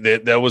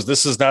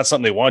 This is not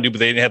something they want to do, but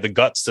they didn't have the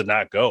guts to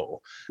not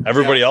go.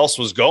 Everybody else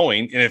was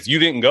going. And if you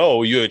didn't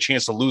go, you had a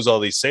chance to lose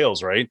all these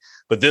sales, right?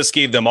 But this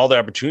gave them all the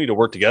opportunity to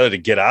work together to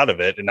get out of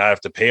it and not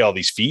have to pay all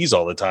these fees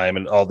all the time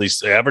and all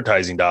these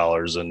advertising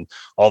dollars and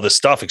all this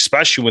stuff,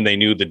 especially when they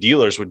knew the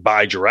dealers would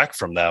buy direct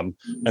from them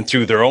and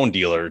through their own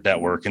dealer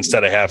network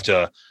instead of have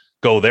to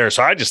go there.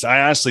 So I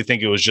honestly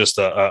think it was just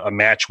a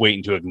match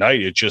waiting to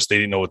ignite. It just, they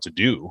didn't know what to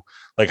do.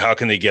 Like, how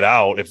can they get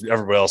out if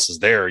everybody else is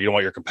there? You don't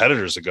want your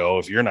competitors to go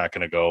if you're not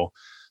going to go.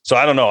 So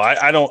I don't know.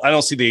 I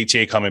don't see the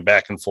ATA coming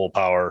back in full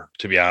power,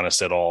 to be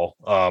honest, at all.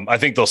 I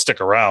think they'll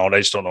stick around. I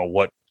just don't know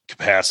what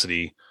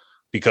capacity,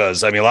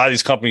 because I mean, a lot of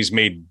these companies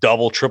made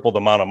double, triple the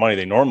amount of money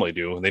they normally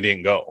do, and they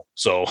didn't go.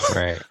 So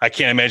right. I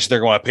can't imagine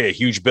they're going to pay a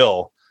huge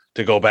bill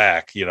to go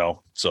back,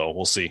 so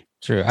we'll see.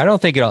 True. I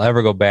don't think it'll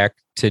ever go back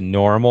to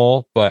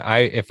normal, but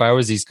if I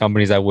was these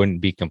companies, I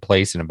wouldn't be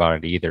complacent about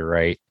it either.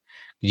 Right.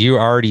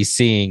 You're already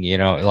seeing,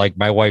 like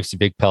my wife's a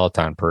big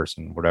Peloton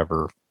person,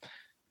 whatever.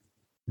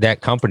 That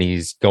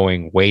company's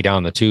going way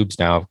down the tubes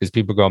now because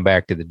people are going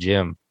back to the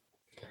gym.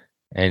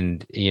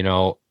 And,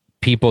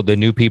 the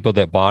new people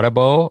that bought a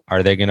bow,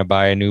 are they going to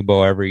buy a new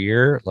bow every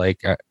year?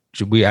 Like,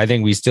 I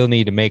think we still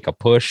need to make a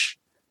push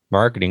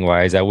marketing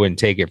wise. I wouldn't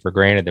take it for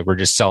granted that we're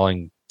just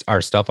selling our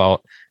stuff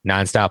out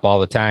nonstop all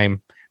the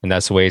time. And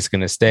that's the way it's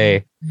going to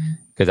stay.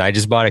 Because I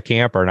just bought a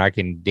camper and I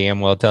can damn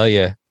well tell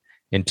you,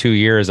 in 2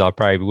 years, I'll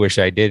probably wish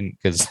I didn't,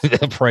 because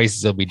the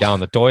prices will be down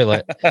the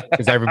toilet,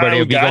 because everybody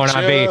will be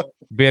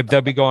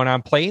they'll be going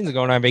on planes and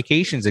going on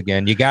vacations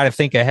again. You got to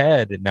think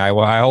ahead. And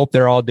I hope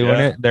they're all doing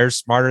it. They're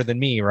smarter than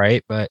me.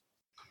 Right. But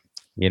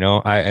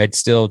I'd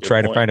still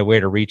try to find a way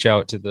to reach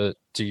out to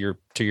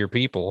your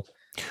people.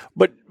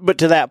 But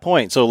to that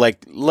point, so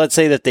like, let's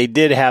say that they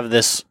did have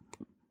this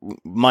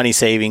money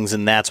savings,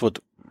 and that's what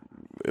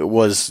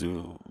was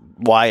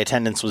why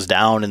attendance was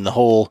down, and the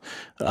whole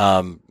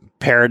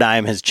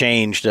paradigm has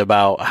changed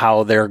about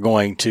how they're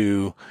going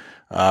to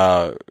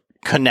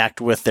connect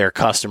with their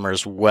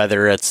customers,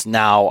 whether it's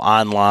now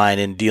online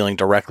and dealing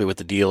directly with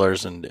the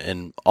dealers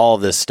and all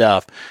this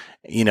stuff.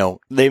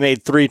 They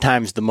made 3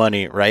 times the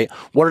money, right?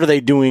 What are they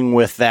doing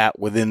with that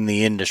within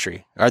the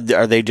industry? Are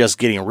they just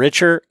getting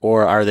richer,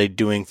 or are they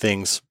doing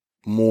things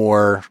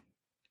more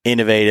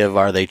innovative?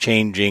 Are they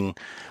changing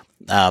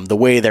the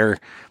way they're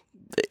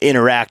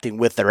interacting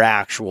with their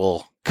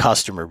actual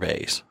customer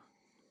base?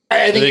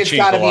 I think it's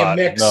got to be a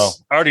mix. No,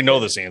 I already know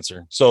this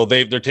answer. So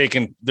they're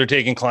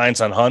taking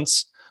clients on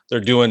hunts. They're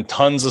doing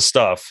tons of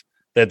stuff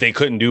that they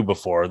couldn't do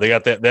before. They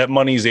got that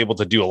money is able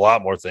to do a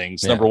lot more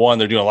things. Yeah. Number one,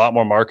 they're doing a lot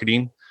more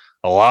marketing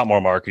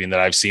that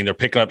I've seen. They're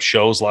picking up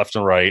shows left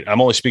and right. I'm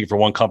only speaking for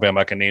one company. I'm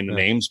not going to name the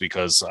names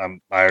because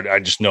I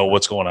just know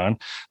what's going on.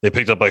 They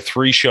picked up like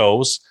 3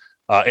 shows,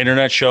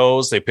 internet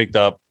shows. They picked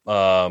up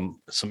some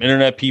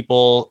internet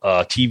people,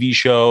 TV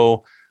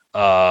show,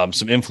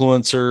 some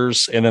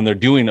influencers, and then they're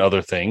doing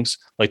other things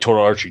like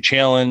Total Archery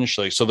Challenge.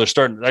 So they're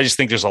starting. I just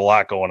think there's a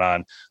lot going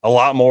on, a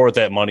lot more with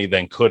that money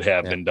than could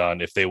have been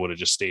done if they would have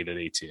just stayed at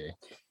ATA.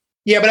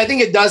 Yeah, but I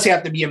think it does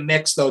have to be a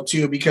mix though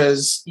too,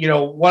 because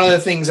one of the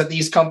things that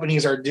these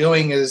companies are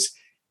doing is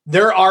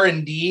their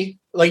R&D.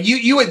 Like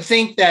you would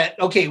think that,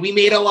 okay, we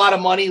made a lot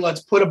of money,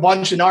 let's put a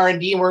bunch in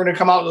R&D and we're going to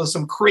come out with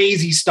some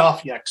crazy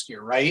stuff next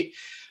year, right?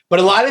 But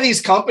a lot of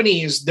these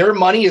companies, their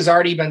money has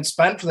already been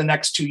spent for the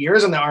next 2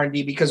 years on the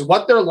R&D, because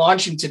what they're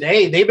launching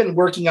today, they've been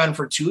working on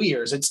for 2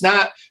 years. It's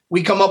not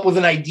we come up with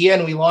an idea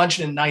and we launch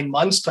it in 9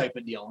 months type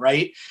of deal,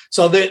 right?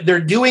 So they're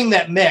doing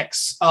that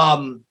mix.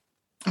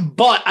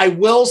 But I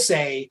will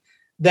say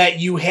that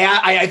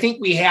I think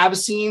we have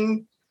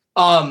seen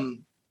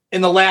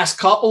in the last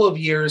couple of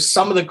years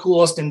some of the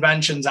coolest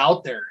inventions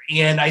out there.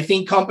 And I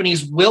think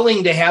companies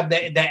willing to have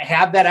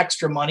that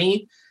extra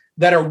money,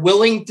 that are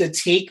willing to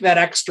take that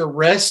extra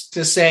risk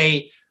to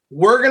say,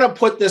 we're going to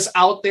put this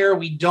out there.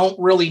 We don't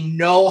really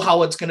know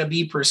how it's going to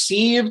be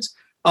perceived,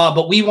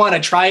 but we want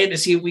to try it to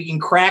see if we can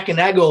crack an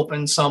egg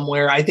open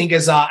somewhere. I think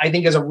is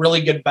a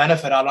really good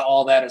benefit out of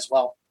all that as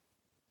well.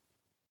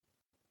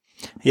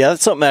 Yeah,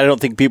 that's something I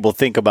don't think people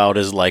think about,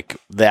 is like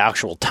the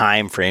actual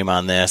time frame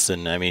on this.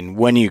 And I mean,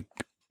 when you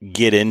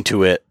get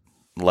into it,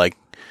 like,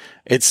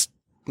 it's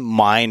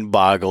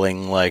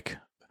mind-boggling, like,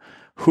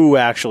 who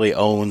actually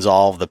owns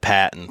all of the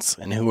patents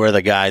and who are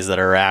the guys that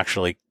are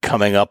actually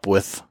coming up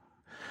with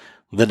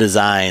the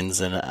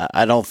designs. And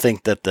I don't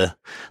think that the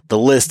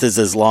list is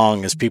as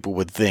long as people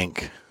would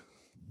think.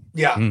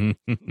 Yeah.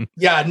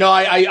 Yeah. No,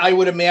 I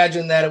would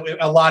imagine that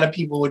a lot of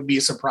people would be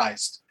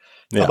surprised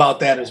about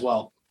that as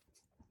well.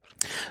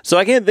 So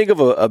I can't think of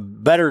a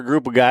better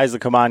group of guys to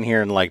come on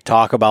here and like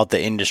talk about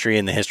the industry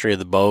and the history of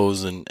the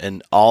bows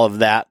and all of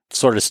that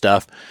sort of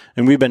stuff.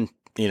 And we've been,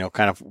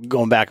 kind of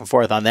going back and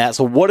forth on that.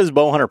 So what does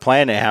Bowhunter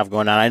plan to have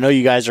going on? I know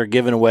you guys are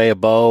giving away a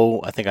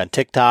bow, I think on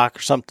TikTok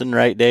or something,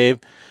 right, Dave?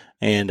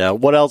 And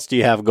what else do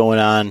you have going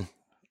on,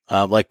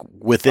 like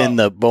within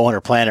the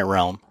Bowhunter Planet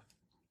realm?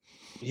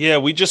 Yeah,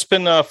 we just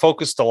been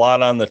focused a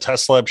lot on the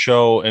Test Lab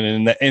show,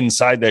 and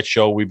inside that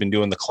show, we've been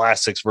doing the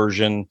classics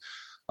version,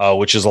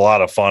 which is a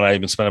lot of fun. I've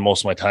been spending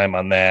most of my time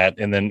on that,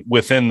 and then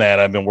within that,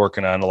 I've been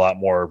working on a lot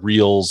more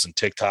reels and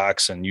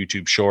TikToks and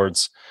YouTube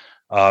Shorts.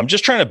 I'm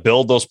just trying to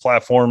build those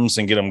platforms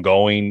and get them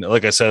going.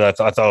 Like I said, I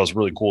thought it was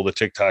really cool. The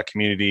TikTok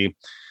community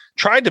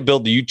tried to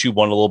build the YouTube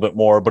one a little bit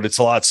more, but it's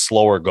a lot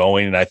slower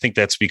going. And I think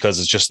that's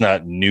because it's just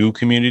not new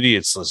community.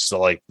 It's just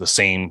like the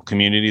same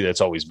community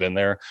that's always been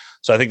there.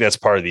 So I think that's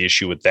part of the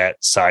issue with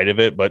that side of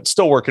it, but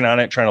still working on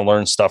it, trying to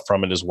learn stuff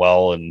from it as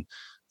well and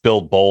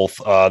build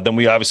both. Then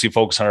we obviously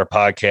focus on our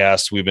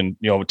podcast. We've been,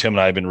 Tim and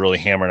I have been really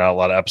hammering out a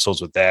lot of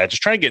episodes with that,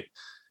 just trying to get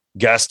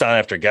guest on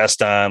after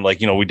guest on. Like,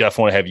 we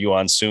definitely have you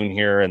on soon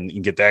here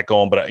and get that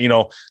going. But,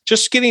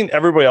 just getting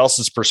everybody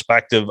else's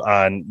perspective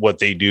on what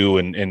they do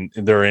in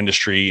their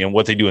industry and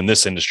what they do in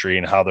this industry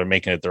and how they're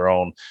making it their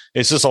own.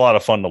 It's just a lot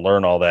of fun to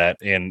learn all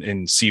that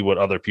and see what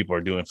other people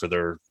are doing for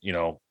their,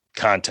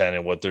 content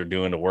and what they're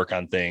doing to work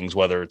on things,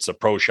 whether it's a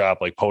pro shop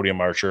like Podium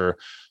Archer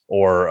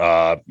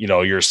or,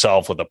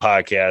 yourself with a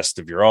podcast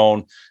of your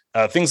own,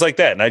 things like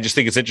that. And I just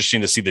think it's interesting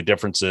to see the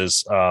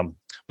differences.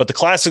 But the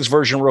classics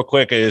version, real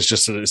quick, is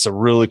just it's a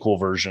really cool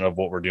version of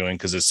what we're doing,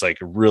 because it's like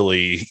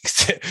really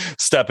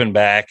stepping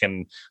back.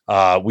 And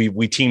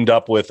we teamed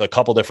up with a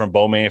couple different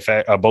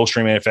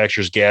bowstring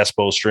manufacturers, Gas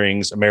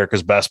Bowstrings,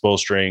 America's Best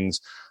Bowstrings,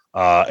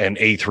 and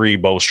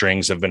A3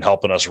 Bowstrings have been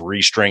helping us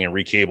restring and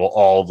recable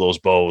all of those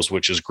bows,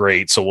 which is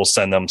great. So we'll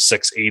send them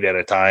 6, 8 at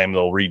a time.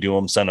 They'll redo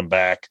them, send them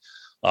back.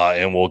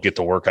 and we'll get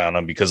to work on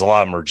them because a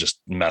lot of them are just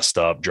messed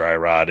up, dry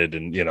rotted,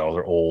 and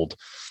they're old.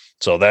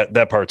 So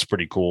that part's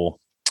pretty cool.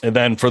 And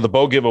then for the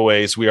bow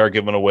giveaways, we are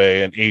giving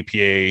away an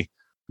APA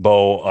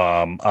bow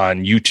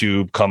on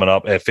YouTube coming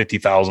up at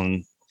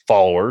 50,000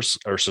 followers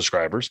or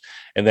subscribers.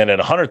 And then at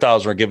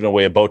 100,000, we're giving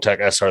away a Bowtech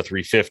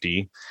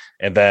SR350.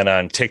 And then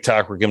on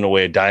TikTok, we're giving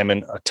away a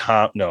Diamond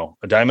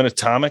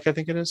Atomic, I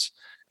think it is,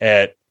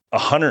 at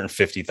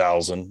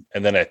 150,000.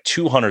 And then at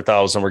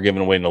 200,000, we're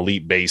giving away an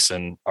Elite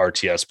Basin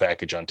RTS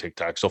package on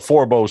TikTok. So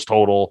 4 bows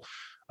total.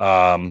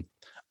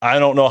 I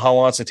don't know how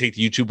long it's going to take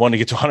the YouTube one to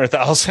get to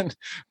 100,000,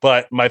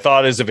 but my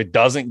thought is if it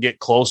doesn't get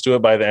close to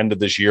it by the end of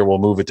this year, we'll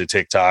move it to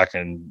TikTok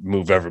and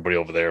move everybody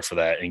over there for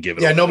that and give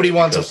it. Yeah, nobody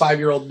wants a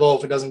 5-year-old bow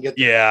if it doesn't get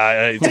there.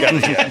 Yeah,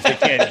 if they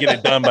can't get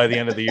it done by the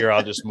end of the year,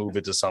 I'll just move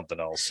it to something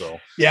else. So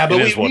yeah,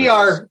 but we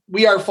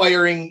are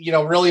firing,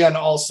 really on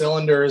all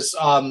cylinders.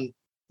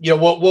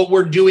 What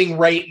we're doing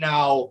right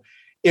now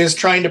is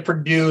trying to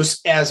produce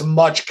as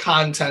much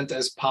content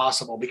as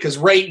possible, because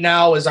right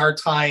now is our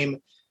time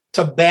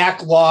to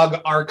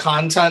backlog our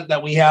content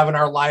that we have in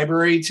our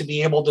library to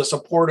be able to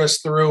support us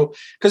through.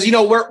 Because,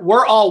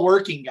 we're all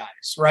working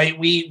guys, right?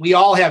 We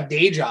all have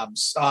day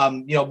jobs.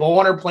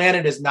 Bowhunter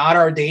Planet is not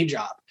our day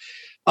job.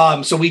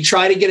 So we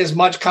try to get as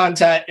much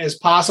content as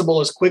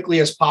possible, as quickly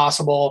as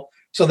possible,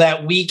 so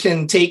that we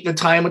can take the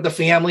time with the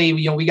family.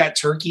 We got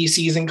turkey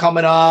season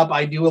coming up.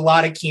 I do a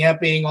lot of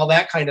camping, all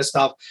that kind of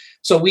stuff.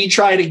 So we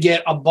try to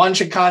get a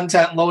bunch of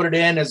content loaded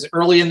in as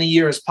early in the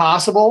year as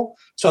possible.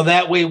 So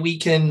that way we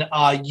can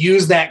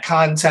use that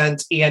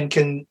content and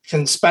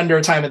can spend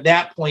our time at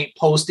that point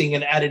posting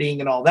and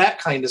editing and all that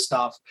kind of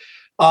stuff.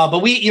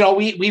 But we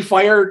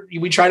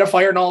try to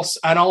fire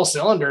on all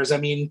cylinders. I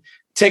mean,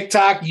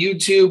 TikTok,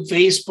 YouTube,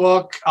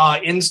 Facebook,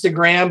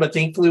 Instagram, but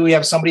thankfully we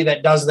have somebody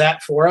that does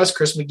that for us,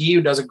 Chris McGee,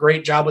 who does a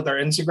great job with our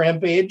Instagram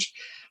page.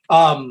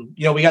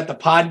 We got the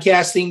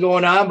podcast thing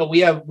going on, but we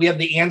have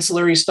the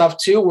ancillary stuff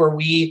too, where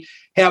we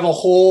have a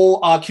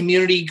whole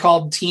community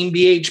called Team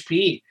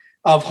BHP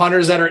of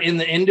hunters that are in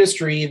the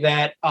industry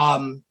that,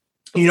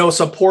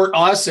 support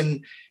us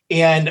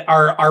and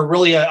are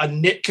really a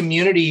knit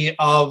community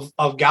of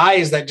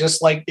guys that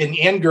just like,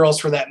 and girls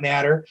for that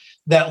matter,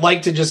 that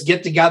like to just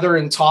get together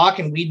and talk.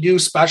 And we do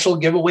special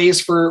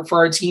giveaways for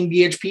our Team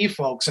BHP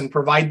folks and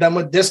provide them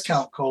with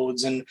discount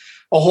codes and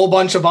a whole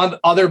bunch of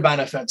other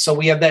benefits. So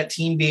we have that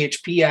Team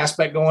BHP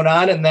aspect going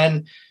on. And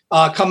then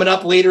coming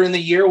up later in the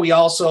year, we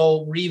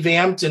also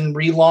revamped and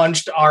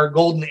relaunched our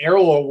Golden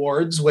Arrow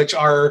Awards, which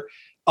are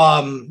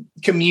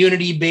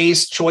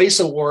community-based choice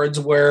awards,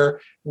 where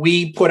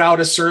we put out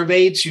a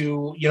survey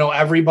to,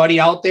 everybody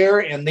out there,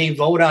 and they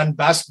vote on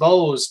best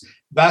bows,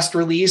 best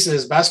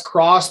releases, best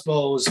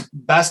crossbows,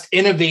 best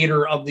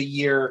innovator of the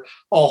year,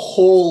 a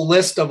whole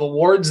list of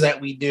awards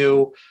that we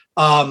do,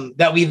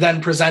 that we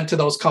then present to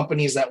those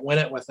companies that win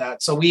it with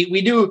that. So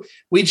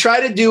we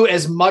try to do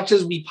as much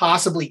as we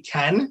possibly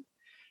can,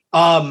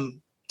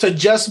 to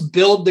just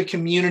build the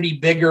community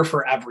bigger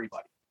for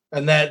everybody.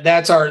 And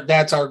that's our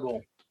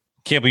goal.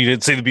 Can't believe you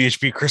didn't say the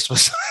BHP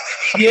Christmas.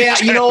 Yeah,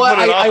 you know what?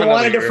 I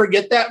wanted to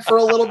forget that for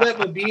a little bit,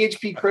 but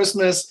BHP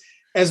Christmas,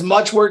 as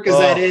much work as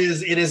that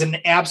is, it is an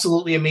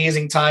absolutely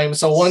amazing time.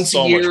 So once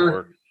a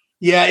year,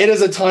 yeah, it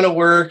is a ton of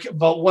work,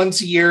 but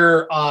once a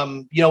year,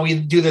 we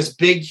do this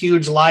big,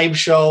 huge live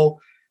show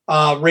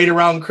right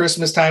around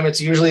Christmas time.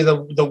 It's usually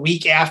the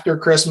week after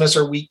Christmas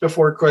or week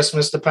before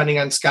Christmas, depending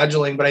on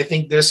scheduling. But I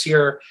think this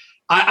year,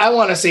 I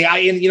want to say,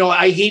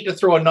 I hate to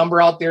throw a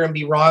number out there and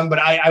be wrong, but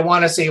I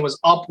want to say it was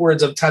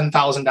upwards of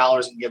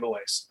 $10,000 in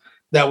giveaways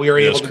that we were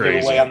able to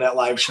give away on that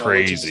live show.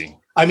 Crazy.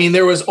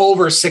 There was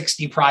over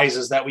 60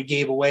 prizes that we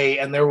gave away,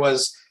 and there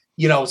was,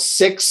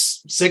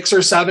 six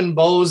or seven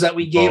bows that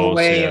we gave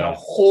away, and a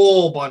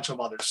whole bunch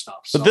of other stuff.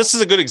 So this is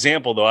a good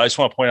example, though. I just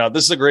want to point out,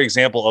 this is a great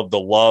example of the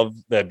love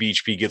that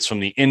BHP gets from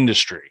the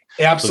industry.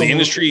 Absolutely. So the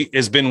industry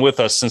has been with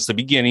us since the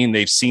beginning.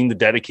 They've seen the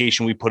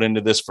dedication we put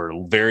into this for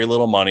very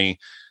little money.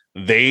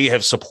 They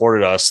have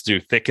supported us through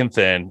thick and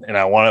thin. And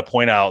I want to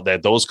point out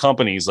that those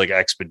companies like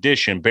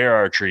Expedition, Bear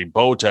Archery,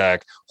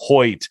 Bowtech,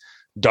 Hoyt,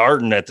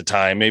 Darden at the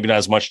time, maybe not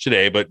as much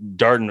today, but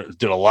Darden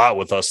did a lot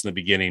with us in the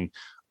beginning.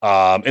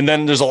 And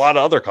then there's a lot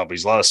of other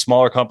companies, a lot of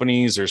smaller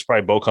companies. There's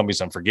probably bow companies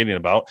I'm forgetting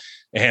about.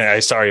 And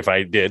I'm sorry if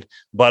I did,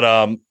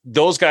 but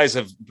those guys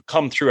have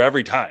come through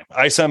every time.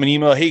 I send them an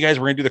email. Hey guys,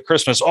 we're going to do the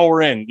Christmas. Oh,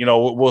 we're in,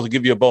 we'll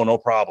give you a bow. No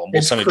problem.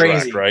 We'll send it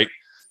direct, right?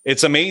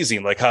 It's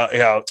amazing. Like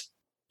how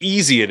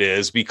easy it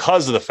is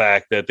because of the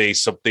fact that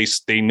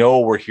they know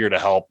we're here to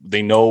help.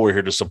 They know we're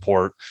here to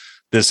support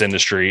this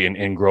industry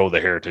and grow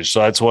the heritage. So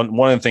that's one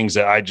of the things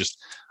that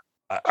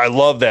I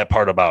love that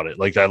part about it.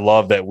 Like, I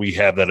love that we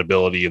have that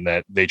ability and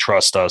that they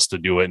trust us to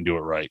do it and do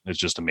it right. It's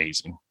just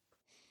amazing.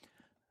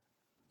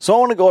 So I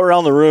want to go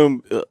around the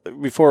room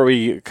before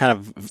we kind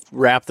of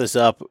wrap this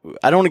up.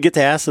 I don't want to get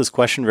to ask this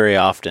question very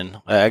often.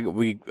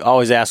 We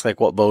always ask like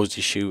what bows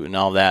you shoot and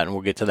all that, and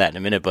we'll get to that in a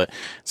minute. But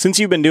since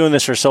you've been doing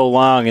this for so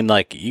long, and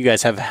like you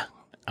guys have,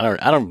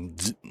 I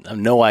don't have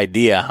no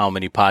idea how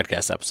many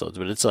podcast episodes,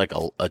 but it's like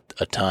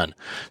a ton.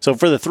 So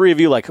for the three of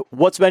you, like,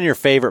 what's been your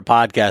favorite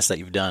podcast that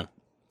you've done?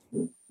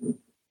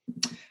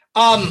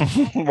 I'll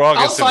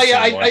tell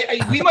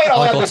you, we might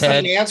all have the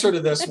same answer to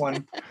this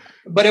one,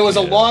 but it was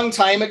a long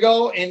time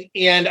ago.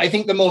 And I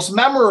think the most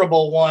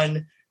memorable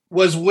one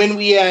was when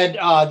we had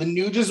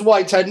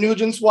Ted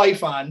Nugent's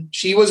wife on.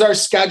 She was our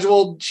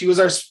scheduled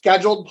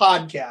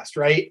podcast,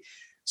 right?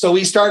 So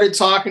we started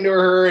talking to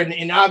her,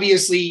 and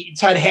obviously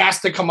Ted has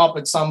to come up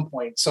at some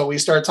point. So we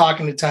start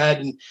talking to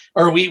Ted,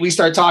 we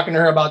start talking to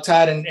her about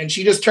Ted, and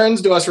she just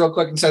turns to us real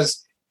quick and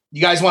says,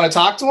 "You guys want to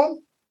talk to him?"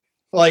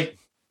 Like,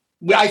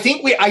 I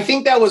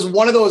think that was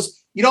one of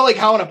those, like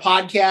how in a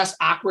podcast,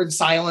 awkward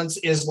silence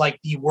is like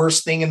the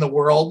worst thing in the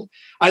world.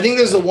 I think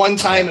there's the one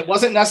time it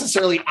wasn't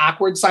necessarily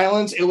awkward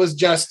silence. It was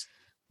just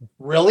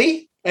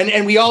really.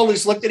 And we all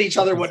just looked at each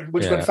other,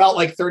 which felt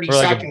like 30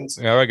 seconds.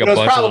 Like a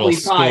bunch of little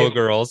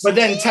schoolgirls. But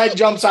then Ted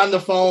jumps on the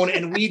phone,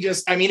 and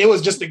it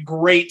was just a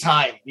great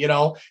time.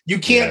 You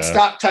can't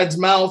stop Ted's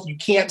mouth. You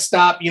can't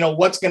stop,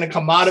 what's going to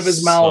come out of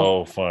his mouth.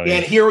 So funny.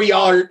 And here we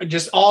are,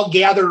 just all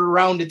gathered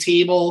around a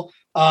table,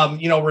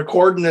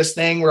 recording this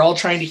thing. We're all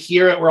trying to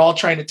hear it. We're all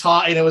trying to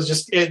talk. And it was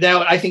just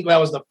I think that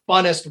was the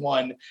funnest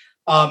one.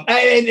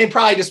 And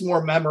probably just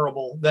more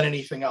memorable than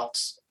anything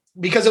else,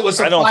 because it was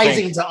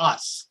surprising to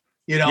us.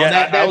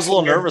 I was a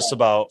little nervous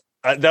about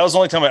that. Was the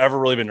only time I ever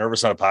really been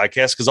nervous on a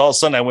podcast, because all of a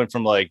sudden I went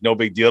from like no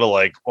big deal to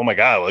like, oh my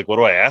God, like what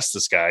do I ask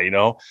this guy?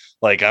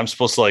 Like I'm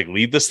supposed to like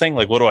lead this thing.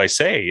 Like what do I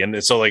say?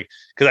 And so like,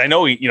 because I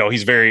know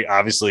he's very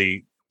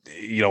obviously,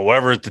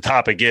 whatever the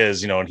topic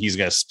is, and he's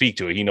going to speak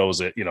to it. He knows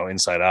it,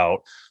 inside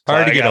out.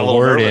 Hard to get a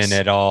word nervous in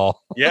at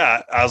all.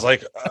 Yeah, I was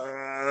like,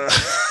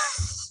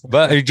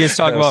 but we just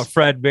talked about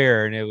Fred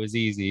Bear, and it was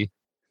easy.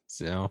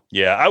 So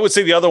yeah, I would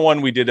say the other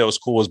one we did that was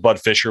cool was Bud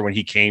Fisher when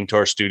he came to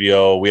our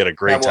studio. We had a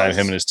great time,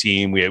 him and his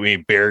team. We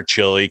ate bear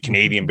chili,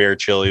 Canadian bear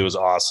chili. It was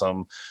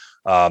awesome.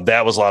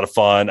 That was a lot of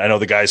fun. I know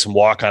the guys from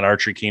Walk On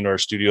Archery came to our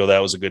studio. That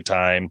was a good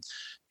time.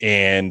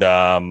 And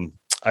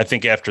I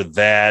think after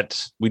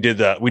that we did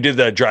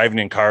the driving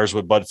in cars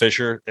with Bud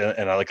Fisher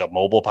and like a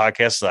mobile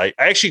podcast. I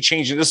actually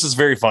changed it. This is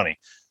very funny.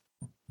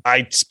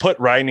 I put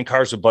riding in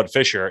cars with Bud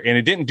Fisher, and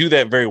it didn't do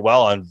that very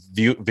well on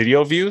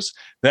video views.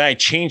 Then I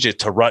changed it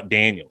to Rut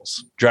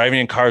Daniels, driving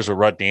in cars with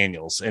Rut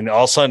Daniels. And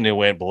all of a sudden it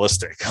went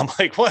ballistic. I'm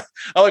like, what?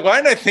 I'm like, why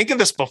didn't I think of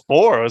this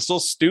before? It was so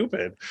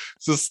stupid.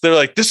 So they're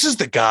like, this is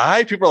the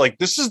guy. People are like,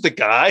 this is the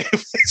guy who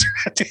plays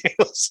Rut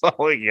Daniels. So I'm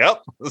like,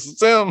 yep, this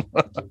is him.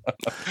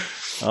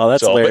 Oh,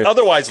 that's but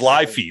otherwise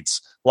live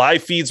feeds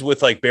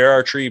with like Bear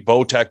Archery,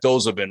 Bow Tech,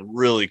 those have been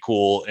really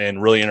cool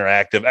and really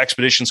interactive.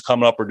 Expeditions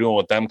coming up, we're doing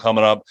with them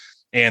coming up.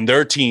 And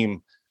their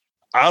team,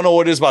 I don't know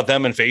what it is about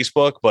them and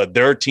Facebook, but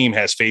their team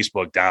has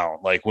Facebook down.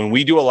 Like when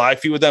we do a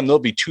live feed with them, there'll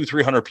be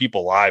 200-300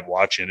 people live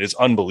watching. It's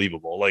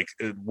unbelievable. Like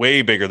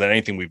way bigger than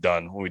anything we've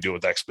done when we do it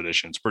with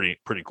Expeditions. Pretty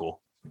cool.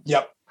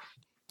 Yep.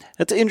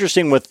 That's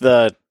interesting with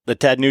the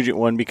Ted Nugent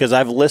one, because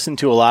I've listened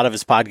to a lot of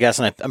his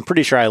podcasts, and I'm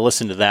pretty sure I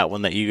listened to that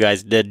one that you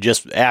guys did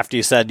just after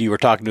you said you were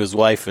talking to his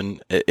wife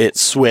and it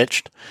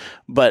switched.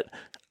 But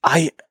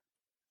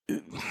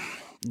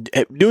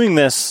doing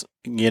this,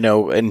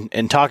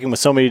 and talking with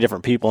so many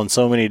different people and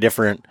so many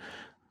different,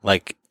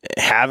 like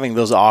having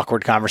those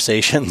awkward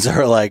conversations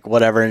or like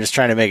whatever, and just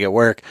trying to make it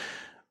work.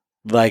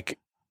 Like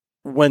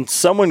when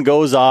someone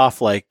goes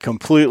off like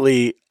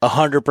completely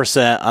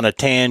 100% on a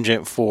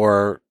tangent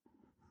for,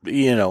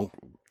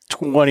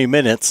 20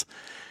 minutes,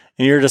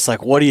 and you're just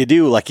like, what do you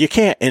do? Like you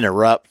can't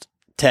interrupt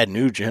Ted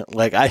Nugent.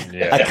 Like I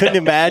couldn't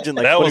imagine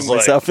like putting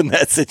myself in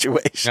that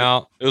situation.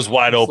 No, it was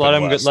wide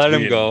open. Let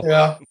him go.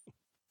 Yeah.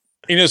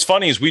 It's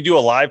funny is we do a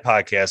live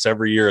podcast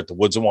every year at the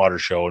Woods and Water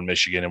Show in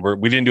Michigan, and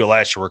we didn't do it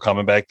last year. We're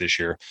coming back this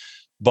year,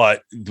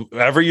 but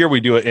every year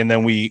we do it, and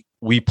then we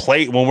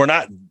play when we're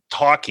not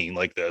talking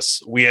like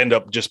this. We end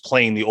up just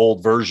playing the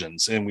old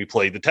versions, and we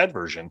play the Ted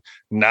version.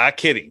 Not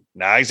kidding,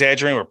 not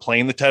exaggerating. We're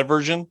playing the Ted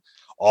version.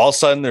 All of a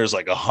sudden, there's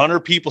like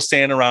 100 people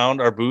standing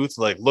around our booth,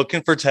 like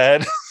looking for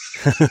Ted.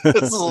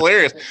 This is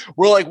hilarious.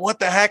 We're like, what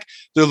the heck?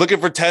 They're looking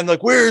for Ted.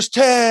 Like, where's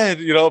Ted?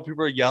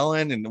 People are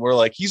yelling, and we're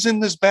like, he's in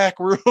this back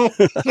room,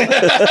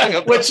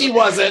 which he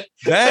wasn't.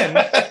 Then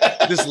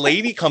this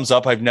lady comes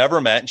up I've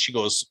never met, and she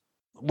goes,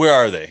 where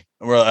are they?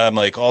 And I'm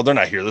like, oh, they're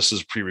not here. This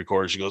is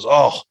pre-recorded.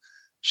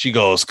 She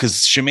goes,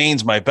 because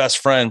Shemaine's my best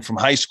friend from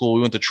high school.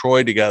 We went to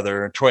Troy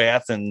together, Troy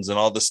Athens, and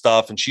all this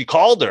stuff. And she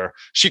called her.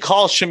 She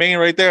called Shemaine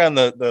right there on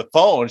the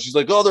phone. She's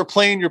like, oh, they're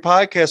playing your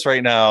podcast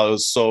right now. It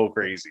was so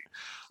crazy.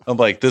 I'm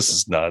like, this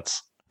is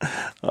nuts.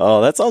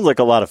 Oh, that sounds like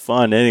a lot of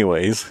fun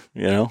anyways.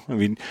 I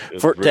mean,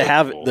 to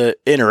have cool. The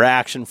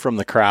interaction from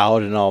the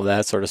crowd and all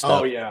that sort of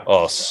stuff. Oh, yeah.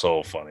 Oh,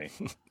 so funny.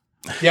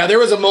 Yeah, there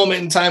was a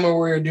moment in time where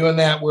we were doing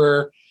that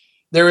where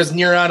there was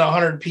near on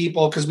 100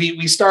 people because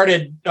we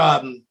started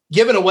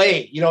giving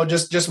away,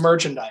 just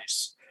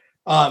merchandise.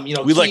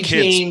 We let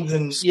kids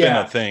and spin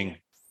a thing,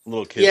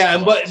 little kids.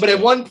 Yeah, but at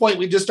one point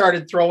we just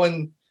started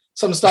throwing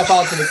some stuff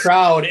out to the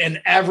crowd, and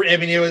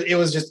it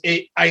was just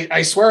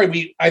I swear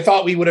I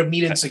thought we would have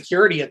needed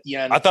security at the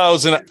end. I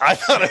thought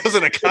it was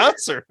in a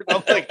concert.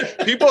 I'm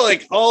like, people are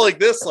like all like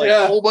this, like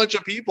a whole bunch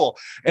of people,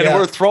 and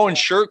we're throwing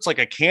shirts like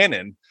a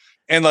cannon.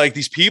 And like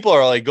these people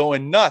are like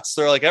going nuts.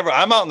 They're like,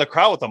 I'm out in the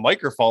crowd with a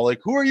microphone.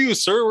 Like, who are you,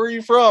 sir? Where are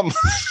you from?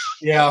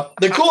 Yeah.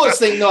 The coolest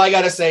thing though, I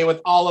got to say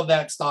with all of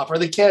that stuff are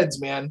the kids,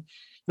 man.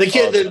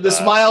 The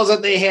smiles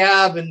that they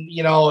have. And,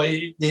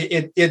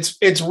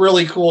 it's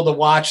really cool to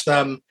watch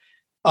them,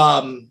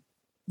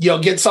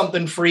 get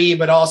something free,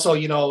 but also,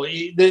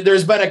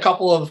 there's been a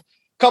couple of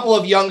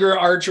younger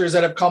archers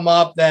that have come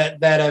up that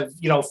have,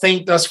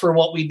 thanked us for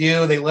what we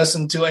do. They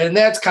listen to it. And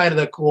that's kind of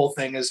the cool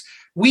thing is,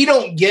 we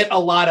don't get a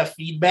lot of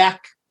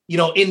feedback,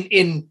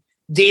 in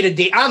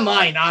day-to-day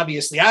online.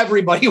 Obviously,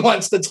 everybody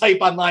wants to type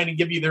online and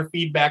give you their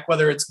feedback,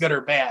 whether it's good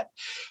or bad.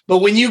 But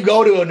when you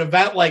go to an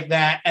event like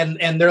that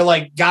and they're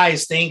like,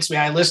 guys, thanks,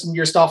 man, I listen to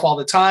your stuff all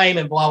the time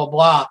and blah, blah,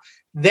 blah.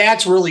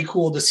 That's really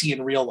cool to see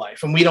in real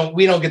life. And we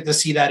don't get to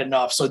see that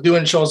enough. So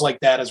doing shows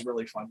like that is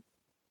really fun.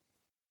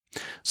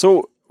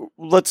 So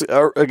let's,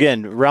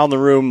 again, around the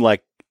room,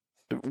 like,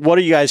 what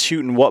are you guys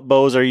shooting? What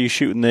bows are you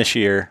shooting this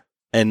year?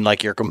 And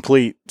like your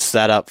complete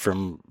setup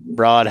from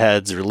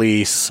broadheads,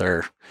 release,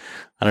 or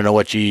I don't know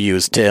what you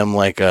use, Tim,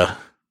 like a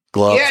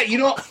glove.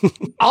 Yeah,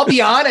 I'll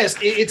be honest.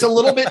 It's a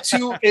little bit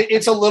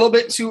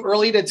too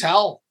early to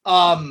tell.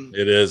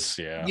 It is,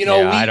 yeah.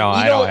 I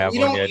don't have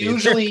one yet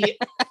usually.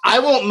 I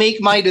won't make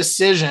my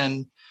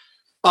decision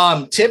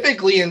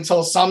typically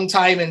until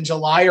sometime in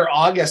July or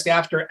August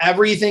after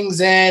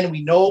everything's in.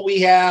 We know what we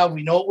have,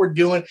 we know what we're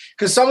doing.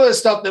 Because some of the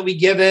stuff that we're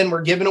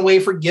giving away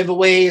for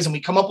giveaways, and we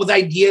come up with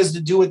ideas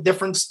to do with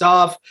different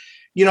stuff.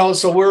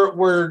 So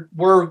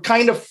we're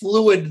kind of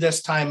fluid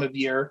this time of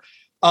year.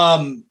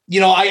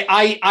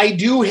 I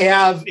do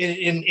have, and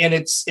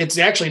it's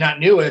actually not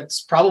new. It's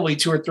probably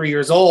 2 or 3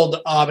 years old.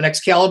 An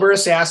Excalibur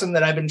Assassin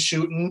that I've been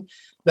shooting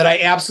that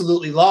I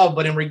absolutely love.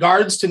 But in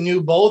regards to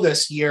new bow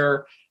this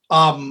year,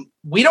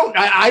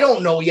 I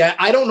don't know yet.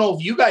 I don't know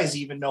if you guys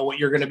even know what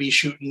you're going to be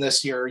shooting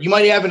this year. You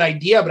might have an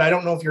idea, but I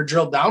don't know if you're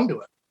drilled down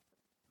to it.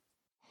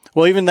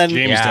 Well, even then,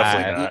 James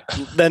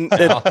definitely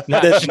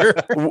not. Sure.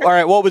 All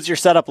right. What was your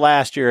setup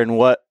last year,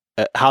 and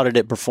how did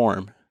it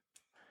perform?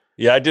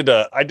 Yeah, I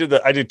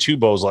did 2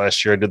 bows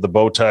last year. I did the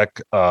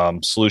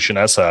Bowtech Solution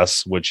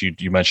SS, which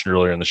you mentioned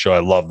earlier in the show. I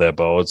love that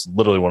bow. It's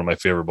literally one of my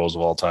favorite bows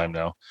of all time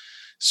now.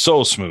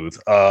 So smooth.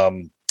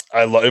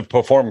 It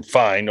performed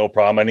fine, no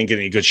problem. I didn't get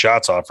any good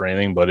shots off or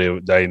anything, but I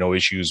had no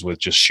issues with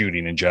just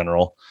shooting in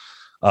general.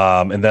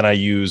 And then I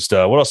used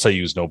what else I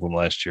used no boom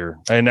last year?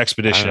 I had an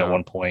Expedition at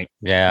one point.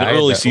 Yeah, the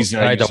early season.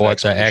 I had the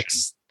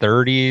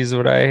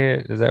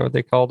X30s. Is that what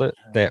they called it?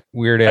 That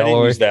weird alloy. I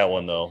didn't use that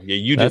one though. Yeah,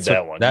 you did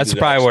that one. That's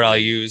probably what I'll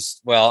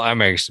use. Well,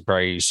 I'm actually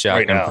probably use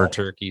shotgun for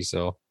turkey.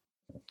 So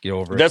get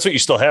over it. That's what you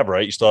still have,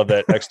 right? You still have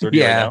that X30 right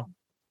now.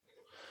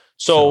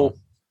 So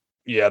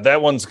yeah,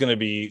 that one's going to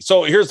be.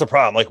 So here's the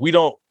problem. Like we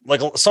don't like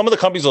some of the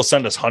companies will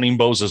send us hunting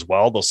bows as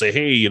well. They'll say,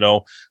 hey,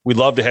 we'd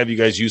love to have you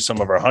guys use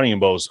some of our hunting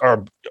bows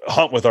or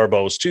hunt with our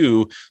bows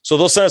too. So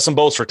they'll send us some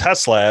bows for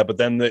test lab, but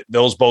then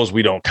those bows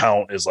we don't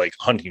count as like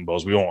hunting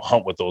bows. We won't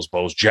hunt with those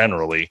bows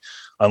generally,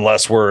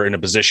 unless we're in a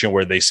position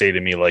where they say to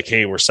me like,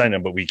 hey, we're sending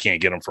them, but we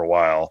can't get them for a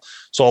while.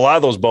 So a lot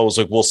of those bows,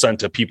 like we'll send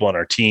to people on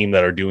our team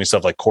that are doing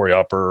stuff like Corey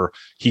Upper.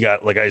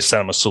 I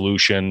sent him a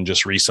solution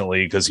just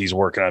recently because he's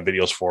working on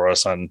videos for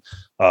us on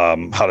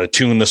how to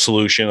tune the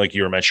solution. Like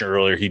you were mentioning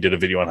earlier, he did a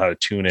video on how to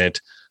tune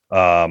it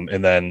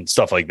and then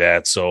stuff like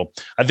that. So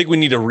I think we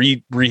need to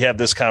rehab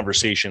this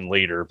conversation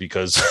later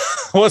because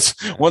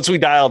once we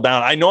dial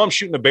down, I know I'm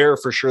shooting a Bear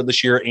for sure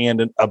this year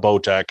and a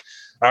Bowtech.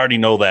 I already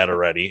know that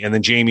already. And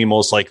then Jamie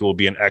most likely will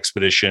be an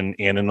Expedition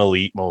and an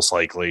Elite most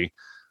likely.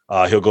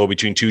 He'll go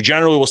between 2.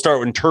 Generally, we'll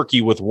start in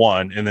turkey with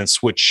 1 and then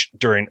switch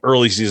during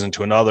early season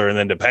to another. And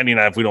then depending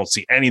on if we don't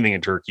see anything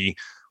in turkey,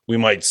 we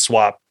might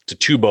swap to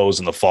 2 bows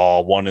in the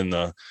fall, 1 in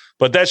the.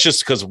 But that's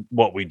just because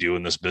what we do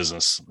in this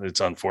business.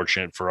 It's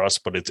unfortunate for us,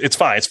 but it's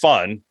fine. It's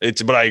fun.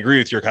 But I agree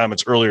with your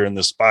comments earlier in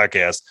this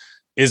podcast.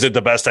 Is it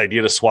the best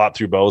idea to swap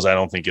through bows? I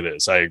don't think it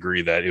is. I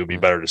agree that it would be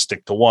better to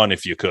stick to 1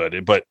 if you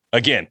could. But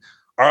again,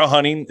 our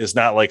hunting is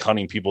not like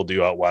hunting people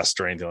do out west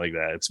or anything like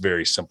that. It's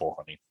very simple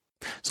hunting.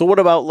 So what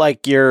about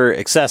like your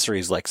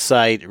accessories, like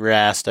sight,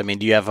 rest? I mean,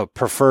 do you have a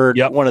preferred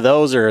one of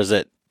those, or is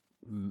it,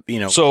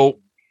 So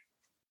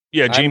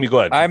yeah, Jamie, go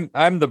ahead.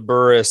 I'm the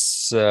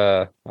Burris.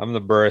 I'm the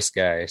Burris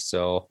guy.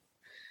 So,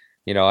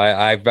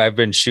 I've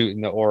been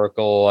shooting the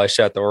Oracle. I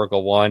shot the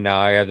Oracle 1. Now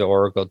I have the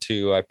Oracle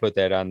 2. I put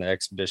that on the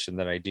Expedition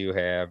that I do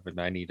have,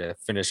 and I need to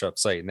finish up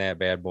sighting that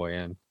bad boy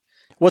in.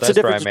 What's the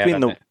difference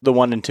between the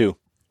 1 and 2?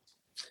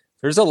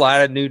 There's a lot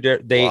of new.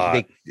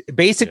 They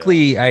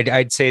basically,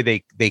 I'd say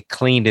they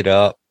cleaned it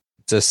up.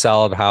 It's a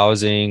solid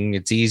housing.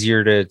 It's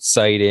easier to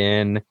sight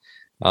in.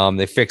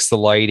 They fixed the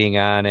lighting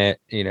on it,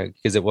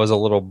 because it was a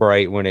little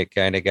bright when it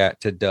kind of got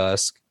to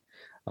dusk.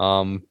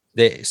 So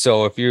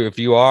if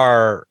you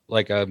are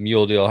like a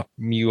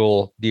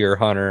mule deer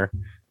hunter,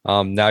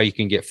 now you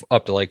can get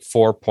up to like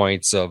 4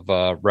 points of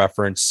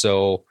reference.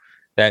 So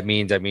that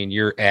means, I mean,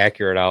 you're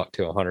accurate out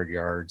to 100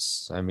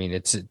 yards. I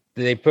mean,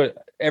 they put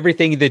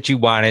everything that you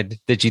wanted,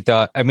 that you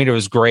thought, I mean, it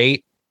was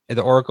great at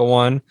the Orca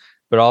one,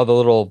 but all the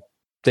little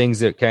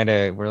things that kind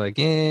of were like,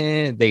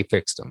 they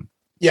fixed them.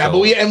 Yeah, So, but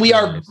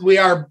we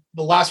are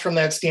blessed from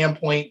that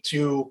standpoint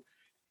to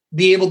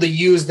be able to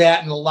use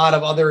that and a lot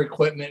of other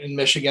equipment in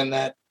Michigan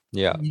that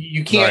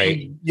you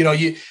can't,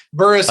 right.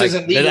 Burris like,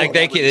 isn't legal. Like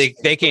they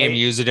can't even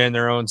use it in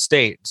their own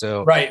state.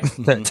 So right.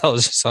 That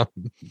tells you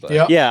something.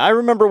 Yeah, I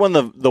remember when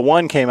the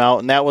one came out,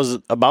 and that was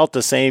about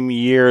the same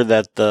year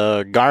that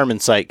the Garmin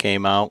site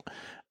came out.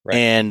 Right.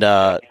 And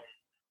I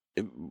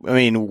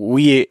mean,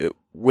 we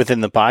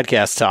within the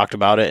podcast talked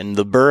about it, and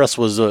the Burris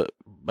was a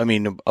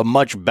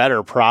much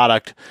better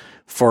product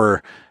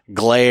for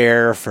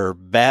glare, for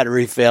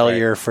battery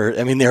failure,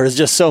 right. There was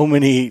just so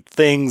many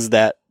things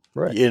that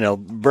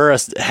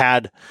Burris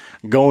had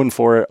going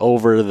for it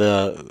over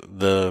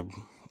the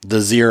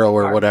Zero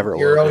or whatever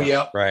Zero, it was.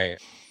 Yep. Right.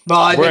 Well,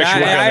 I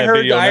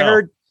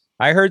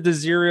heard the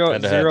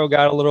Zero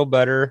got a little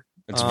better.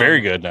 It's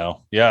very good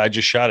now. Yeah, I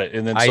just shot it,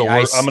 and then I'm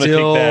going to take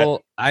that.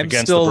 I'm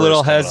still a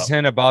little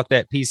hesitant about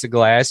that piece of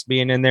glass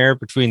being in there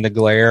between the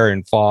glare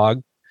and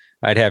fog.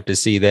 I'd have to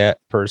see that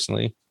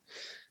personally,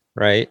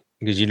 right?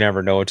 Because you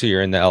never know until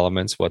you're in the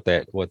elements what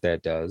that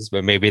does.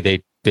 But maybe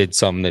they did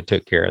something that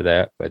took care of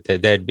that. But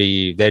that'd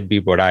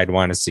be what I'd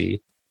want to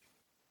see.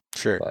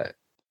 Sure. But,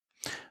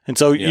 and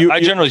so I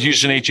generally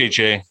use an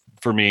HHA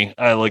for me.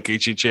 I like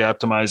HHA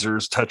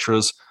optimizers,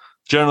 Tetras.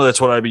 Generally,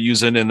 that's what I'd be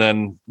using. And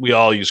then we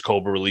all use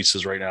Cobra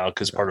releases right now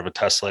because part of a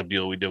test lab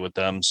deal we did with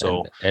them.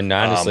 So and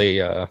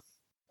honestly, I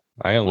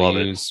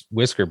only use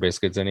Whisker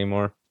biscuits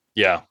anymore.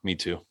 Yeah, me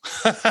too.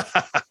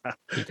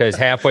 Because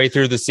halfway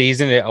through the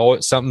season,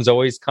 something's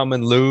always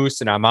coming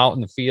loose, and I'm out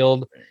in the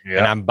field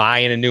and I'm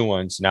buying a new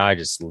one. So now I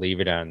just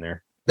leave it on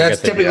there.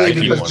 That's typically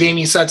because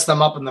Jamie sets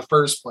them up in the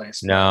first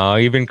place. No,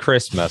 even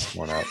Chris messed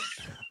one up.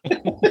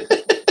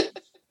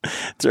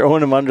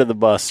 Throwing him under the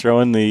bus,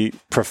 throwing the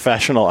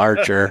professional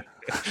archer.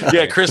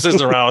 Yeah, Chris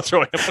isn't around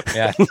throwing him.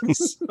 Yeah.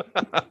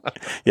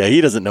 Yeah, he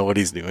doesn't know what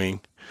he's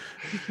doing.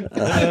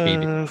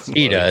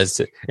 He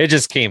does. It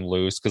just came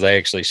loose because I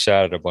actually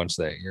shot it a bunch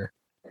that year.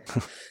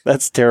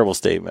 That's a terrible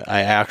statement.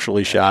 I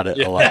actually shot it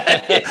a lot.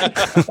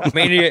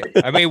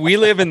 I mean, we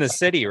live in the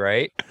city,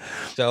 right?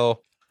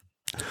 So,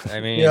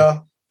 no,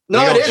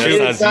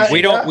 it is.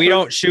 We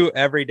don't shoot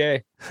every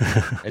day.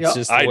 It's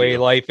just the way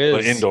life is.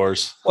 But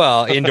indoors.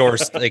 Well,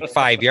 indoors like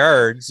 5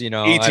 yards.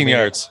 18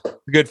 yards.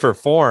 Good for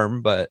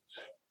form, but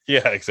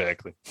yeah,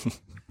 exactly.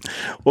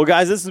 Well,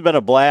 guys, this has been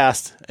a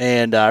blast,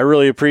 and I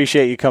really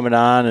appreciate you coming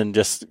on and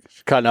just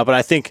cutting up. And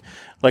I think,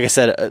 like I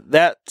said,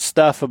 that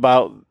stuff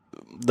about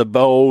the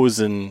bows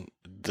and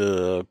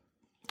the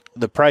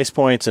price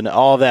points and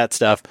all that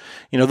stuff,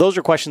 those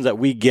are questions that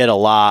we get a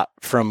lot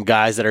from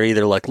guys that are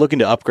either like looking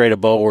to upgrade a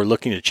bow or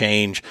looking to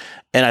change.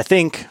 And I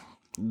think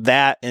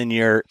that and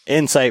your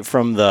insight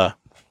from the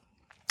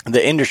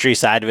industry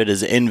side of it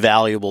is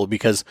invaluable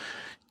because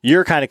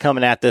you're kind of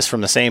coming at this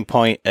from the same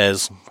point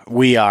as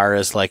we are,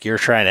 as like you're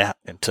trying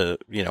to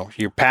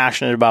you're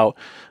passionate about,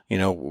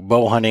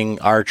 bow hunting,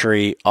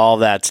 archery, all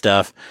that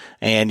stuff.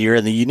 And you're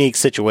in the unique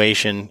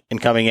situation and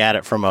coming at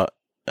it from a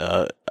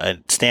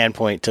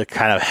standpoint to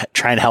kind of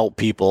try and help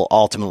people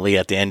ultimately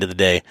at the end of the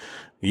day.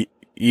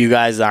 You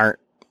guys aren't,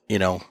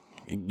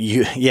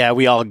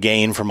 we all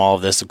gain from all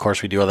of this. Of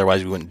course we do.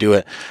 Otherwise we wouldn't do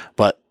it.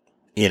 But,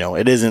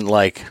 it isn't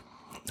like,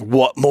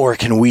 what more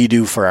can we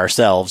do for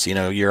ourselves?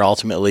 You're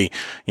ultimately,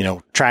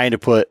 trying to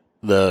put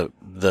the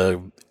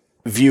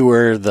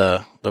viewer,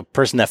 the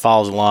person that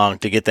follows along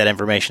to get that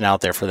information out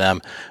there for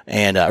them.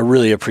 And I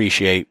really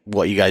appreciate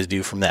what you guys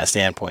do from that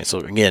standpoint. So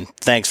again,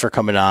 thanks for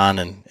coming on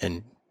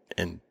and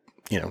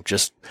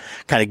just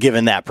kind of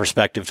giving that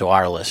perspective to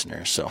our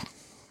listeners. So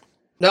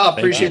no,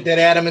 appreciate that,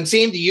 Adam. And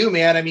same to you,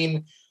 man. I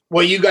mean,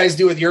 what you guys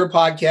do with your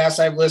podcast,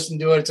 I've listened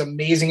to it. It's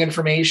amazing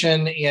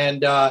information.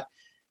 And,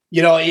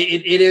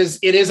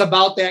 it is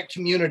about that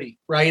community,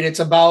 right? It's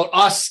about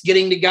us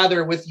getting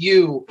together with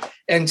you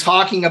and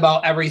talking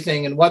about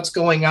everything and what's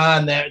going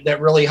on that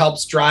really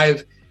helps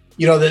drive,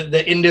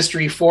 the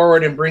industry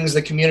forward and brings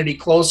the community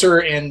closer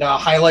and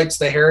highlights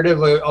the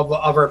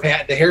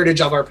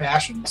heritage of our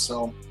passion.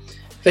 So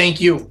thank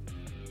you.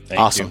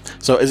 Awesome.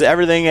 So is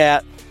everything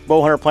at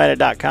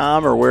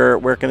bowhunterplanet.com or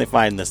where can they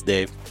find this,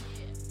 Dave?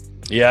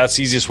 Yeah, it's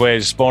the easiest way.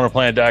 Just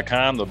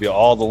bowhunterplanet.com. There'll be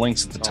all the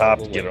links at the top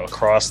to get it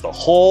across the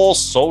whole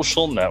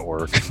social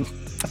network.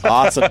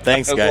 Awesome.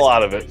 Thanks, guys. There's a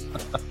lot of it.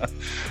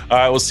 All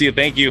right, we'll see you.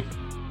 Thank you.